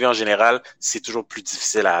bon dans la vie en général, c'est toujours plus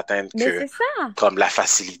difficile à atteindre que comme la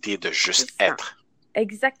facilité de juste être.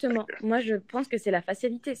 Exactement. Moi, je pense que c'est la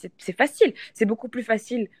facilité. C'est facile. C'est beaucoup plus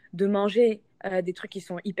facile de manger des trucs qui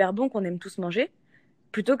sont hyper bons qu'on aime tous manger,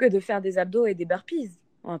 plutôt que de faire des abdos et des burpees.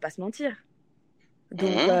 On va pas se mentir. Donc,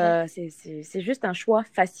 c'est juste un choix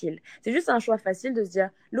facile. C'est juste un choix facile de se dire,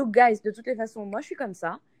 look guys, de toutes les façons, moi je suis comme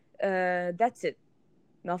ça, that's it.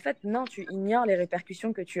 Mais en fait, non, tu ignores les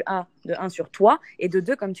répercussions que tu as, de 1 sur toi, et de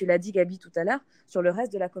 2, comme tu l'as dit Gabi tout à l'heure, sur le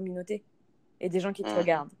reste de la communauté et des gens qui te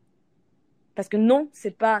regardent. Parce que non,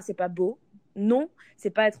 c'est pas beau. Non, c'est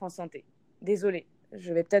pas être en santé. Désolée.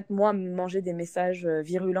 Je vais peut-être, moi, manger des messages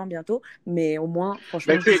virulents bientôt, mais au moins,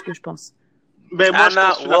 franchement, c'est ce que je pense. Moi, je suis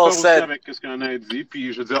d'accord aussi avec ce qu'Anna a dit.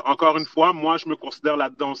 Puis, je veux dire, encore une fois, moi, je me considère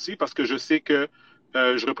là-dedans aussi parce que je sais que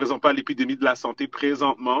je représente pas l'épidémie de la santé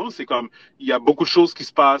présentement. C'est comme, il y a beaucoup de choses qui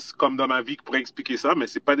se passent comme dans ma vie qui pourraient expliquer ça, mais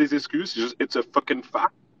c'est pas des excuses. C'est juste, it's a fucking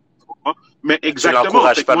fact. Mais exactement,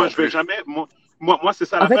 moi, je vais jamais... Moi, c'est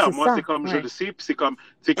ça En fait, l'affaire. c'est Moi, ça. c'est comme, je Ouais. le sais, puis c'est comme,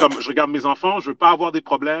 je regarde mes enfants, je veux pas avoir des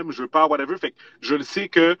problèmes, je veux pas whatever. Fait que je le sais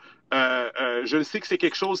que, je le sais que c'est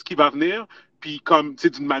quelque chose qui va venir, puis comme, tu sais,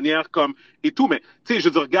 d'une manière comme, et tout, mais, tu sais, je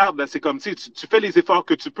dis, regarde, là, c'est comme, tu sais, tu fais les efforts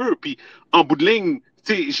que tu peux, puis en bout de ligne,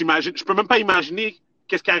 tu sais, j'imagine, je peux même pas imaginer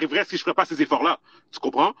qu'est-ce qui arriverait si je ferais pas ces efforts-là. Tu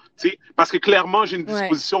comprends? Tu sais, parce que clairement, j'ai une Ouais.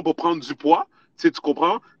 disposition pour prendre du poids. Tu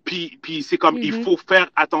comprends? Puis c'est comme, il faut faire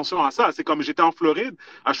attention à ça. C'est comme, j'étais en Floride.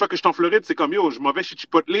 À chaque fois que je suis en Floride, c'est comme, yo, je m'en vais chez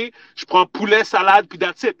Chipotle, je prends poulet, salade, puis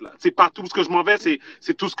that's it, là. C'est partout ce que je m'en vais,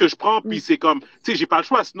 c'est tout ce que je prends, puis c'est comme, tu sais, j'ai pas le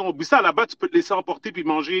choix. Sinon, oublie ça, là-bas, tu peux te laisser emporter, puis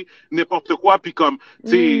manger n'importe quoi, puis comme, tu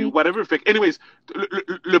sais, whatever. Fait que, anyways,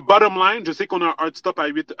 le bottom line, je sais qu'on a un hard stop à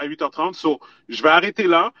 8h30, so, je vais arrêter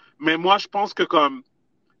là, mais moi, je pense que comme,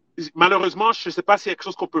 malheureusement, je ne sais pas s'il y a quelque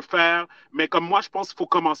chose qu'on peut faire, mais comme moi, je pense qu'il faut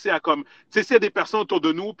commencer à comme, tu sais, s'il y a des personnes autour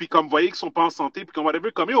de nous, puis comme, vous voyez qu'ils sont pas en santé, puis comme,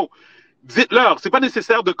 whatever, comme, yo, dites-leur, c'est pas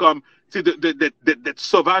nécessaire de comme, tu sais, d'être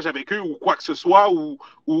sauvage avec eux ou quoi que ce soit, ou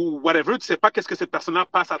whatever, tu sais pas qu'est-ce que cette personne-là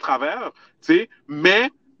passe à travers, tu sais,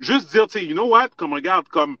 mais juste dire, tu sais, you know what, comme, regarde,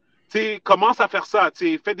 comme, tu sais, commence à faire ça,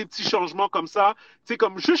 tu sais, fais des petits changements comme ça, tu sais,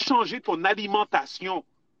 comme, juste changer ton alimentation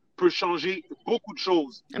peut changer beaucoup de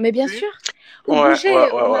choses. Mais bien tu sais. sûr. Ou Ouais, bouger,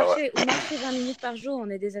 ouais, ou ouais, ouais, marcher, ou marcher 20 minutes par jour. On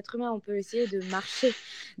est des êtres humains, on peut essayer de marcher,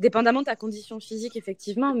 dépendamment de ta condition physique,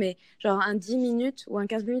 effectivement, mais genre un 10 minutes ou un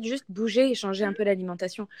 15 minutes, juste bouger et changer un peu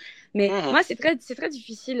l'alimentation. Mais moi, c'est très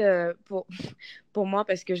difficile pour moi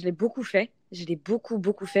parce que je l'ai beaucoup fait. Je l'ai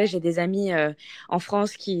beaucoup fait. J'ai des amis en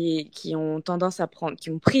France qui ont tendance à prendre,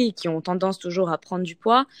 qui ont tendance toujours à prendre du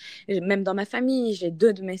poids. Même dans ma famille, j'ai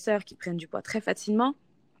 2 de mes sœurs qui prennent du poids très facilement.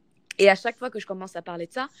 Et à chaque fois que je commence à parler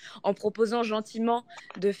de ça, en proposant gentiment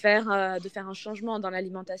de faire un changement dans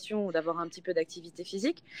l'alimentation ou d'avoir un petit peu d'activité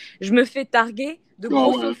physique, je me fais targuer de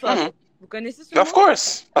grossophobe. Vous connaissez ce mot? Of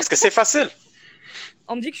course, parce que c'est facile.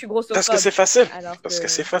 On me dit que je suis grossophobe. Parce que c'est facile. Parce que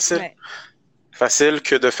c'est facile. Ouais. Facile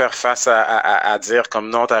que de faire face à dire comme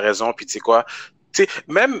non, t'as raison, puis tu sais quoi. Tu sais,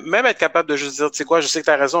 même être capable de juste dire, tu sais quoi, je sais que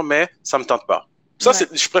t'as raison, mais ça me tente pas. Ça,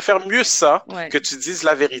 je préfère mieux ça que tu dises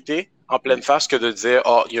la vérité en pleine face que de dire,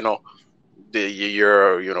 oh, you're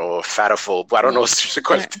fatophobe. I don't know c'est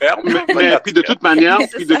quoi le terme. Mais puis de toute manière,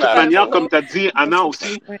 comme tu as dit, Anna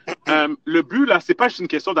aussi, le but, là, c'est pas juste une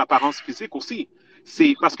question d'apparence physique aussi.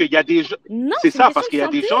 C'est parce qu'il y a des gens. C'est ça, parce qu'il y a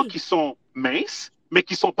des gens qui sont minces, mais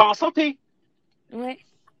qui sont pas en santé. Ouais.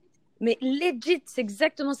 Mais legit, c'est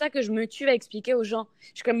exactement ça que je me tue à expliquer aux gens.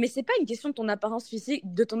 Je suis comme, mais c'est pas une question de ton apparence physique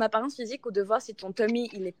ou de voir si ton tummy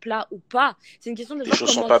il est plat ou pas. C'est une question de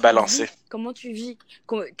voir comment tu vis.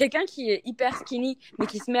 Quelqu'un qui est hyper skinny mais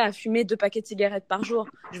qui se met à fumer 2 paquets de cigarettes par jour,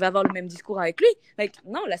 je vais avoir le même discours avec lui. Like,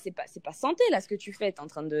 non, là c'est pas santé là ce que tu fais. T'es en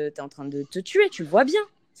train de te tuer. Tu le vois bien.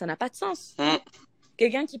 Ça n'a pas de sens.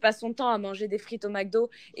 Quelqu'un qui passe son temps à manger des frites au McDo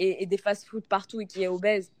et des fast-food partout et qui est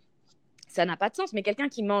obèse, ça n'a pas de sens. Mais quelqu'un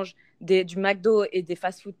qui mange du McDo et des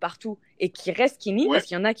fast-food partout et qui reste skinny, parce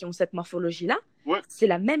qu'il y en a qui ont cette morphologie-là, c'est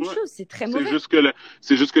la même chose. C'est très mauvais.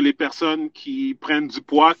 C'est juste que les personnes qui prennent du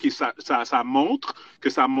poids, ça montre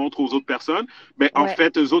aux autres personnes. Mais en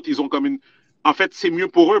fait, eux autres, ils ont comme une... En fait, c'est mieux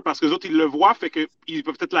pour eux parce que les autres, ils le voient, fait qu'ils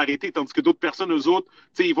peuvent peut-être l'arrêter, tandis que d'autres personnes, eux autres,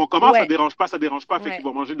 tu sais, ils vont comment ça dérange pas, fait qu'ils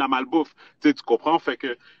vont manger de la malbouffe. Tu comprends? Fait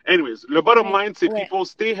que, anyways, le bottom line, c'est people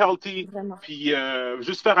stay healthy, puis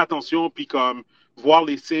juste faire attention, puis comme voir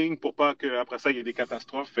les signes pour pas qu'après ça, il y ait des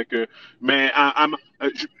catastrophes. Fait que, mais,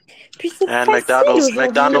 puis c'est facile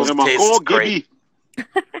McDonald's tastes great.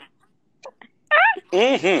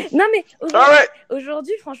 Non, mais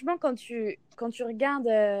aujourd'hui, franchement, quand tu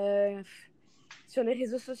regardes sur les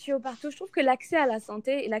réseaux sociaux partout, je trouve que l'accès à la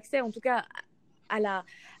santé, et l'accès en tout cas à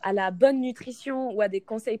la bonne nutrition ou à des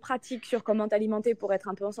conseils pratiques sur comment t'alimenter pour être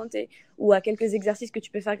un peu en santé ou à quelques exercices que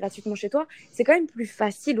tu peux faire gratuitement chez toi, c'est quand même plus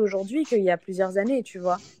facile aujourd'hui qu'il y a plusieurs années, tu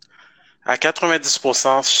vois. À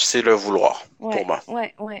 90%, c'est le vouloir pour moi.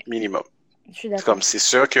 Minimum. Je suis d'accord. Comme c'est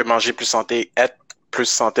sûr que manger plus santé, être plus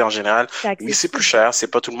santé en général, oui, c'est plus cher. C'est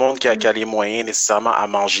pas tout le monde qui a les moyens nécessairement à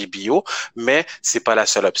manger bio, mais c'est pas la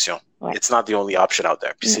seule option. It's not the only option out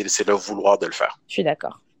there. Puis c'est le vouloir de le faire. Je suis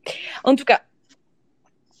d'accord. En tout cas,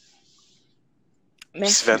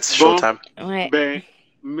 merci. Steven, c'est showtime. Ben,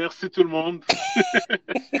 merci tout le monde.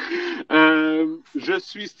 Je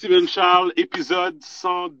suis Steven Charles, épisode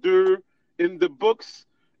 102 in the books.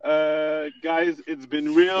 Guys, it's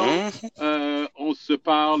been real. On se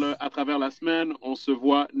parle à travers la semaine. On se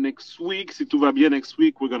voit next week. Si tout va bien next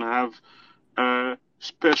week, we're gonna have a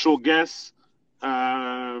special guest.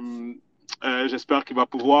 J'espère qu'il va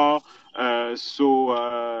pouvoir. Fait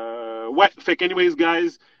que anyways,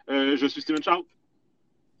 guys, je suis Steven Charles.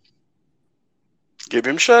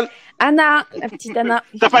 Gaby Michel. Anna, la petite Anna.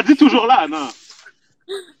 T'as pas dit toujours là, Anna.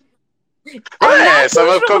 Ouais, ça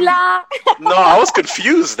m'a comme... là. Non, I was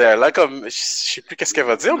confused there. Là, comme, je sais plus qu'est-ce qu'elle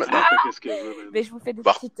va dire maintenant. Mais je vous fais des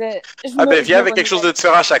Bon. petites... viens avec quelque chose de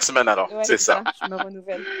différent chaque semaine, alors. Ouais, c'est ça. Je me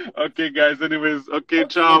renouvelle. Okay, guys. Anyways, okay,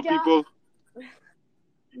 ciao, les gars. people.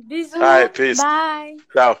 Bisous. All right, peace. Bye.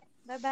 Ciao.